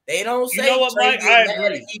 They don't say Trey get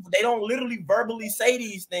mad at people. They don't literally verbally say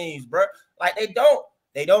these things, bro. Like they don't.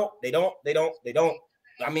 I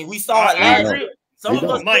mean, we saw it last year. Some of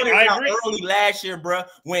us pointed it out early last year, bro,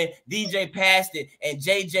 when DJ passed it and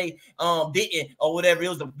JJ didn't or whatever. It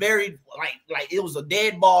was a very like it was a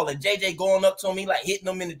dead ball and JJ going up to him, he like hitting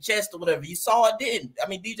him in the chest or whatever. You saw it didn't. I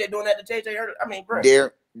mean, DJ doing that to JJ. I mean, bro.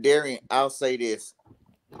 Darian, I'll say this: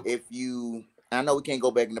 I know we can't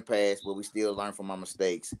go back in the past, but we still learn from our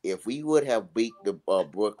mistakes. If we would have beat the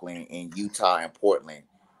Brooklyn and Utah and Portland,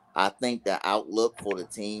 I think the outlook for the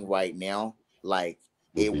team right now, like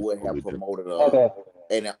it would have promoted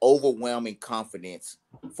an overwhelming confidence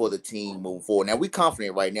for the team moving forward. Now we're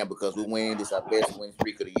confident right now because we win. This is our best win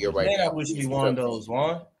streak of the year right now. I wish we won those,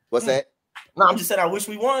 Juan. What's that? No, I'm just saying I wish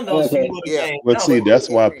we won those. Yeah. Well, see, that's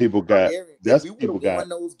why people got. That's if we people would have got.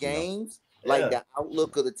 won those games. Like the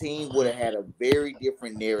outlook of the team would have had a very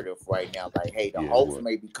different narrative right now. Like, hey, the Hawks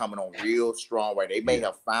may be coming on real strong right. They may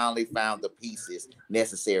have finally found the pieces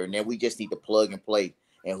necessary, and then we just need to plug and play.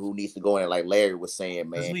 And who needs to go in, like Larry was saying,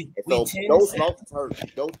 man. Those losses hurt.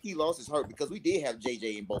 Those key losses hurt because we did have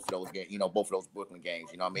JJ in both of those games. You know, both of those Brooklyn games.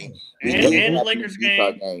 You know what I mean? And the Lakers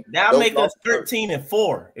game. That'll make us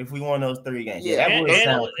 13-4 if we won those 3 games. Yeah, that would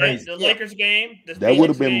sound crazy. The Lakers game. That would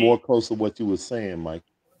have been more close to what you were saying, Mike.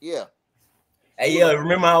 Yeah. Hey,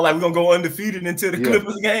 remember how like we're gonna go undefeated until the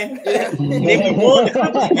Clippers game? Yeah. Then we won the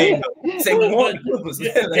Clippers game. Say we won the Clippers.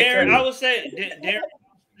 Darren, I would say,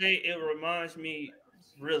 it reminds me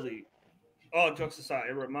really, all jokes aside,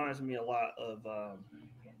 it reminds me a lot of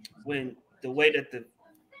when the way that the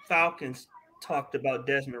Falcons talked about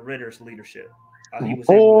Desmond Ritter's leadership. He was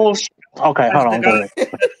okay, hold on. No,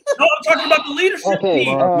 I'm talking about the leadership team.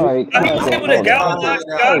 All right. He was able to galvanize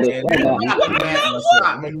guys.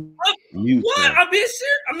 What? I'm being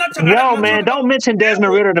serious. I'm not talking. Yo, man, don't mention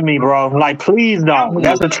Desmond Ritter to me, bro. Like, please don't.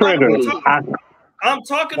 That's a trigger. I'm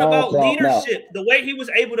talking about leadership. The way he was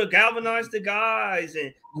able to galvanize the guys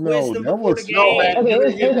and quiz them before the game.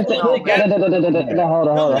 Hold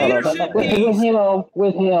on.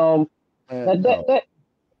 With him.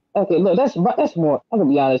 Okay, look, that's more. I'm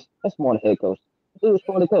gonna be honest. That's more the head coach. He was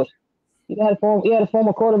for the coach. He had a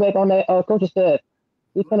former quarterback on that coaching staff.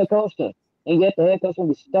 He couldn't coach him, and yet the head coach would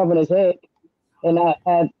be stubborn as heck, and I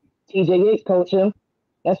had TJ Yates coach him.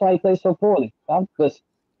 That's why he plays so poorly. I'm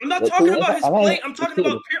not talking about his play. I'm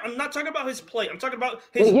not talking about his play. I'm talking about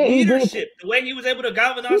his leadership. The way he was able to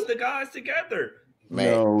galvanize the guys together.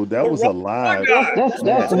 No, that was a lie. That's a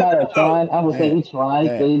matter of trying. I would say he tried,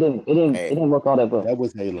 but it didn't work all that well. That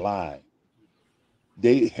was a lie.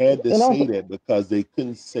 They had to say that because they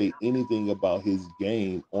couldn't say anything about his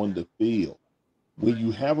game on the field. When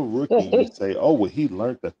you have a rookie, you say, "Oh, well, he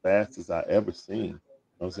learned the fastest I ever seen."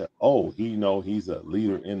 I was like, "Oh, he's a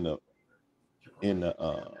leader in the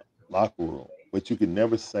locker room." but you can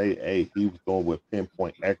never say, hey, he was going with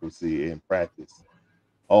pinpoint accuracy in practice.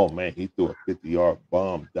 Oh man, he threw a 50-yard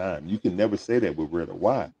bomb dime. You can never say that with Ritter.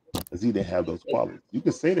 Why? Because he didn't have those qualities. You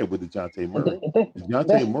can say that with DeJounte Murray.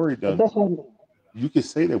 DeJounte Murray done. You can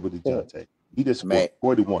say that with DeJounte. He just scored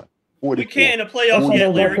 41, 44. We can't in the playoffs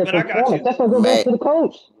yet, Larry, but I got you. That's what goes to the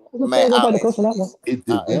coach. Matt,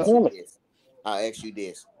 I'll ask you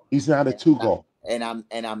this. He's not a two-goal. And I'm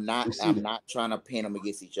not trying to pin them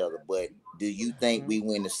against each other, but do you think we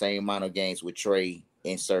win the same amount of games with Trey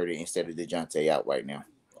inserted instead of DeJounte out right now,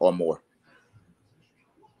 or more?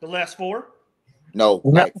 The last 4? No,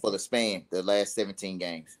 like for the span, the last 17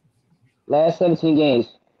 games. Last 17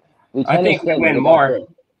 games. I think we win more.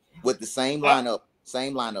 With the same lineup.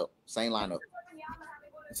 Same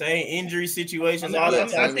injury situations. I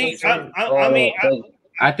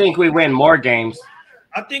think we win more games.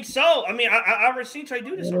 I think so. I mean, I already seen Trey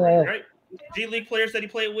do this already, right? G League players that he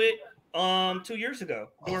played with 2 years ago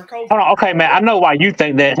during COVID. Hold on, okay, man. I know why you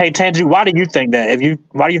think that. Hey, Tanju, why do you think that?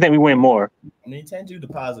 Why do you think we win more? I mean, Tanju the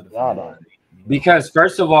positive. Because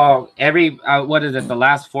first of all, the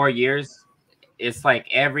last 4 years, it's like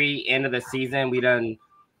every end of the season we done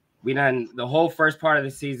the whole first part of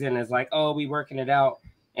the season is like, oh, we working it out,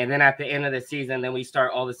 and then at the end of the season, then we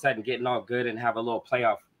start all of a sudden getting all good and have a little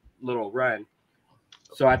playoff run.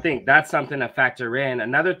 So I think that's something to factor in.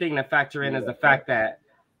 Another thing to factor in is the fact that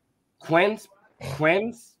Quinn's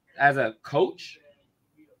as a coach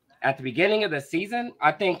at the beginning of the season,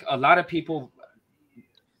 I think a lot of people.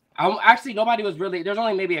 Nobody was really. There's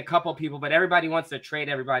only maybe a couple people, but everybody wants to trade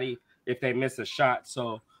everybody if they miss a shot.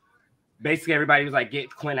 So basically, everybody was like,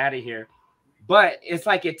 "Get Quinn out of here." But it's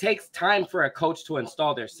like it takes time for a coach to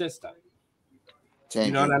install their system.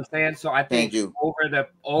 You know what I'm saying? So I think over the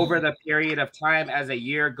period of time as a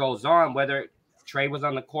year goes on, whether Trey was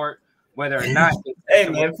on the court, whether or not. Hey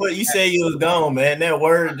man, you say you was gone, man. That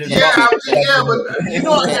word just but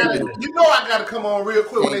I gotta come on real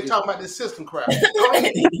quick when they talk about this system crap. Look,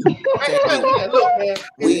 man,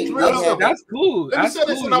 that's cool. Let me say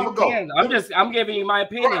this and I'm gonna go. I'm giving you my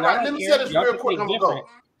opinion. Right. Let me say this real quick. I'm gonna go.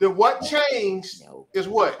 Then what changed is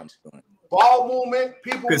what? Ball movement,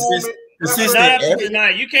 people movement.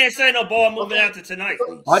 Tonight. You can't say no ball movement after tonight.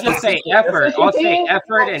 I'll just say effort. I'll say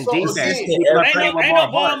effort and defense. Ain't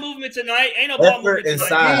no ball movement tonight. Ain't no ball movement and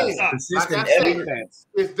tonight. Consistent defense.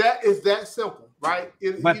 It's that simple, right?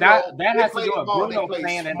 But that has to do with Bruno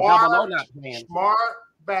playing and Double O not playing. Smart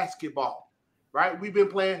basketball, right? We've been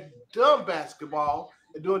playing dumb basketball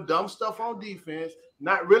and doing dumb stuff on defense,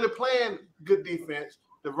 not really playing good defense.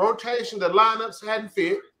 The rotation, the lineups hadn't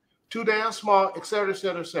fit, too damn small, et cetera, et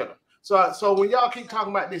cetera, et cetera. So when y'all keep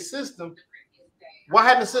talking about this system, why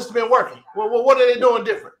hadn't the system been working? Well, what are they doing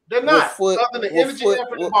different? They're not. Other than energy,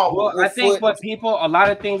 effort, and ball. Well, I think a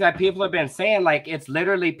lot of things that people have been saying, like it's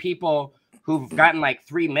literally people who've gotten like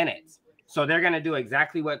 3 minutes. So they're gonna do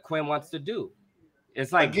exactly what Quinn wants to do.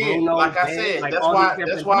 It's like Bruno, like I said, like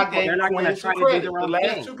that's why I gave Quinn some credit. The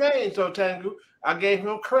last 2 games, so Tangu, I gave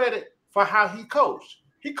him credit for how he coached.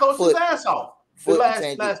 He coached his ass off. The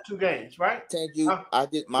last 2 games, right? Tangu,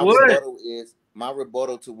 my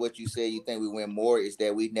rebuttal to what you said. You think we win more is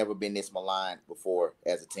that we've never been this maligned before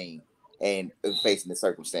as a team and facing the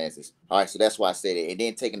circumstances. All right, so that's why I said it, and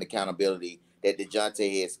then taking accountability that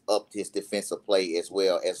DeJounte has upped his defensive play as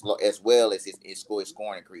well as his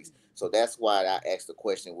scoring increase. So that's why I asked the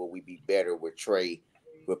question: will we be better with Trey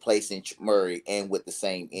replacing Murray and with the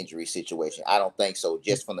same injury situation? I don't think so.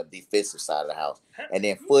 Just from the defensive side of the house, and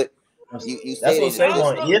then Foot. You that's said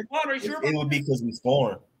what it would be because we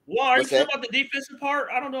scoring. Well, are you sure about the defensive part?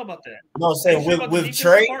 I don't know about that. No, I'm saying with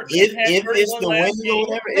Trey, if it's the winning or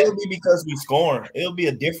whatever, it'll be because we scoring. It'll be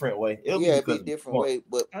a different way. It'll be a different way.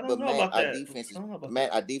 But Matt,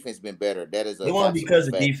 our defense has been better. That is it won't because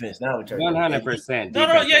of defense. Now 100%.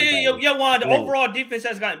 No, yeah. Juan, the overall defense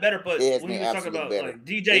has gotten better, but when we talk about like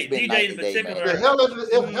DJ in particular, the hell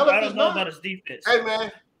I don't know about his defense. Hey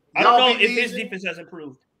man, I don't know if his defense has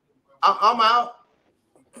improved. I'm out.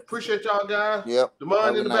 Appreciate y'all guys. Yep. The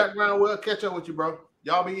man in the background will catch up with you, bro.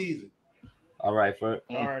 Y'all be easy. All right, Foot.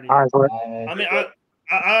 Alrighty. All right, I mean,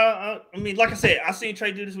 I mean, like I said, I seen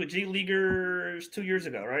Trey do this with G Leaguers 2 years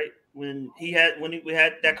ago, right? When we had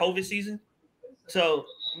that COVID season. So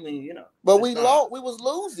I mean, you know. But we was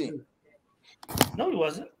losing. No, he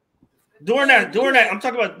wasn't. During that, I'm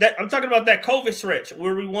talking about that COVID stretch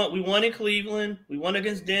where we won in Cleveland, we won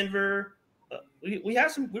against Denver. We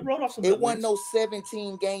rolled off some. It wasn't no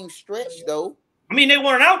 17-game stretch though. I mean, they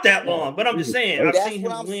weren't out that long, but I'm just saying.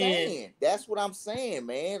 That's what I'm saying,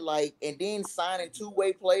 man. Like, and then signing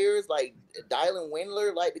 2-way players like Dylan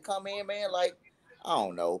Windler, like to come in, man. Like, I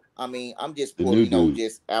don't know. I mean, I'm just The pulling, new dude.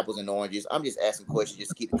 just apples and oranges. I'm just asking questions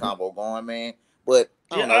just to keep the convo going, man. But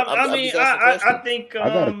I Yeah, don't know. I I'm mean, just asking questions. I think I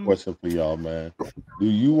got a question for y'all, man. Do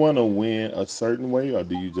you want to win a certain way, or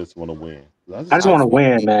do you just want to win? I just want to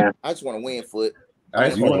win, man. I just want to win, Foot. I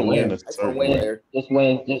just You want to win a I just want to certain win, way. Larry. Just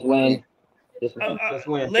win. Just win. Just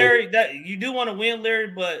win. Larry, that you do want to win, Larry,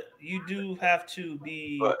 but you do have to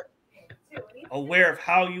be aware of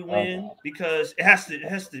how you win because it has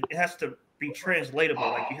to be translatable.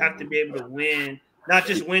 Like you have to be able to win, not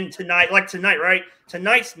just win tonight. Like tonight, right?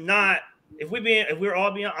 Tonight's not. If we're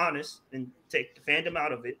all being honest and take the fandom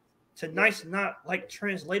out of it, tonight's not like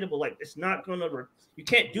translatable. Like it's not gonna. You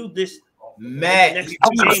can't do this. Matt, next you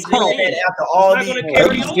games after all these.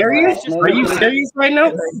 Are you serious? Are you serious right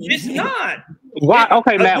now? It's not. Why?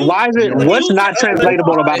 Okay, Matt. Why is it? What's not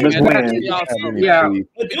translatable about this win? Yeah.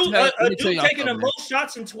 A dude taking the most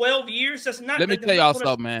shots in 12 years. That's not. Let me tell y'all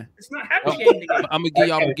something, man. It's not happy game. I'm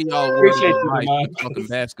gonna give y'all a word of advice for talking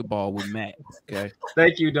basketball with Matt. Okay.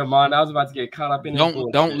 Thank you, Damon. I was about to get caught up in.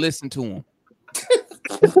 Don't listen to him.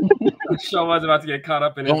 Show was about to get caught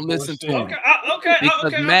up in. Don't listen to him. Okay.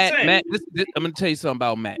 Because Matt, I'm gonna tell you something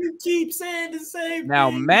about Matt. You keep saying the same. Now,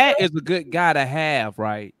 thing, Matt is a good guy to have,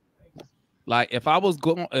 right? Like if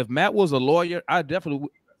Matt was a lawyer,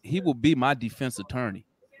 he would be my defense attorney.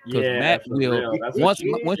 Because Matt will once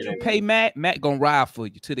you pay Matt gonna ride for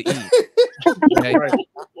you to the end. Okay?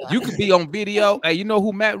 You could be on video. Hey, you know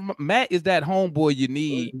who Matt is? That homeboy you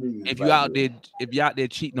need if you out there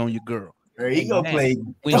cheating on your girl. He gonna play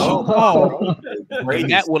when she called.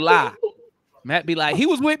 Matt will lie. Matt be like, he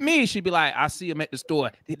was with me. She'd be like, I see him at the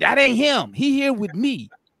store. That ain't him. He here with me.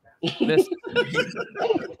 Listen.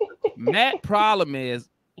 Matt problem is,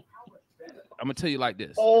 I'm gonna tell you like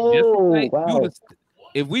this.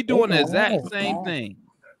 If we doing the exact same thing,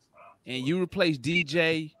 and you replace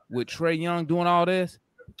DJ with Trae Young doing all this,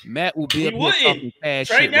 Matt will be up here talking cash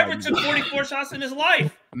Trae shit. never took 44 shots in his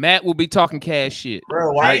life. Matt will be talking cash shit.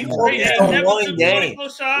 Bro, why are you focused on one game?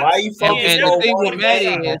 Why are you focused on thing one with Matt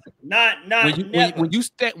game? is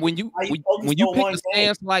when you pick a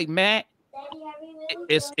stance like Matt,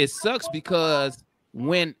 it sucks because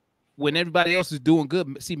when everybody else is doing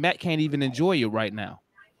good, see, Matt can't even enjoy it right now.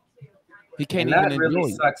 He can't even enjoy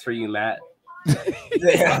really it. Sucks for you, Matt. He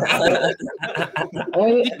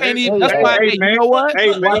can't even. That's why. Hey, you know what?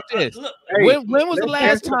 Watch this. When was the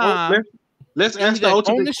last time? Let's answer on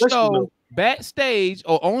ultimate the question, show, though. backstage,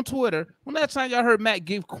 or on Twitter. When last time y'all heard Matt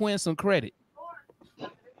give Quinn some credit?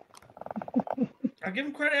 I give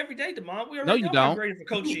him credit every day, Demond. We No, you don't. For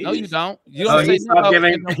Coach No, you don't. You Oh, don't he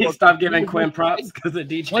say stopped giving Quinn props because of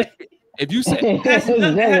DJ. If you say It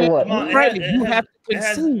you have to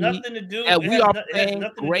has concede nothing to do. that It we has are no- it has playing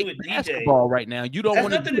nothing to do great with DJ. basketball right now. You don't It has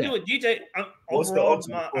want to nothing do to do that. with DJ. What's the Overall,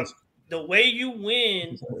 ultimate question? the way you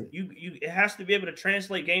win, it has to be able to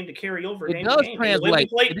translate game to carry over. It game does to game. translate.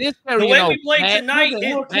 It is The way carrying we played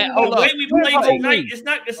over. tonight, hold up. it's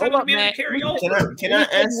not going to be able to carry over. Can I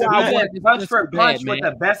answer Matt? that? Punch for punch with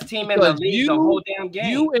the best team in the league the whole damn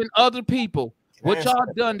game. You and other people, what y'all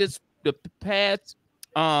done the past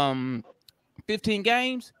 15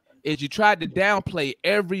 games is you tried to downplay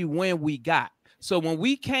every win we got. So when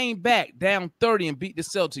we came back down 30 and beat the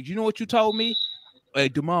Celtics, you know what you told me? Hey,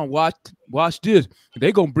 Damon, watch this.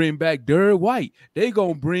 They gonna bring back Derrick White. They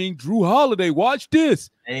gonna bring Drew Holiday. Watch this.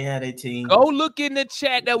 They had a team. Go look in the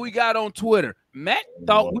chat that we got on Twitter. Matt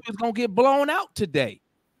thought we was gonna get blown out today.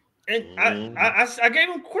 And I gave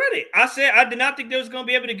him credit. I said I did not think they was going to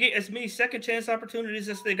be able to get as many second chance opportunities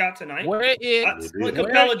as they got tonight. Where is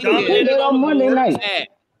Capella dominated on Monday night?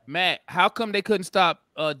 Matt, how come they couldn't stop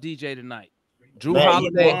DJ tonight? Drew Matt,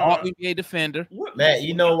 Holiday, all NBA defender. Matt,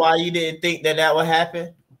 you know why you didn't think that would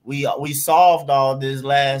happen? We solved all this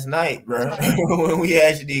last night, bro. When we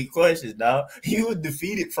asked you these questions, dog, you were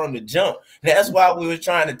defeated from the jump. That's why we were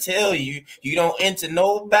trying to tell you don't enter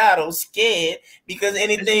no battle scared because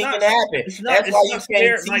anything can happen. That's why you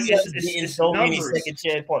can't see us getting so many second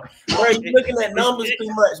chance points, bro. You looking at numbers too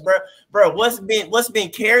much, bro. Bro, what's been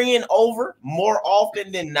carrying over more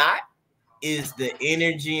often than not is the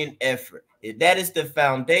energy and effort. If that is the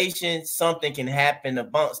foundation, something can happen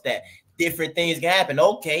amongst that. Different things can happen.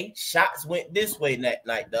 Okay, shots went this way that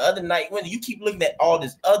night. The other night, when you keep looking at all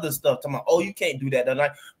this other stuff, talking about, oh, you can't do that the other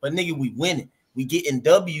night. But nigga, we winning. We getting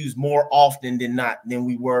W's more often than not than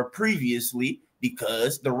we were previously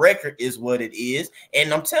because the record is what it is.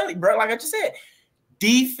 And I'm telling you, bro, like I just said,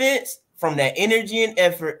 defense from that energy and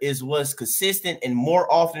effort is what's consistent, and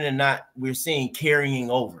more often than not, we're seeing carrying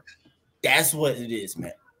over. That's what it is,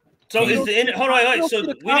 man. So is the hold on, so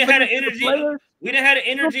we didn't have an energy. We didn't have an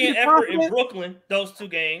energy and effort in Brooklyn those two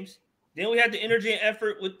games. Then we had the energy and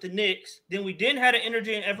effort with the Knicks. Then we didn't have the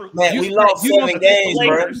energy and effort. Matt, we lost 7 games,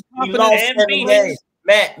 bro. We lost 7 games.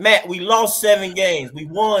 Matt, we lost 7 games. We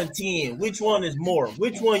won 10. Which one is more?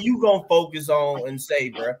 Which one you gonna focus on and say,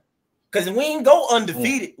 bro? Because we ain't go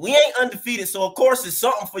undefeated. We ain't undefeated. So, of course, it's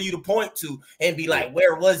something for you to point to and be like,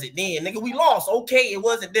 where was it then? Nigga, we lost. Okay, it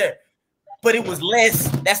wasn't there. But it was less.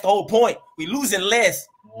 That's the whole point. We losing less.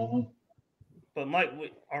 But Mike,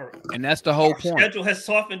 and that's the whole point. Schedule has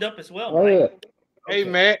softened up as well. Mike. Hey,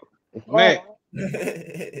 Matt.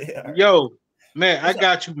 Yo, Matt, I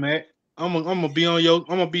got you, Matt. I'm gonna be on your.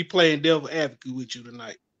 I'm gonna be playing devil advocate with you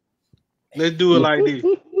tonight. Let's do it like this.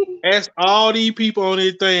 Ask all these people on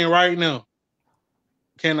this thing right now.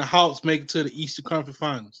 Can the Hawks make it to the Eastern Conference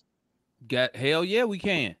Finals? Hell yeah, we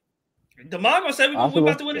can. DeMarco said we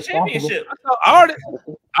about to win the championship. I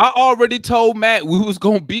already told Matt we was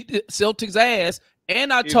gonna beat the Celtics ass,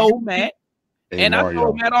 and I told Matt, I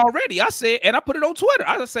told Matt already. I said, and I put it on Twitter.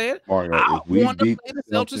 I said, Mario, I if we want to beat play the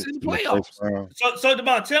Celtics in the playoffs. So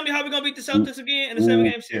DeMar, tell me how we gonna beat the Celtics again in the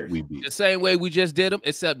 7-game series. The same way we just did them,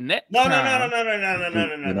 except next No.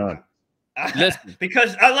 Listen,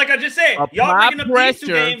 because like I just said, y'all bringing up these 2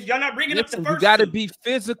 games. Y'all not bringing up the first. You got to be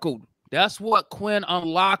physical. That's what Quinn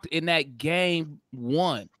unlocked in that game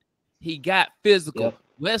 1. He got physical. Yep.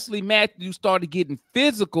 Wesley Matthews started getting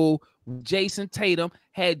physical. Jason Tatum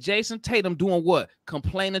had Jason Tatum doing what?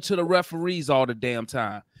 Complaining to the referees all the damn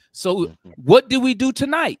time. So what did we do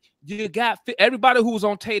tonight? You got everybody who was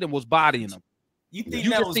on Tatum was bodying him. You think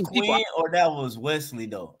that was Quinn or that was Wesley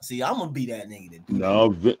though? See, I'm gonna be that nigga that do no,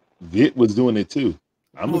 Vit was doing it too.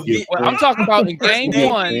 I'm talking about in game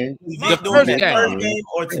 1, the first game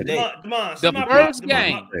or today.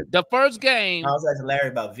 The first game. I was asking Larry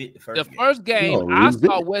about Vit. The first game, I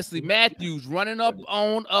saw Wesley Matthews running up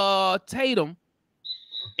on Tatum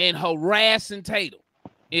and harassing Tatum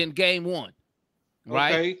in game 1.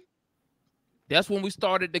 Right? Okay. That's when we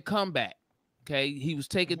started the comeback. Okay, he was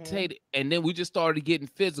taking Tatum, and then we just started getting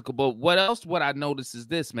physical. But what I noticed is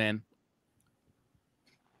this, man.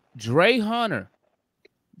 Dre Hunter.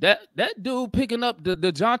 That dude picking up the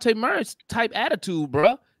DeJounte Murray type attitude,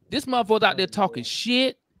 bro. This motherfucker out there talking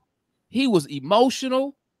shit. He was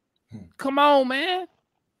emotional. Come on, man.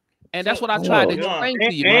 And that's what I tried to explain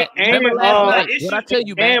to you, man. Remember last night? What I tell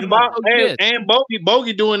you, man? And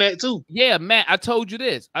Bogey doing that too. Yeah, Matt, I told you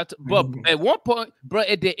this. But at one point, bro,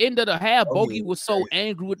 at the end of the half, Bogey was so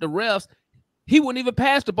angry with the refs, he wouldn't even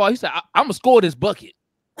pass the ball. He said, I'm gonna score this bucket.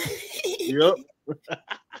 Yep.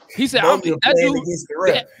 He said, that dude,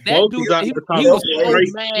 he was so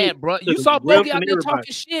mad, bro. You saw Bogey out there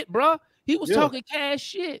talking shit, bro. He was talking cash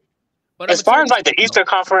shit. But as far as like the Eastern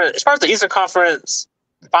Conference,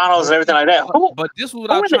 Finals and everything like that, but this is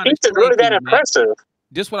what I'm trying to explain. Really that impressive?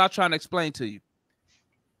 This is what I'm trying to explain to you.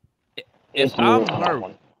 If I'm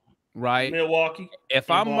Murray, right? Milwaukee.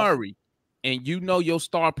 If I'm Murray, and you know your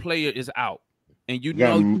star player is out, and you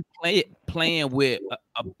know you playing with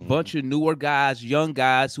a bunch of newer guys, young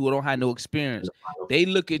guys who don't have no experience, they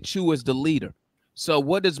look at you as the leader. So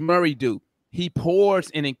what does Murray do? He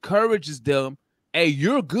pours and encourages them. Hey,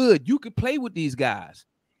 you're good. You can play with these guys.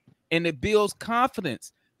 And it builds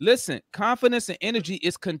confidence. Listen, confidence and energy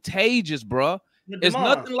is contagious, bro. It's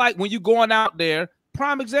nothing like when you're going out there.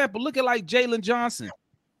 Prime example, look at like Jalen Johnson.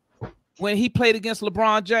 When he played against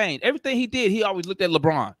LeBron James, everything he did, he always looked at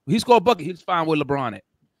LeBron. He scored a bucket, he's fine with LeBron at.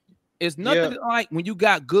 It's nothing like when you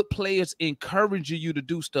got good players encouraging you to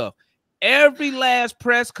do stuff. Every last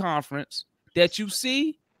press conference that you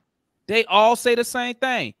see, they all say the same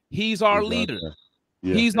thing. He's our leader.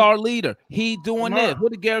 Yeah. He's our leader. He doing this.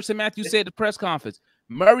 What did Garrison Matthews say at the press conference?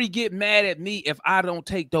 Murray get mad at me if I don't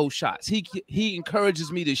take those shots. He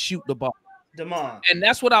encourages me to shoot the ball. And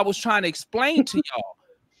that's what I was trying to explain to y'all.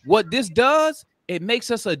 What this does, it makes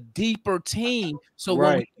us a deeper team. So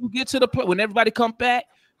when you get to the play, when everybody come back,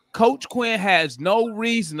 Coach Quinn has no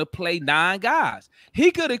reason to play 9 guys. He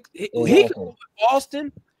could have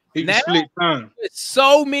Boston. He now, split time.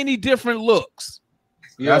 So many different looks.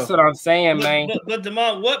 Yeah. That's what I'm saying, man. But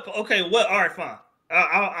Demond, what? Okay, what? All right, fine.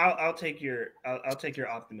 I'll take your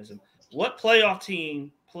optimism. What playoff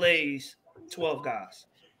team plays 12 guys?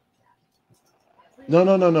 No.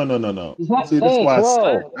 See, that's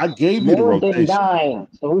why I gave you the rotation.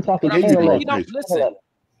 So we're talking listen.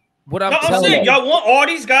 What I'm saying, y'all want all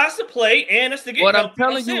these guys to play and us to get. What I'm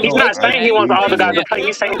telling you, he's not saying he wants all the guys to play.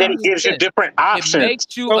 He's saying that he gives you different options. It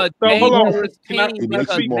makes you a dangerous team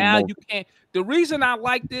because now you can't. The reason I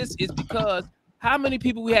like this is because how many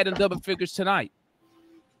people we had in double figures tonight?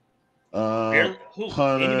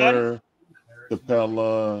 Hunter,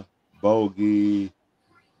 Capella, Bogey,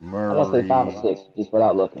 Murray. I want to say 5 or 6, just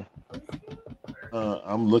without looking.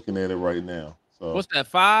 I'm looking at it right now. So What's that?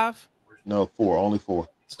 5? No, 4. Only 4.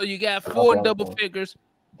 So you got 4 in double figures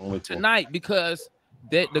Only 4. tonight because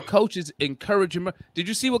the coaches encouraging. Did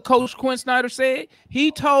you see what Coach Quinn Snyder said?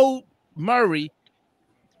 He told Murray,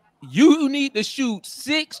 "You need to shoot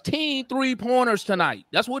 16 3-pointers tonight."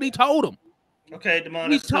 That's what he told him. Okay,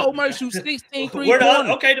 Demond. He told Murray shoot 16 Where the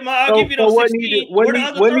three-pointers. okay, Demond, I'll give you those 16. Where the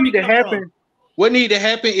other 30 come from? What need to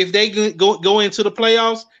happen if they go into the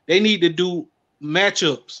playoffs? They need to do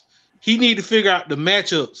matchups. He need to figure out the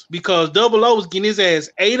matchups because Double O was getting his ass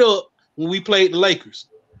ate up when we played the Lakers.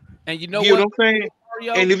 And you know what what I'm saying?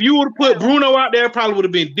 Mario? And if you would have put Bruno out there, it probably would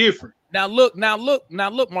have been different. Now look,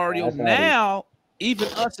 Mario. Now, even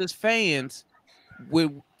us as fans,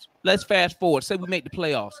 let's fast forward. Say we make the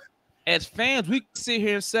playoffs. As fans, we sit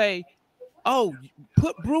here and say, "Oh,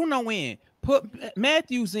 put Bruno in, put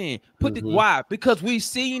Matthews in, put the why?" Because we've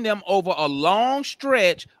seen them over a long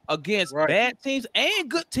stretch against bad teams and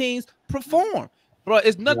good teams perform. Bro,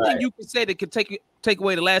 it's nothing you can say that could take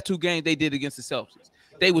away the last 2 games they did against the Celtics.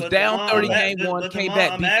 They was down 30 game 1, came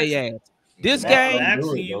back, beat their ass. This game, I'm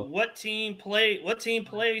asking you, what team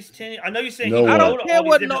plays 10? I know you're saying No he one. go to all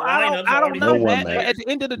these different I don't lineups, know, one, man. man. But at the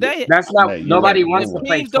end of the day, That's not Mate, nobody you're right. wants No to one.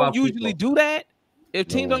 play teams don't 12 usually people. do that. If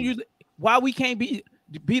No teams don't one. usually, why we can't be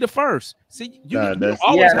the first? See, you Nah, that's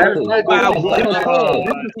always Yeah, heard that's why right. our This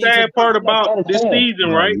is the sad part about this season,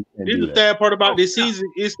 no, right? you can't This do is the that. sad part about this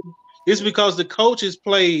season. It's because the coaches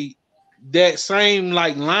played that same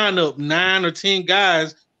like lineup, 9 or 10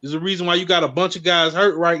 guys. Is the reason why you got a bunch of guys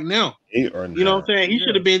hurt right now. 8 or 9. You know what I'm saying? He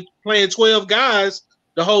should have been playing 12 guys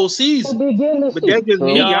the whole season. But that's just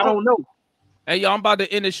Hey, me. I y'all. don't know. Hey, y'all, I'm about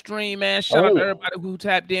to end the stream, man. Shout out to everybody who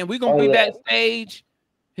tapped in. We're going to be backstage.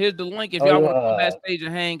 Here's the link if y'all want to come backstage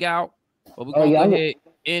and hang out. But we're going to go ahead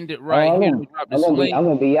and end it right here. We drop this link. I'm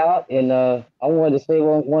gonna be out, and I wanted to say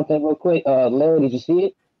one thing real quick. Larry, did you see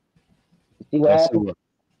it? See what I see happened?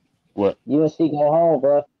 what? UNC go home,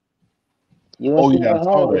 bro. UNC Oh yeah, I went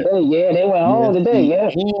saw home that. today. Yeah, they went home today. Yeah,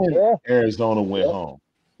 and yeah, Arizona went yeah. home.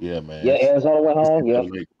 Yeah, man. Yeah, Arizona went home. Yep,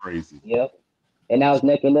 Like crazy. yep. And I was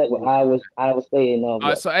neck and neck with Iowa State. And All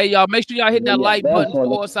right, so hey, y'all, make sure y'all hit that like that's button one.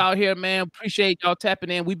 for us out here, man. Appreciate y'all tapping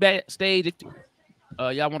in. We backstage. If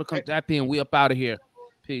y'all want to come tap in, we up out of here.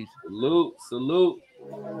 Peace. Salute.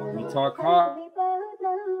 We talk hard.